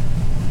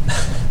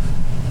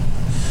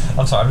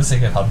 I'm sorry, I'm just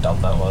thinking how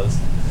dumb that was.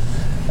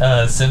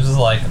 Sims was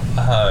like,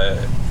 by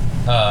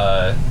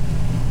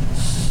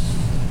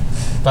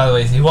the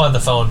way, he wanted the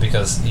phone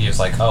because he was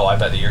like, oh, I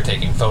bet that you're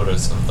taking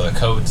photos of the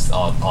codes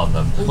on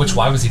them. Which,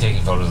 why was he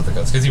taking photos of the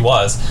codes? Because he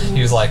was.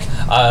 He was like,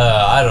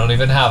 I don't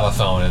even have a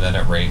phone, and then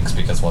it rings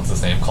because what's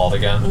his name called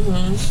again?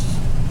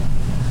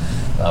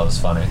 That was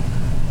funny.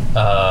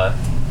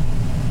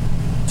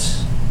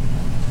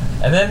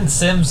 And then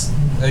Sims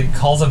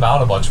calls him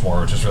out a bunch more,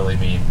 which is really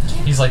mean.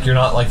 He's like, you're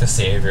not like the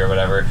savior or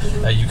whatever.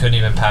 You couldn't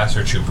even pass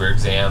your trooper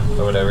exam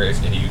or whatever,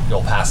 and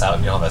you'll pass out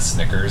and you'll have a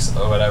Snickers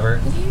or whatever.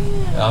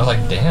 And I was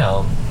like,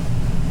 damn,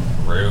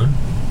 rude.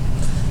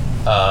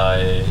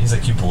 He's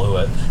like, you blew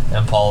it.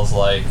 And Paul's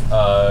like,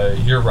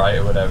 you're right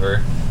or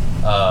whatever.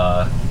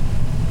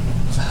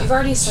 You've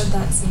already said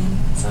that scene,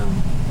 so...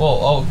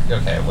 Well,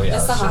 okay, well, yeah.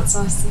 It's the hot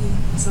sauce scene,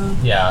 so...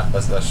 Yeah,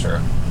 that's true.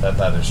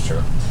 That is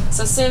true.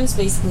 So Sims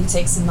basically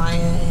takes Maya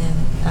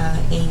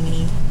and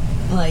Amy,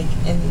 like,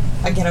 in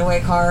a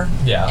getaway car.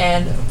 Yeah.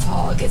 And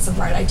Paul gets the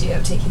bright idea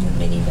of taking the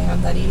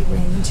minivan that he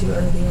ran into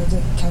earlier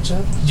to catch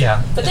up.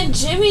 Yeah. But then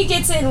Jimmy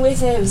gets in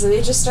with him, so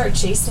they just start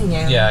chasing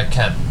him. Yeah,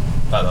 Kent,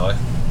 by the way.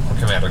 Or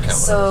Commander Kent,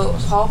 So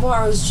Paul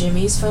borrows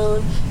Jimmy's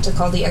phone to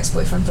call the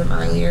ex-boyfriend from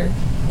earlier,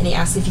 and he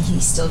asks if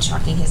he's still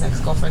tracking his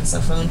ex-girlfriend's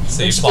cell phone.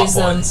 So which gives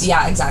him,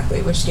 yeah,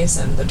 exactly, which gives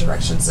him the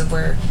directions of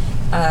where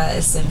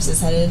Sims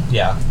is headed.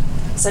 Yeah.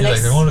 So he's next,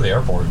 like, they're going to the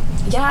airport.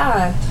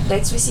 Yeah.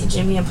 Next we see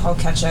Jimmy and Paul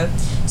catch up.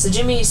 So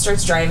Jimmy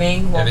starts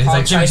driving while he's Paul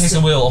like, Jimmy takes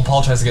the wheel, and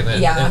Paul tries to get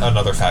in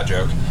another fat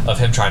joke of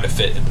him trying to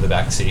fit into the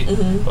back seat or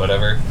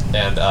whatever.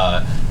 And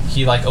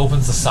he, like,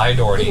 opens the side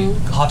door, and he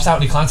hops out,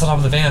 and he climbs on top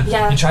of the van.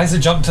 Yeah. He tries to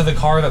jump to the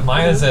car that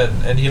Maya's in,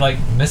 and he, like,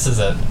 misses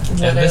it.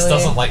 Literally. And this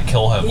doesn't, like,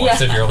 kill him or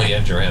severely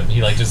injure him.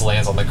 He, like, just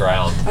lands on the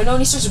ground. I know, and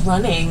he starts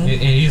running. And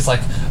he's like,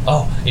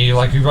 and he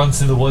runs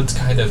through the woods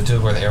kind of to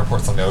where the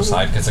airport's on the other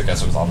side, because I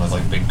guess it was on this,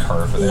 like, big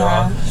curve that they were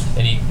on.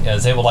 And he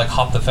is able to, like,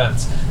 hop the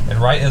fence. And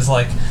right as,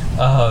 like,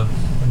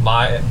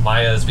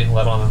 Maya is being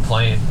led on the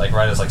plane, like,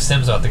 right as, like,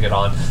 Sim's about to get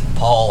on,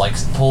 Paul, like,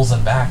 pulls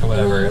him back or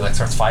whatever, and, like,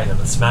 starts fighting him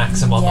and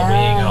smacks him on the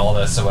wing and all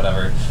this or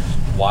whatever.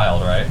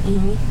 Wild, right?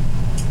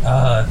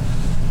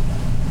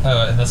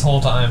 And this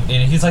whole time,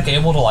 and he's, like,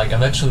 able to, like,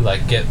 eventually,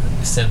 like, get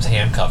Sims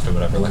handcuffed or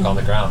whatever, like, on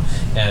the ground.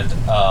 And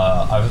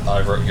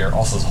I wrote here,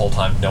 also this whole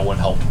time, no one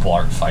helped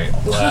Blart fight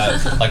all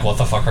that. Like, what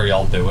the fuck are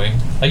y'all doing?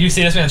 Like, you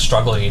see this man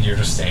struggling, and you're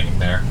just standing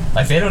there.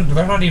 Like, they're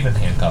not even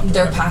handcuffed.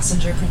 They're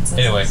passenger princesses.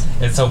 Anyway,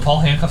 and so Paul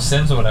handcuffs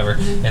Sims or whatever,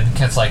 and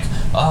Kent's like,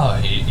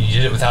 you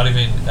did it without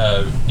even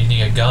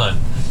needing a gun.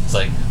 He's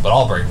like, but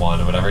I'll bring one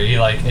or whatever.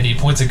 And he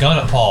points a gun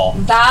at Paul.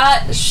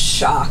 That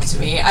shocked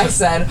me. I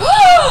said,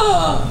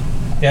 yeah.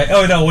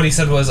 Oh no. What he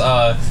said was,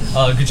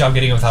 "Good job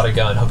getting him without a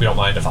gun. Hope you don't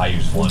mind if I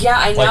use one." Yeah,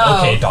 I know. Like,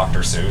 okay, Dr.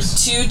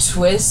 Seuss. 2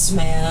 twists,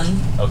 man.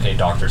 Okay,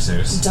 Dr.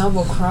 Seuss.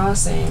 Double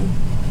crossing.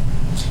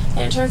 And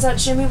it turns out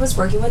Jimmy was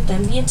working with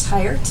them the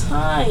entire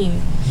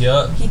time.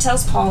 Yep. He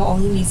tells Paul all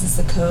he needs is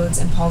the codes,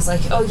 and Paul's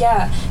like, "Oh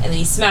yeah," and then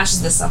he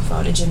smashes the cell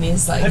phone, and Jimmy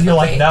is like, "How do you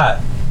like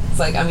that?" It's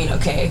like, I mean,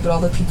 okay, but all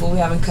the people we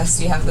have in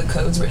custody have the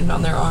codes written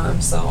on their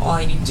arms, so all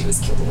I need to do is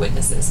kill the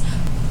witnesses.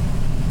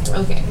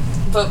 Okay,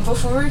 but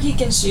before he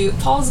can shoot,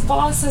 Paul's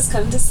boss has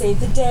come to save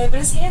the day, but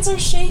his hands are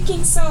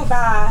shaking so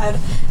bad.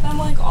 And I'm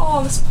like,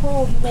 oh, this poor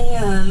old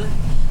man.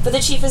 But the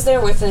chief is there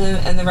with him,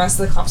 and the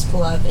rest of the cops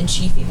pull up, and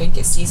Chief even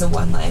gets to use a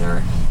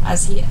one-liner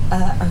as he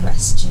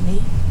arrests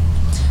Jimmy.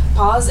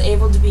 Paul is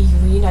able to be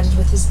reunited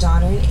with his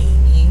daughter and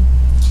Amy,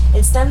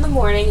 It's then the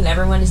morning and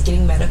everyone is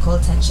getting medical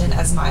attention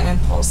as Maya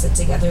and Paul sit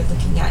together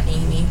looking at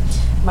Amy.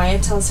 Maya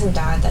tells her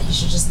dad that he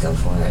should just go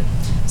for it.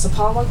 So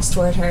Paul walks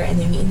toward her and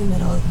they meet in the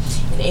middle,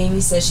 and Amy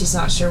says she's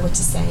not sure what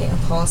to say, and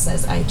Paul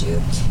says, I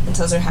do, and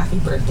tells her happy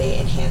birthday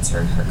and hands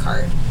her her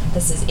card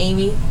that says,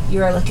 Amy,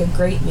 you are like a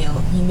great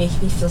meal. You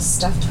make me feel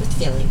stuffed with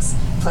feelings.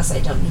 Plus I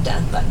don't need to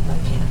unbutton my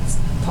pants.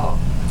 Paul.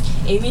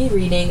 Amy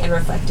reading and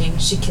reflecting,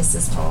 she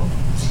kisses Paul.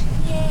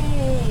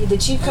 Yay! The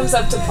chief comes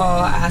up to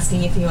Paul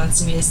asking if he wants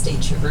to be a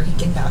state trooper. He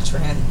can vouch for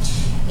him,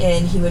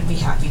 and he would be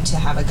happy to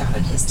have a gun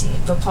on his team.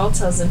 But Paul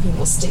tells him he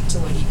will stick to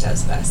what he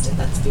does best, and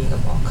that's being a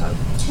ball cub.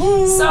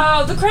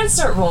 So the credits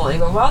start rolling,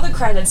 but while the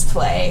credits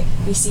play,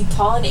 we see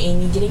Paul and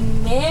Amy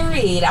getting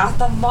married at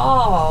the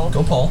mall.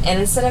 Go Paul. And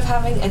instead of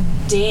having a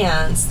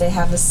dance, they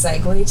have a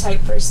Segway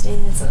type first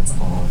dance, and it's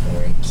all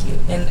very cute.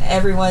 And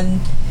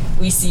everyone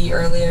we see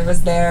earlier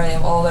was there. They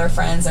have all their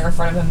friends. They're in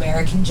front of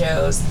American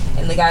Joe's,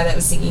 and the guy that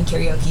was singing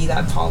karaoke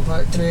that Paul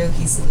brought through,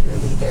 he's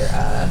literally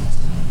their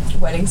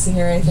wedding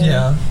singer, I think.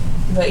 Yeah.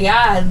 But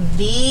yeah,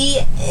 the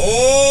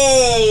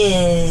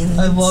end.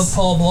 I love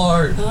Paul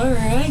Blart.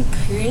 Alright,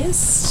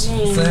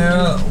 Christian.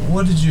 Sarah,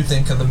 what did you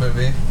think of the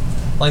movie?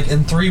 Like,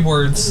 in 3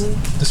 words,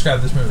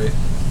 describe this movie.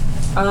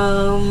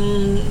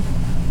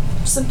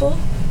 Simple,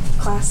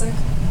 classic,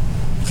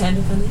 kind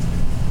of funny.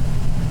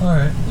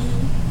 Alright.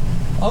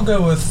 I'll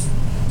go with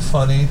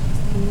funny,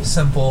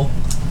 simple,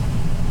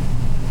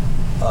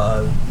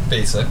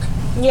 basic.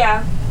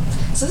 Yeah.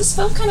 So this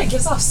film kind of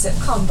gives off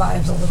sitcom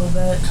vibes a little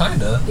bit.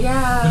 Kinda.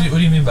 Yeah. What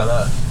do you mean by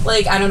that?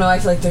 Like, I don't know, I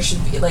feel like there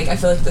should be, like, I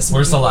feel like this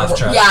Where's the laugh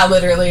track? Yeah,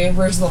 literally.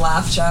 Where's the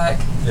laugh track?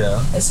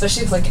 Yeah.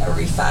 Especially if, like,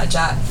 every fat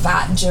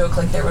joke,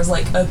 like, there was,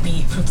 like, a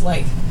beat for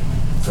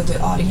the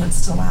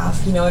audience to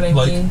laugh. You know what I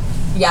mean?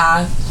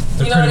 Yeah.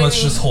 They're pretty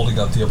much just holding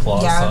up the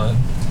applause sign.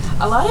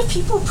 A lot of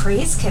people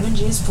praise Kevin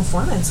James'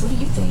 performance. What do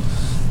you think?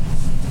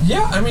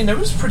 Yeah, I mean, it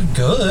was pretty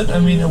good.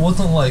 I mean, it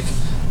wasn't, like,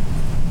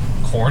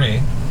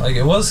 corny. Like,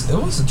 it was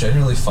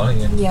genuinely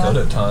funny and good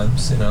at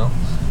times, you know?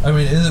 I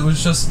mean, it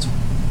was just,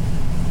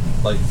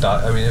 like,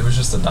 it was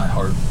just a Die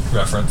Hard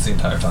reference the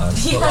entire time.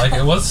 Yeah. But, like,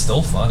 it was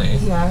still funny.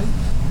 Yeah.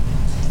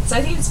 So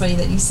I think it's funny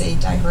that you say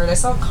Die Hard. I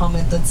saw a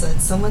comment that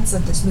someone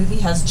said this movie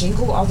has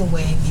Jingle All the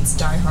Way meets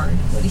Die Hard.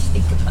 What do you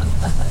think about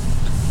that?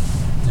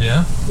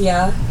 Yeah?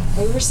 Yeah.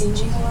 Have you ever seen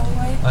Jingle All the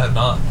Way? I have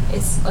not.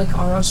 It's, like,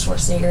 Arnold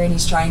Schwarzenegger, and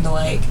he's trying to,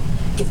 like,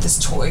 get this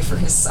toy for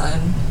his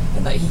son,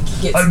 and that he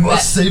gets I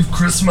must save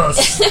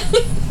Christmas!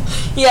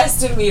 He has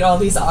to meet all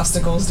these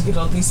obstacles to get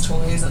all these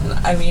toys, and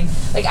I mean,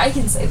 like, I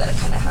can say that it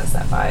kind of has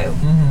that vibe.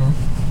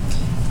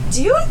 Mm-hmm.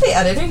 Do you like the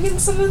editing in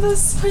some of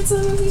those parts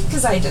of the movie?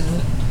 Because I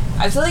didn't.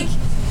 I feel like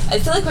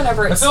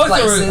whenever it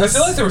splices... I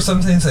feel like there were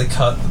some things they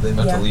cut that they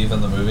meant to leave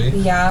in the movie.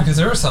 Yeah. Because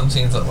there were some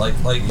scenes that, like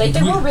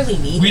they weren't really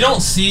needed. We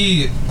don't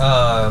see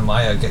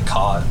Maya get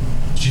caught.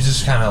 She's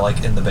just kind of,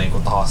 like, in the bank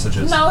with the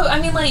hostages. No,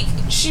 I mean, like,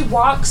 she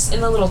walks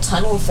in the little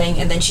tunnel thing,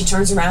 and then she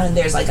turns around and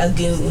there's, like, a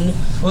goon.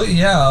 Well,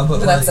 yeah,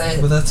 but like, that's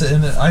it. But that's it.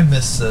 And I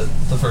missed it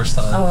the first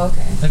time. Oh,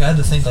 okay. Like, I had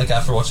to think, like,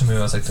 after watching the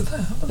movie, I was like, did that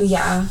happen?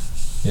 Yeah.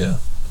 Yeah.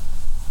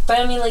 But,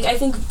 I mean, like, I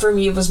think for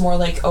me it was more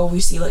like, we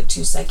see, like,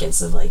 2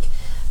 seconds of, like,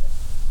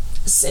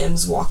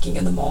 Sims walking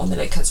in the mall, and then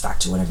it cuts back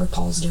to whatever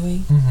Paul's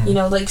doing. Mm-hmm. You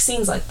know, like,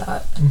 scenes like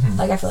that. Mm-hmm.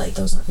 Like, I feel like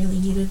those aren't really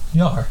needed.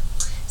 Yeah.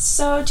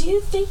 So, do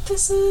you think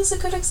this is a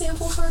good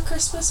example for a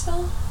Christmas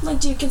film? Like,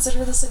 do you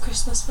consider this a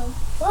Christmas film?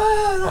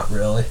 Not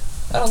really.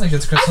 I don't think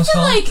it's a Christmas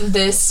film. I feel like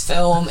this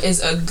film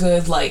is a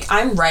good, like,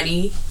 I'm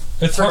ready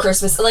for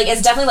Christmas. Like,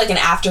 it's definitely like an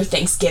after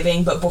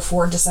Thanksgiving, but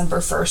before December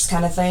 1st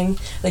kind of thing.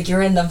 Like,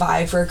 you're in the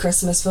vibe for a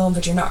Christmas film,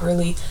 but you're not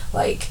really,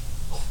 like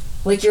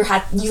you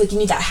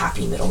need that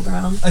happy middle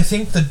ground. I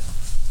think the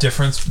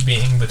difference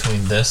being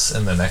between this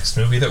and the next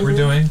movie that we're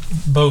doing,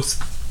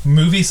 both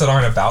movies that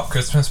aren't about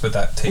Christmas but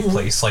that take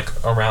place like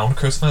around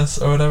Christmas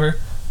or whatever,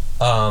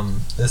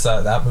 is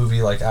that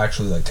movie like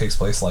actually like takes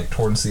place like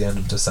towards the end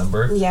of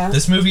December. Yeah.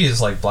 This movie is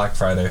like Black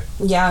Friday.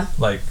 Yeah.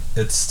 Like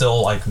it's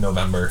still like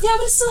November. Yeah,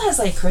 but it still has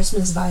like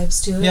Christmas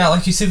vibes to it. Yeah,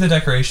 like you see the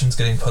decorations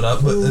getting put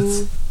up, but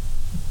it's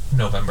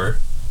November.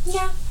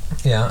 Yeah.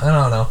 Yeah, I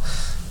don't know.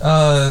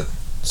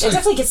 So it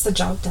definitely gets the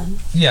job done.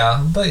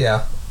 Yeah, but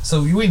yeah.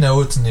 So we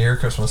know it's near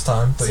Christmas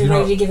time, but so you're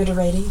ready to give it a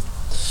rating?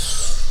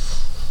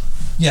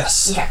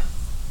 Yes. Okay.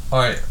 All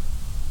right.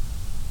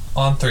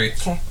 On 3.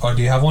 Okay. Oh,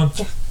 do you have one?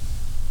 Yeah.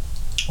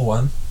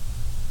 1,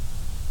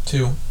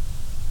 2,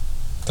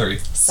 3,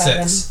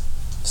 7. 6.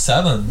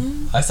 7.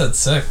 Mm. I said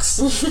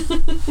 6. Nice.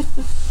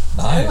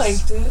 I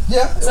liked it.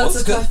 Yeah, it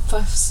was good. Puff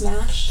Puff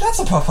Smash. That's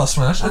a Puff Puff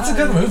Smash. It's a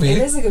good movie. It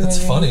is a good movie.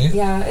 It's funny.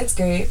 Yeah, it's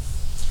great.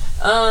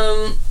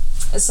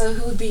 So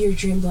who would be your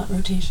dream Blunt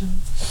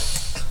rotation?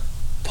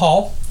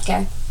 Paul.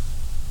 Okay.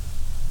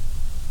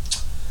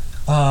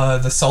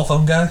 The cell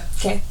phone guy.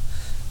 Okay.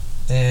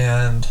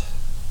 And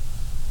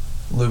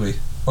Louis.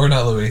 Or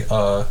not Louis,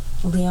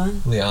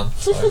 Leon.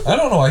 Sorry. I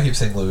don't know why I keep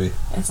saying Louis.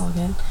 It's all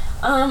good.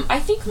 I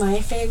think my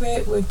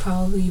favorite would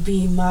probably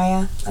be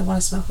Maya. I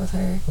want to smoke with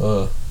her.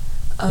 You're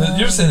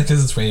just saying it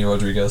because it's Rainy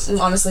Rodriguez.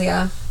 Honestly,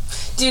 yeah.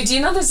 Dude, do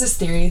you know there's this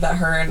theory that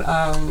her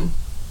and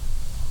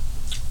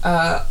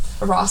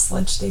Ross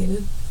Lynch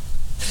dated.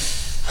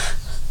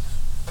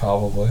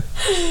 Probably.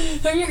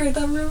 Have you heard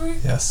that rumor?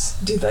 Yes.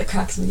 Dude, that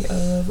cracks me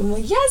up. I'm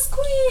like, yes,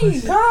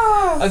 queen!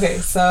 Yeah. Okay,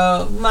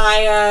 so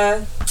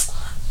Maya,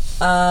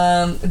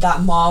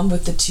 that mom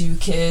with the 2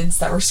 kids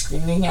that were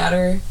screaming at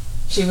her.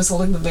 She was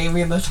holding the baby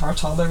and the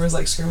toddler was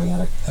like screaming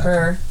at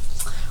her.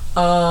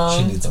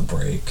 She needs a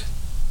break.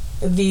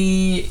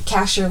 The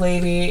cashier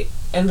lady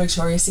in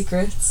Victoria's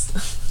Secrets.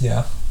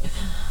 Yeah.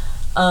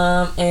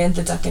 And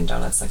the Dunkin'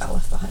 Donuts that got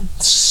left behind.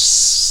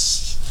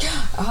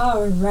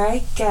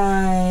 Alright,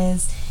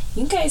 guys.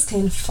 You guys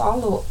can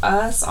follow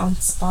us on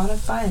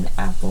Spotify and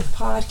Apple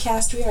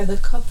Podcast. We are the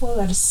couple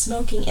that is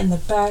smoking in the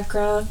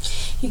background.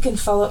 You can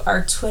follow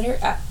our Twitter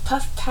at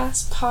Puff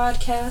Pass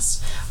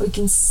Podcast. We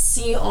can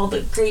see all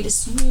the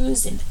greatest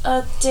news and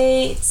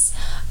updates.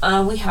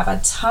 We have a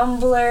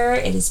Tumblr.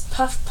 It is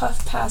Puff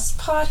Pass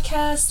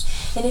Podcast.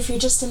 And if you're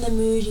just in the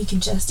mood, you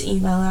can just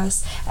email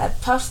us at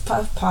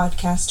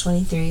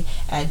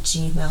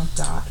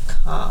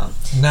puffpuffpodcast23@gmail.com.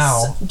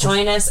 Now, so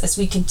join us as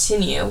we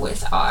continue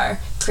with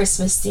our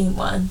Christmas theme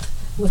month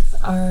with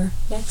our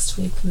next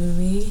week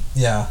movie.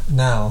 Yeah,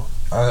 now,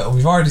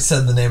 we've already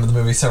said the name of the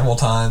movie several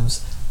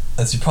times.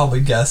 As you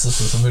probably guessed, this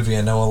is a movie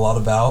I know a lot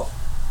about.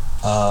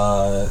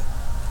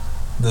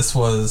 This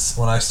was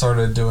when I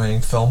started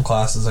doing film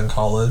classes in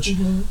college.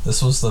 Mm-hmm.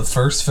 This was the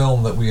first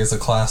film that we as a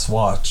class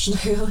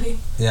watched. Really?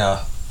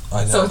 Yeah,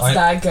 I know. So it's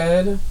that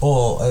good?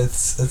 Well,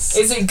 it's.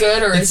 Is it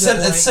good or is it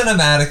like... It's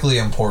cinematically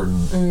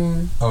important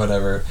or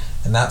whatever.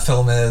 And that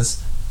film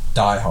is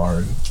Die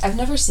Hard. I've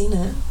never seen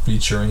it.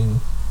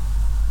 Featuring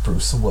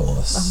Bruce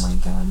Willis. Oh my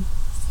god.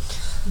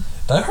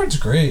 Die Hard's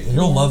great.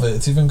 You'll love it.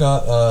 It's even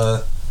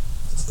got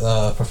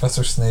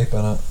Professor Snape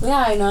in it.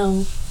 Yeah, I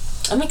know.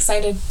 I'm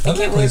excited. That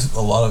guy plays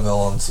a lot of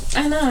villains.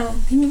 I know.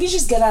 He's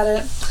just good at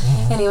it.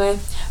 Mm-hmm. Anyway,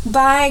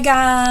 bye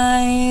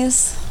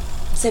guys.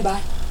 Say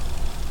bye.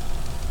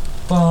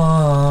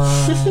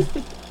 Bye.